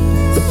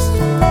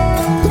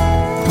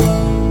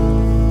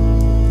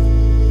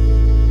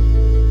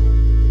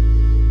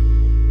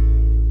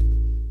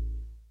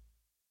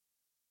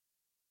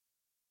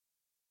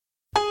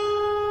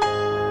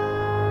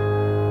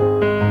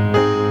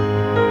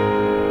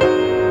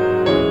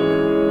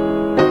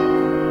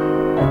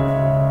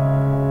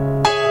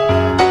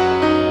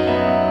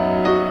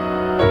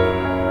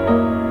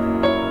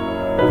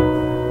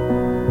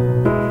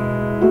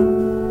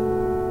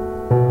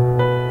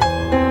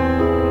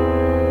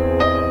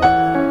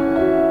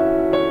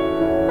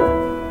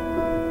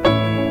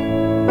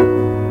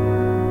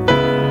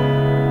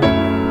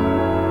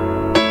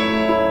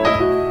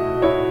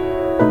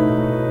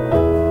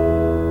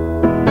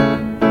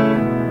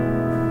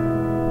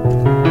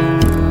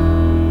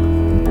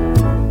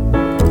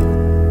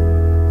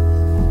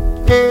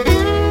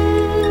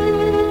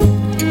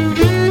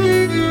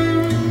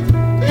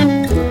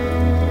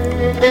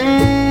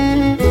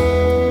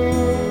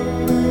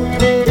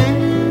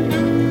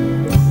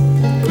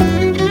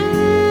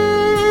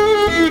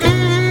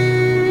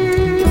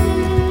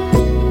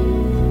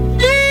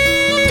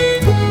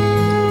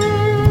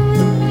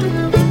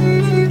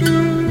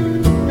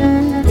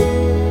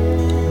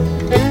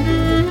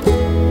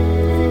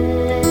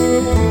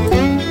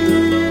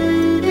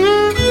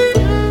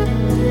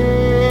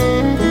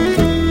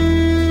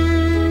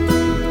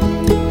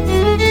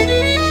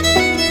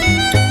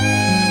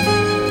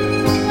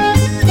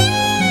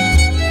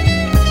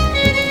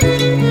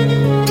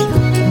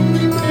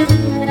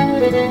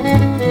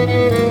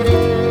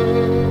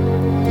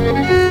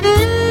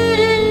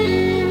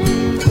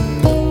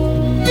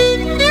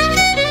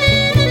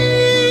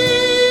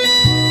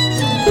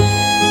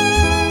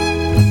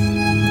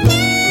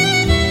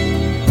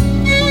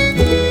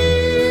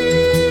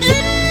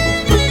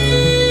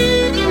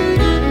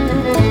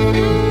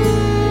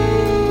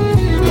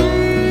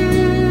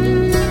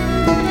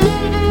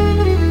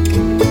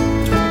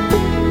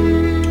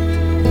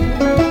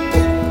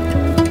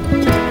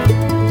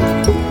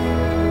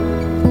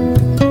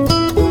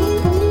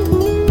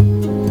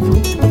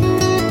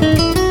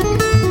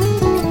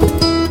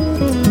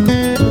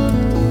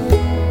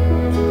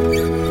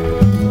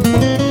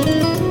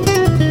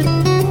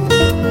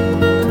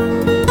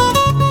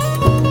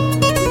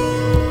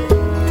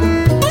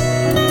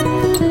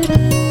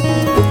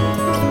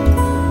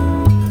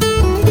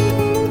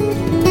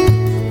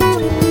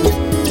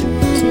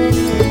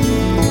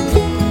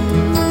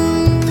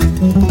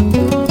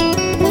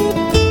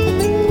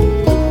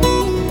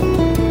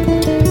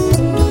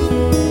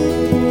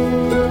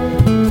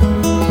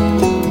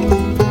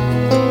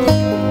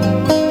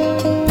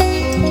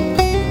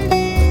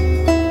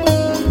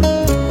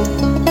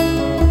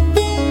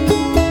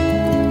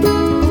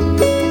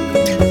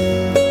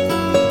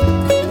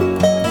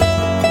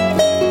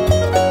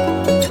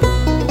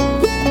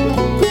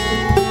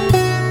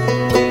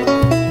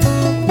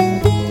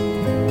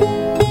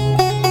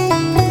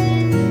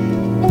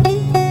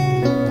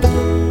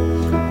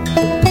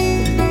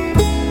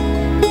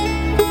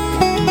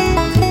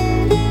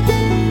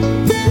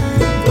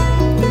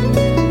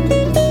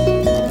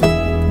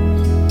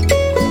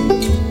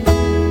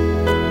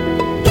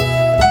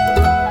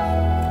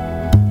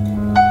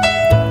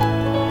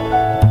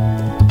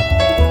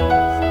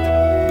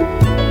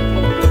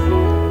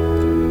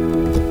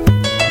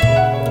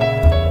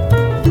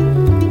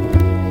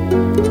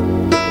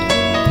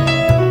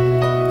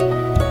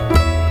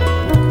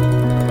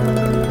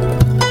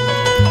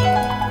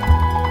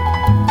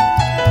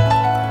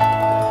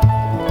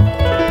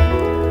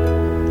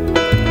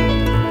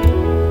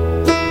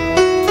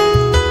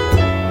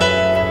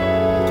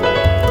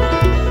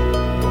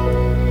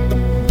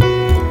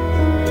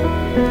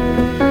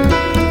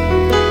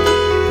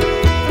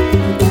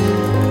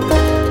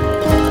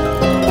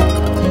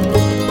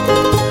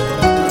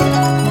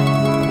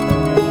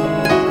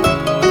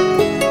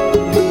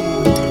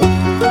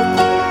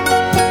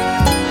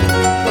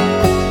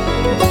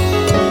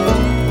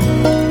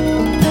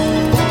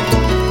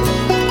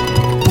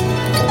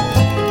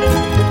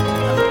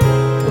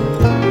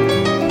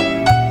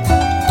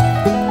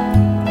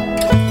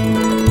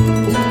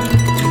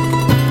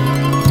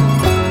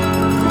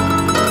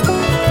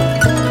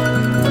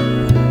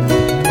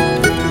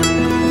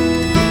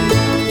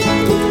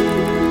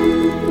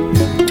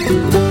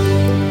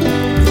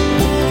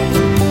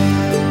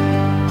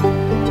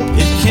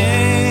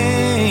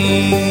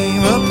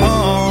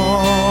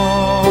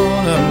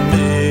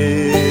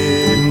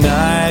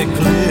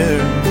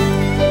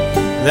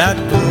 that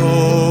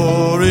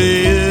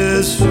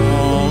glorious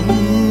song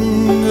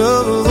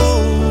of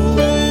old,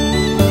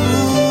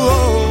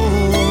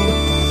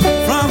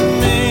 from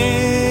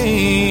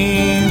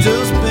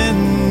angels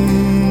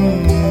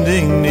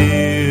bending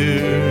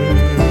near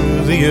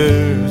the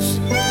earth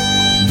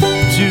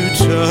to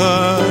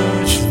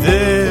touch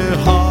their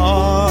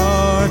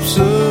hearts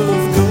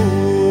of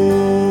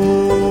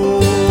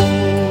gold.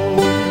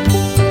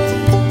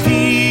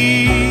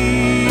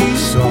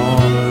 Peace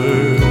on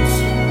earth,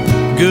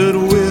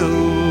 goodwill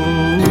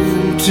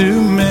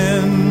to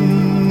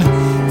men,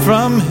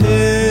 from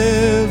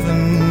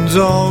heaven's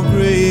all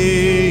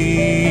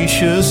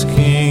gracious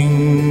King.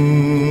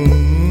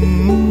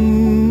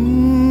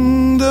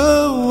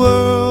 The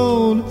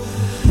world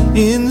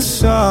in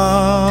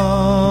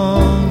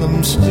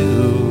solemn stillness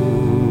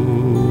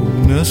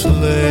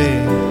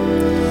lay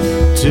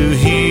to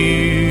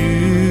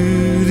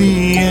hear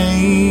the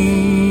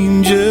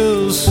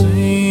angels sing.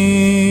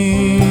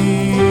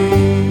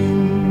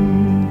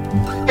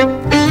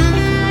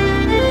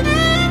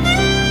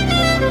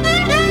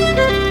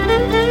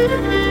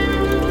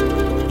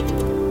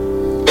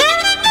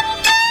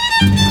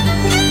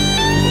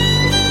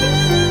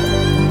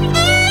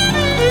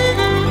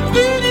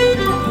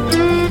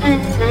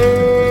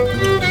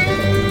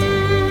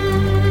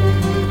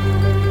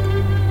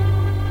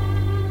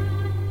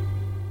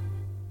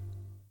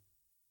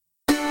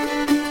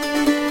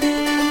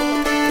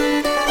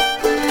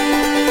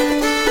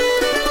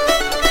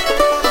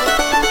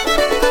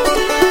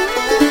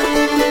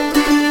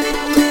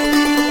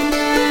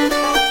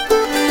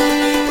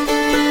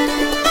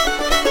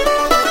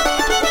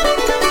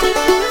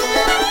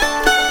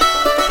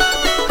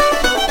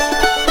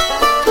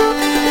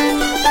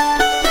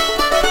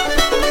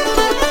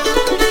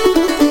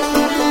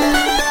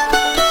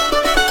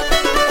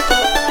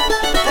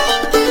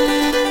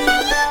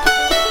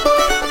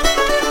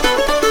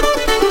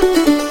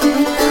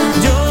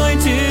 Joy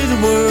to the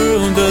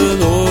world, the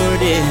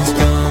Lord is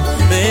come.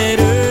 Let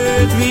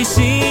earth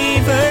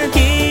receive her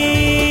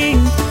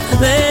King.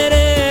 Let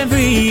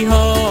every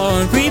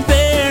heart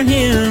prepare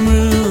him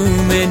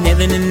room. And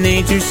heaven and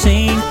nature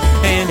sing,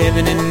 and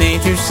heaven and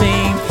nature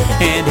sing,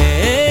 and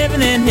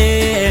heaven and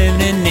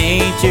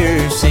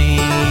nature sing.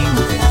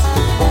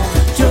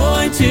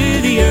 Joy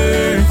to the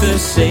earth, the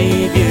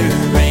Savior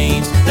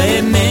reigns.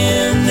 Let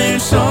men their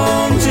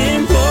songs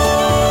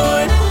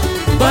employ,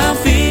 while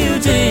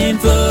fields and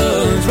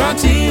floods,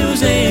 rocks,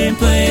 hills and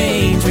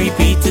plains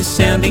repeat the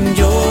sounding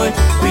joy,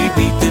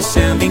 repeat the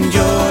sounding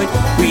joy,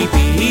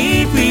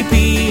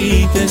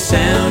 repeat the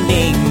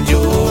sounding joy.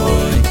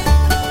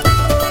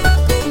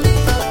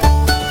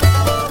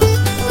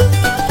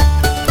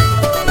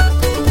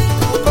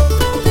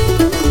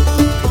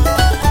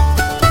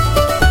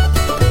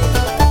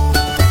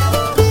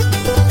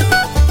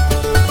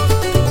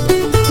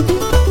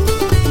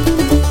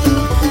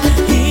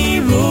 He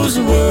rules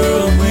the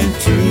world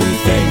with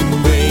truth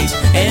and grace,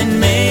 and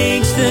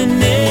makes the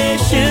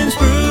nations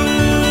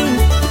prove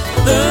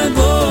the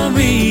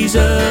glories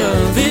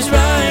of his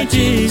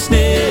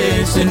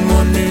righteousness, and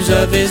wonders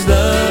of his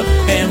love,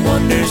 and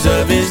wonders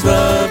of his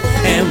love,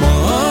 and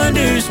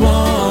wonders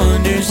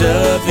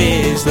of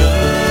his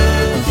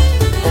love.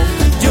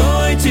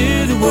 Joy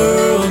to the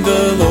world,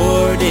 the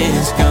Lord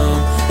is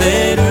come.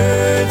 Let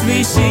earth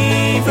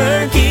receive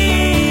her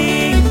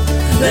King.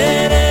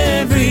 Let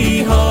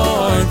every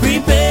heart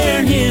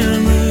prepare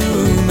him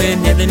room.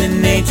 And heaven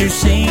and nature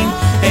sing,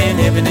 and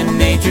heaven and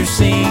nature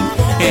sing,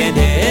 and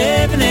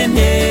heaven and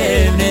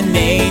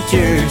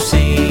nature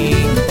sing.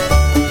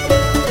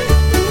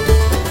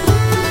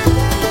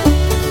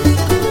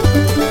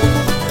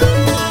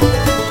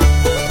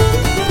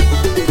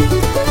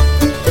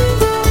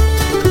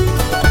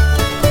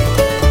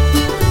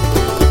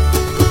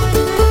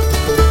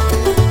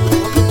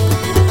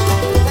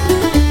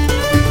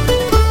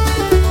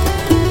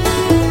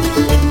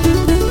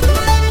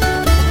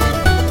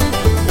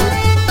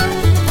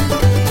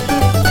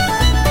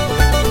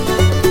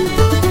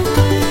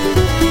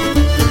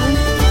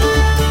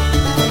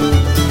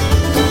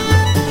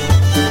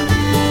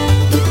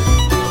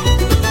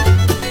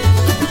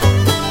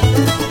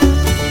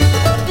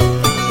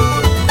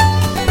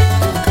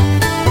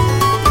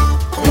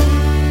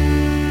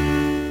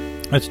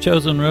 That's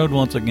Chosen Road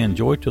once again.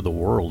 Joy to the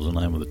World is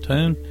the name of the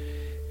tune,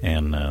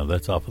 and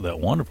that's off of that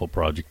wonderful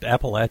project,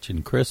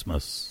 Appalachian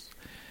Christmas.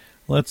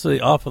 Let's see,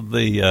 off of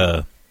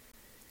the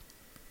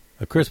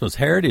A Christmas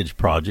Heritage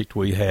Project,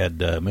 we had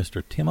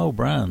Mr. Tim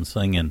O'Brien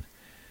singing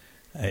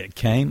It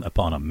Came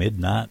Upon a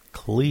Midnight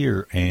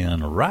Clear,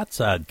 and Right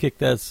Side kicked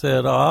that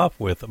set off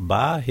with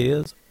By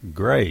His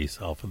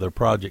Grace off of their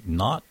project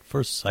Not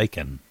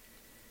Forsaken.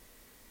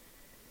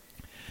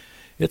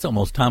 It's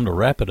almost time to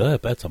wrap it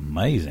up. That's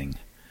amazing.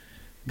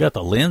 Got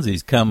the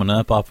Lindsays coming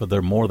up off of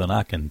their More Than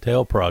I Can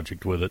Tell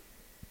project with it.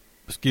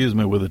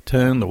 With a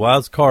tune, the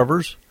Wise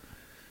Carvers,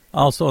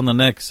 also on the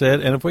next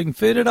set. And if we can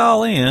fit it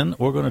all in,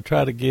 we're going to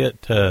try to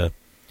get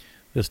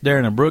this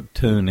Darren and Brooke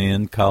tune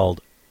in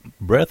called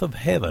Breath of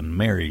Heaven,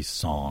 Mary's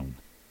Song.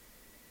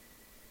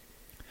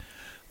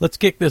 Let's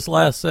kick this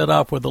last set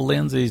off with the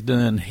Lindsays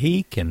doing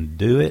He Can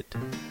Do It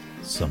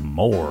Some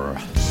More.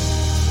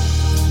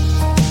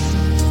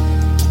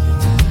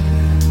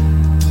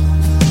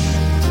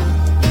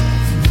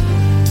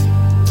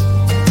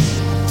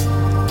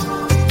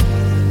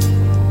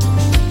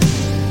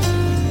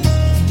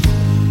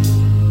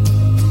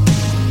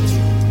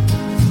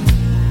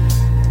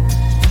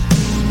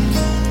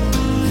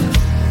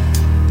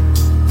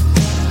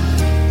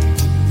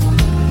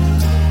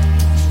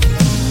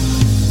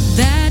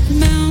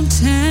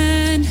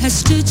 Has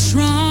stood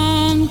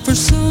strong for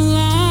so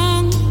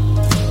long.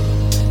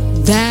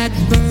 That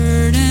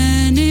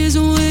burden is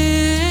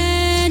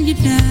weighing you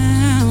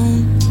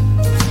down.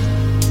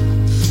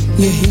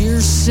 You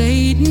hear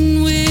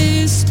Satan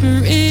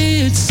whisper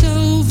it's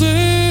over,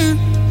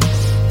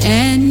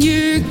 and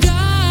your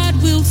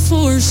God will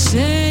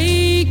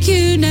forsake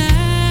you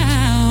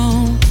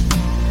now.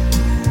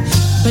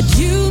 But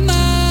you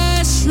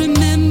must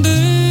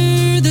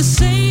remember the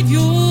Savior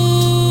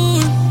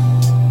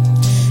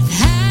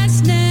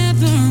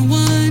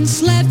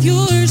left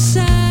your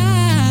side.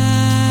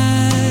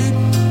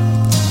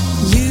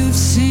 You've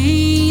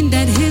seen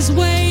that his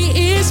way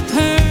is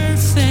perfect.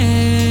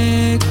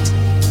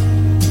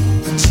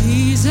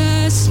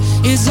 Jesus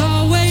is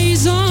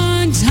always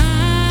on time.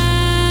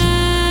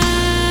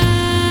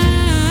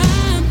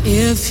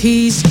 If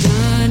he's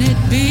done it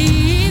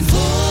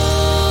before,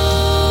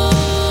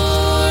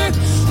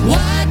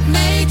 what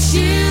makes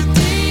you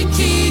think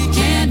he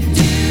can't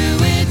do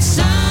it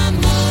some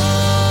more?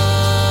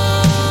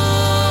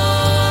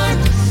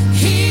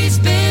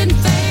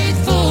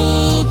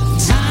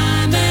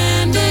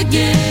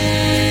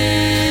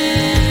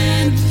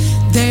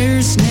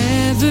 There's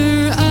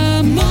never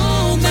a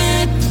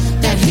moment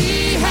that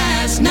he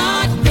has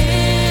not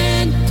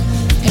been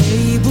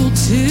able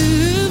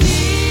to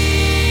meet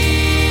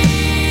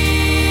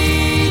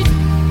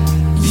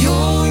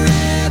your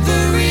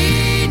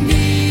every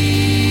need.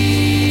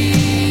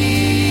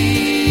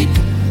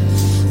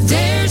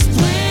 There's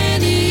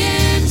plenty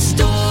in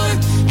store,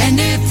 and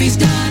if he's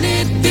done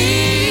it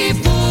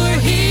before,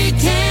 he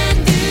can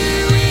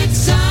do it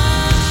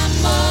some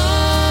more.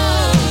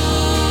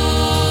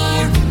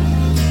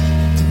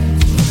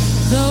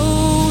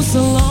 Those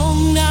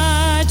long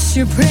nights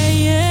you're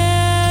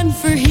praying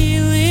for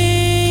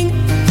healing,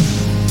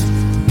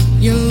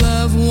 your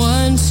loved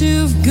ones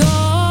who've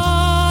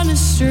gone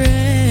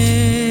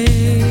astray,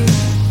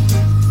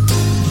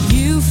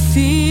 you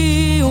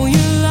feel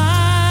your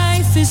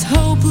life is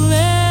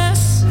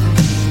hopeless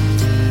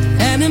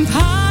and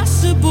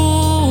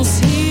impossible's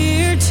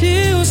here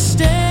to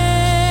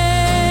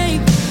stay.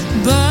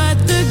 But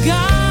the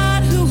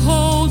God who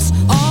holds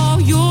all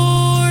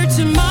your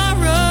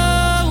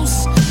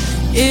tomorrows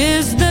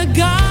is the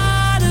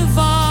God of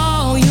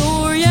all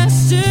your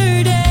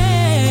yesterdays.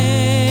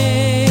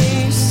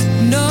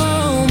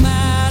 No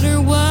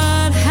matter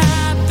what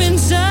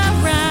happens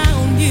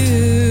around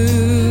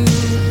you,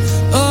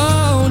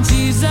 oh,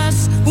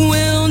 Jesus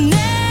will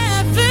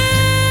never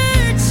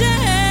change.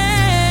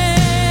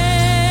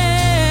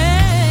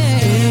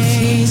 If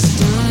he's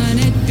done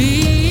it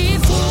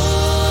before,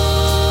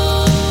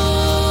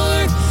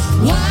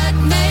 what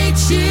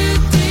makes you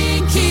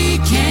think he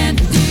can't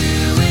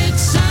do it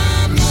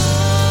some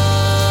more?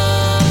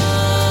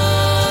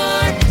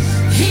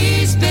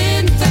 He's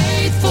been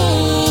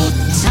faithful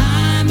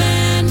time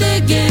and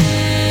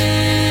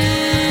again.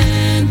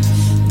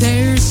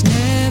 There's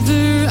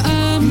never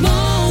a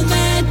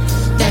moment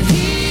that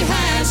he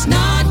has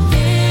not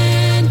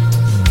been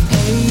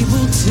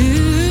able to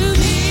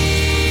meet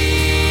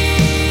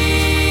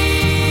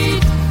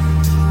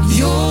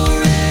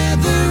your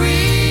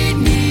every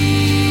need.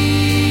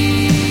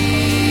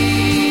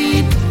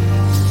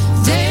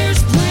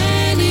 There's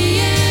plenty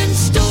in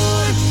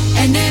store,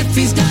 and if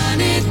he's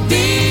done it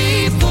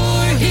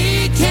before,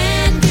 he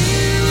can do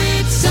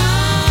it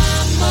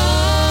some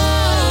more.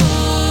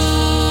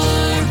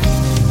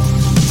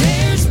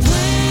 There's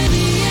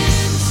plenty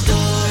in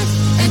store,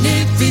 and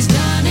if he's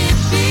done it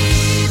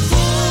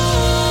before,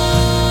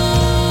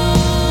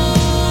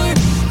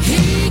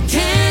 he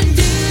can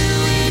do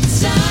it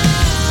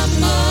some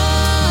more.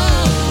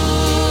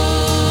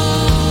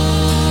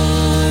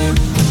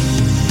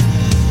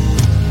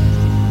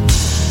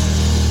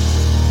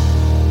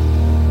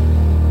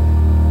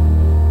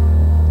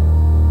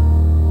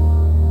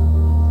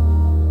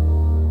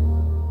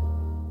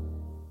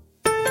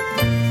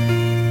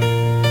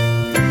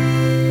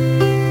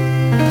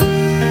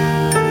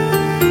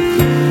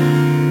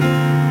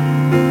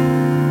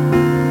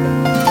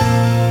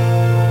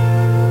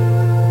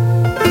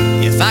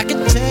 If I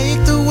could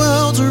take the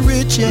world's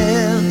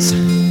riches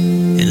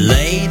and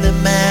lay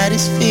them at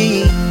his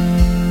feet,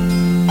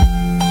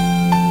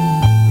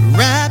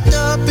 wrapped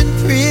up in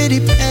pretty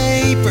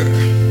paper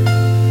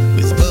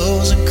with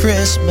bows and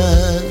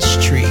Christmas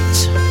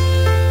trees,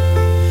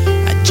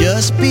 I'd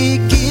just be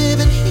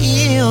giving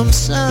him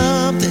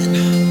something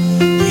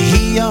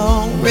he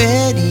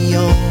already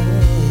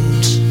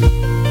owns.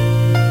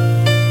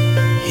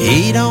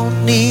 He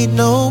don't need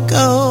no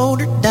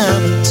gold or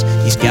diamonds,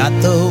 he's got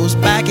those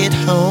back at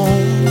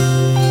home.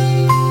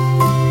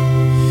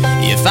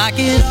 If I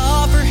could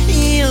offer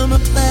him a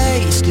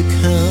place to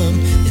come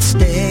and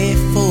stay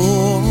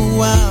for a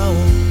while,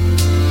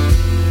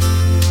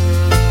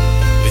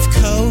 with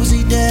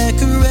cozy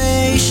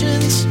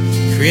decorations,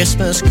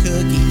 Christmas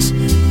cookies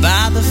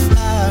by the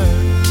fire,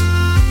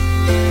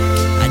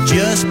 I'd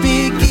just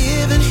be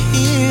giving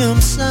him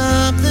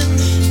something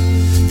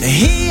that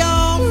he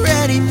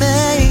already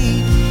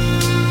made.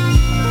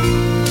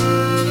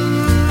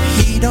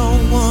 He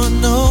don't want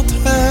no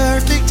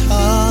perfect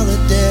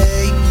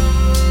holiday,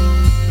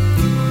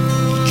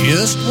 he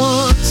just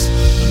wants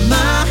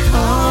my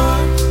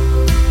heart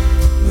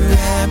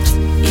wrapped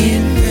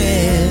in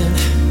red,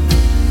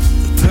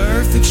 the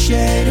perfect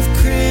shade of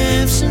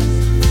crimson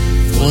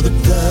for the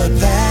blood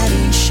that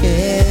he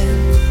shed.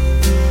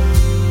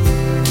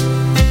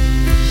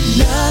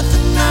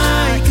 Nothing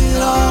I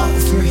could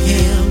offer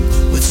him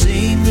would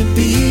seem to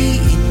be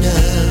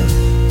enough,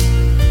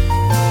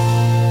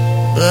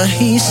 but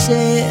he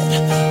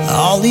said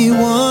all he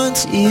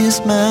wants is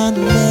my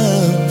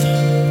love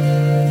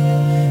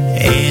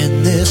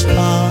and this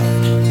heart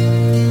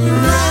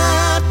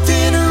wrapped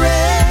in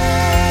red.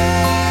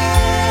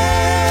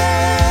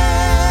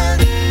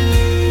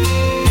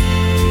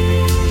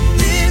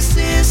 This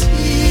is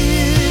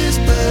his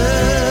birthday,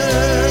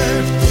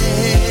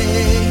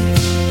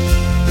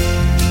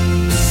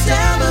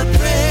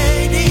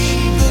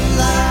 celebrating the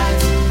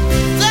life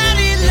that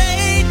he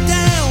laid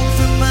down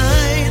for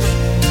mine.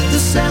 The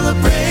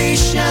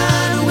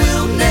celebration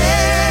will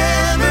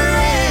never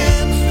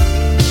end,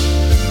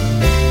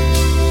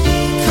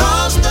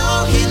 'cause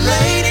though he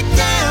laid it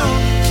down,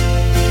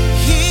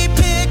 he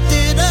picked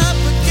it up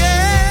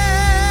again.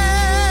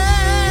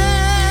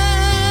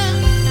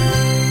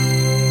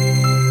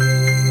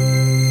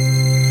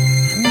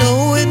 I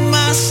know it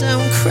might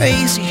sound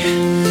crazy,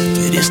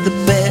 but it's the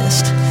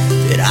best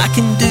that I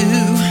can do,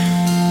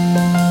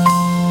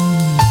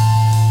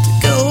 to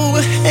go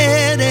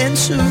ahead and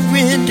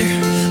surrender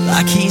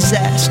like he's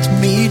asked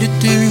me to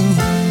do.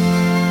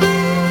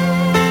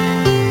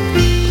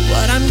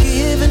 What I'm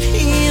giving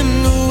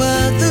him, no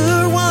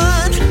other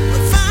one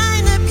will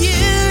find the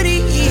beauty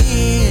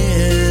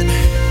in,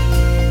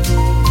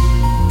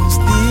 'cause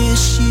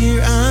this year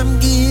I'm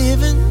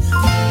giving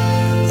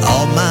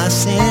all my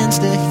sins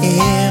to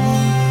him.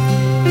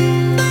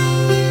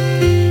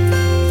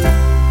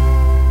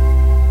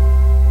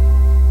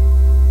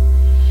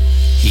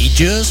 He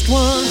just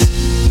wants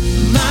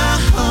my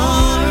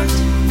heart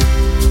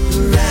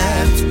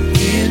wrapped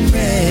in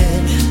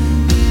red,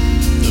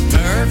 the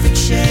perfect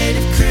shade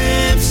of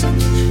crimson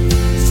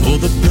for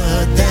the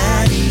blood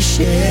that he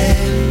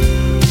shed.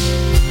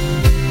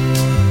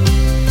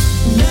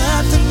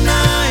 Nothing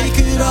I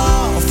could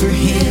offer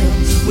him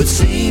would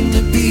seem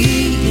to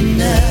be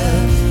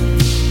enough,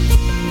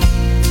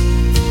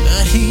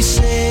 but he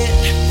said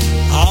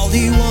all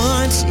he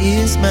wants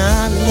is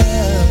my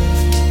love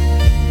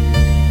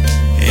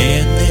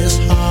and this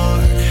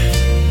heart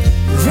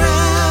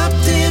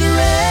wrapped in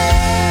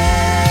red.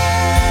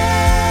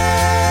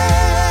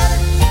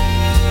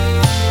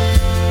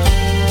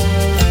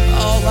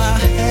 All I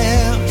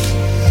have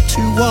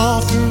to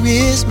offer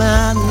is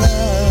my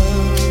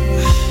love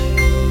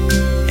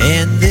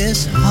and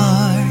this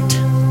heart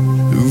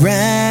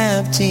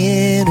wrapped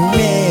in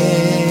red.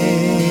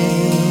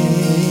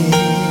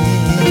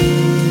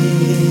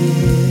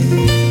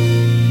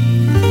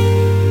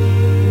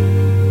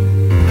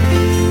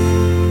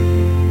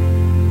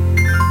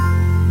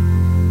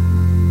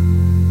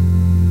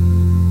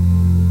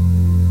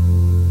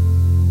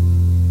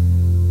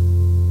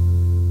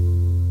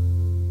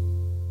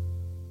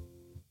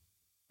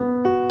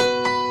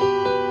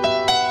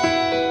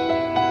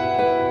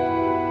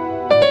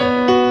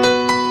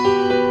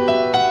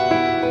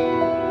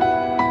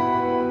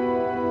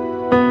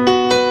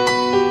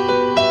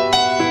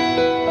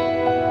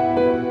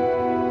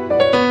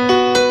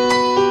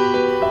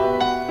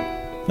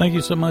 Thank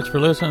you so much for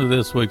listening to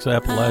this week's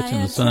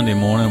Appalachian Sunday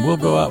Morning. We'll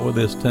go out with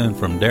this tune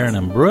from Darren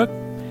and Brooke.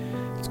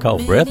 It's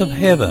called Breath of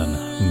Heaven,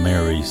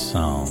 Mary's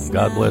Song.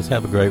 God bless.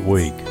 Have a great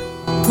week.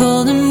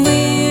 Cold and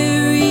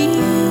weary,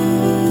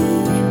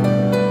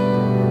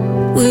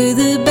 with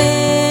a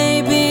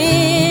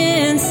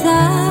baby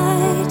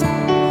inside,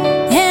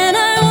 and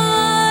I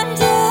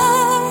wonder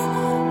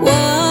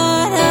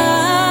what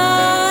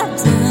I've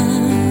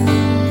done.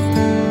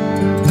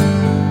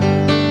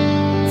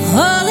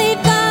 Holy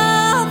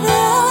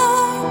Father,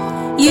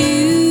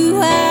 you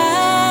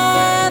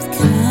have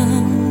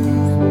come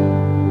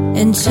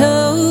and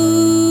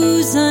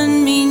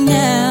chosen me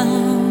now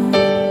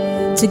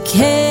to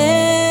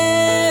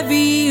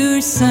carry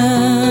your son.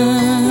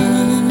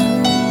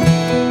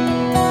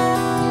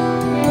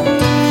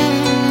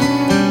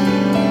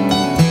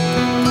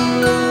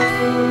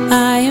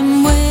 I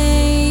am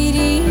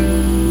waiting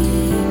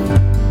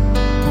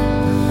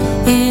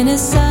in a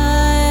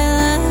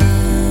silent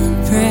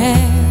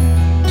prayer.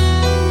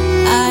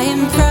 I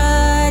am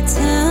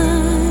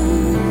frightened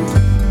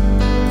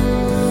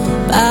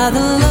by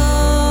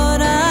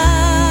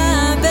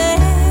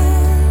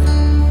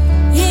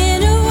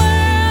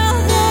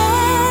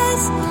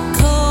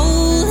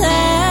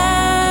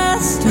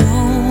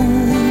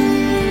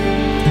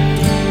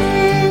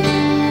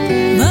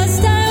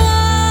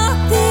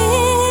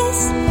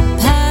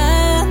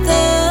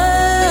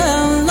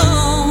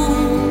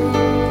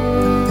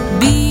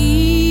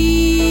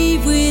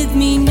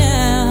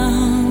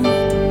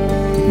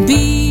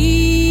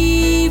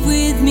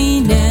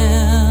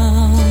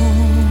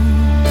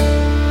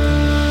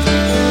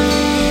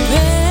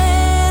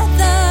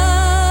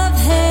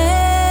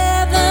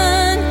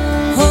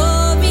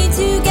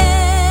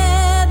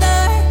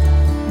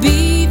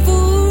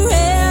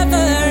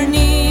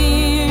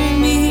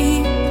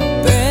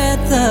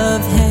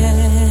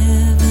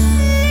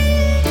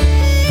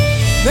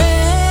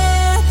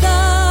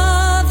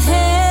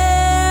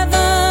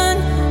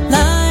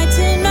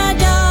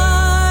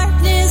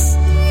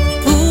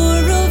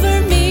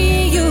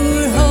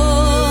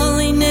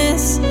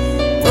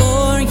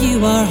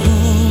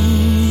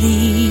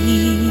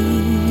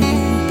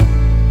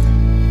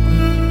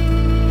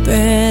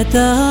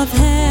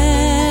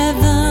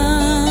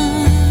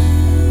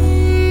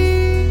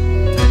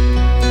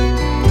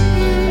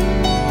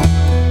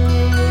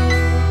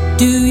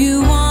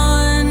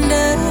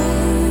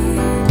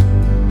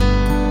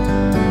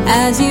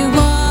as you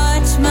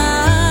watch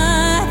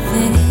my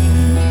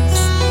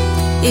face.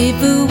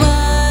 If it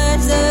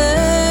was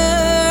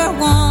a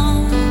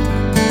one,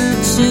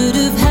 should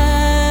have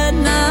had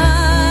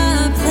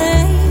my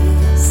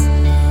place,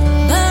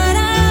 but I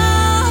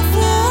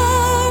offer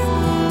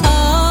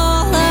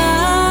all I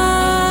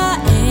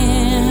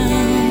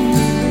am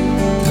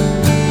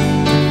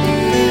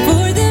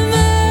for the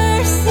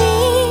mercy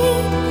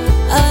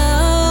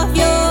of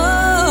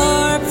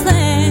your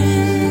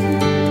plan.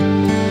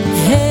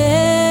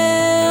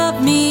 Help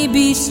me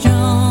be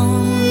strong.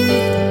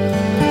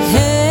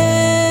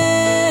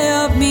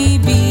 Help me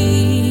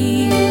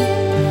be.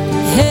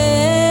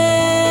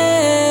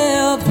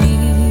 Help me.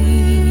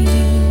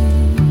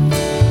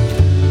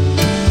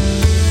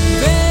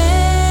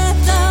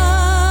 Breath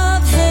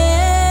of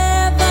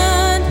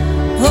heaven,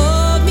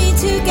 hold me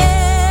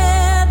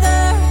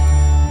together.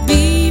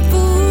 Be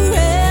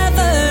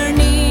forever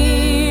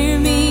near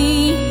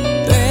me.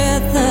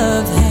 Breath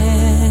of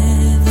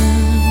heaven.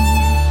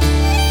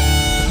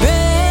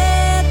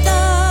 Breath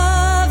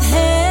of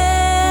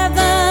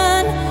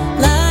heaven,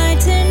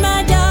 lighten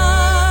my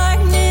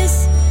darkness.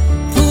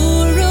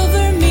 Pour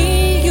over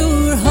me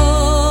your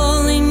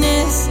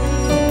holiness,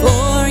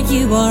 for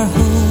you are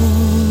holy.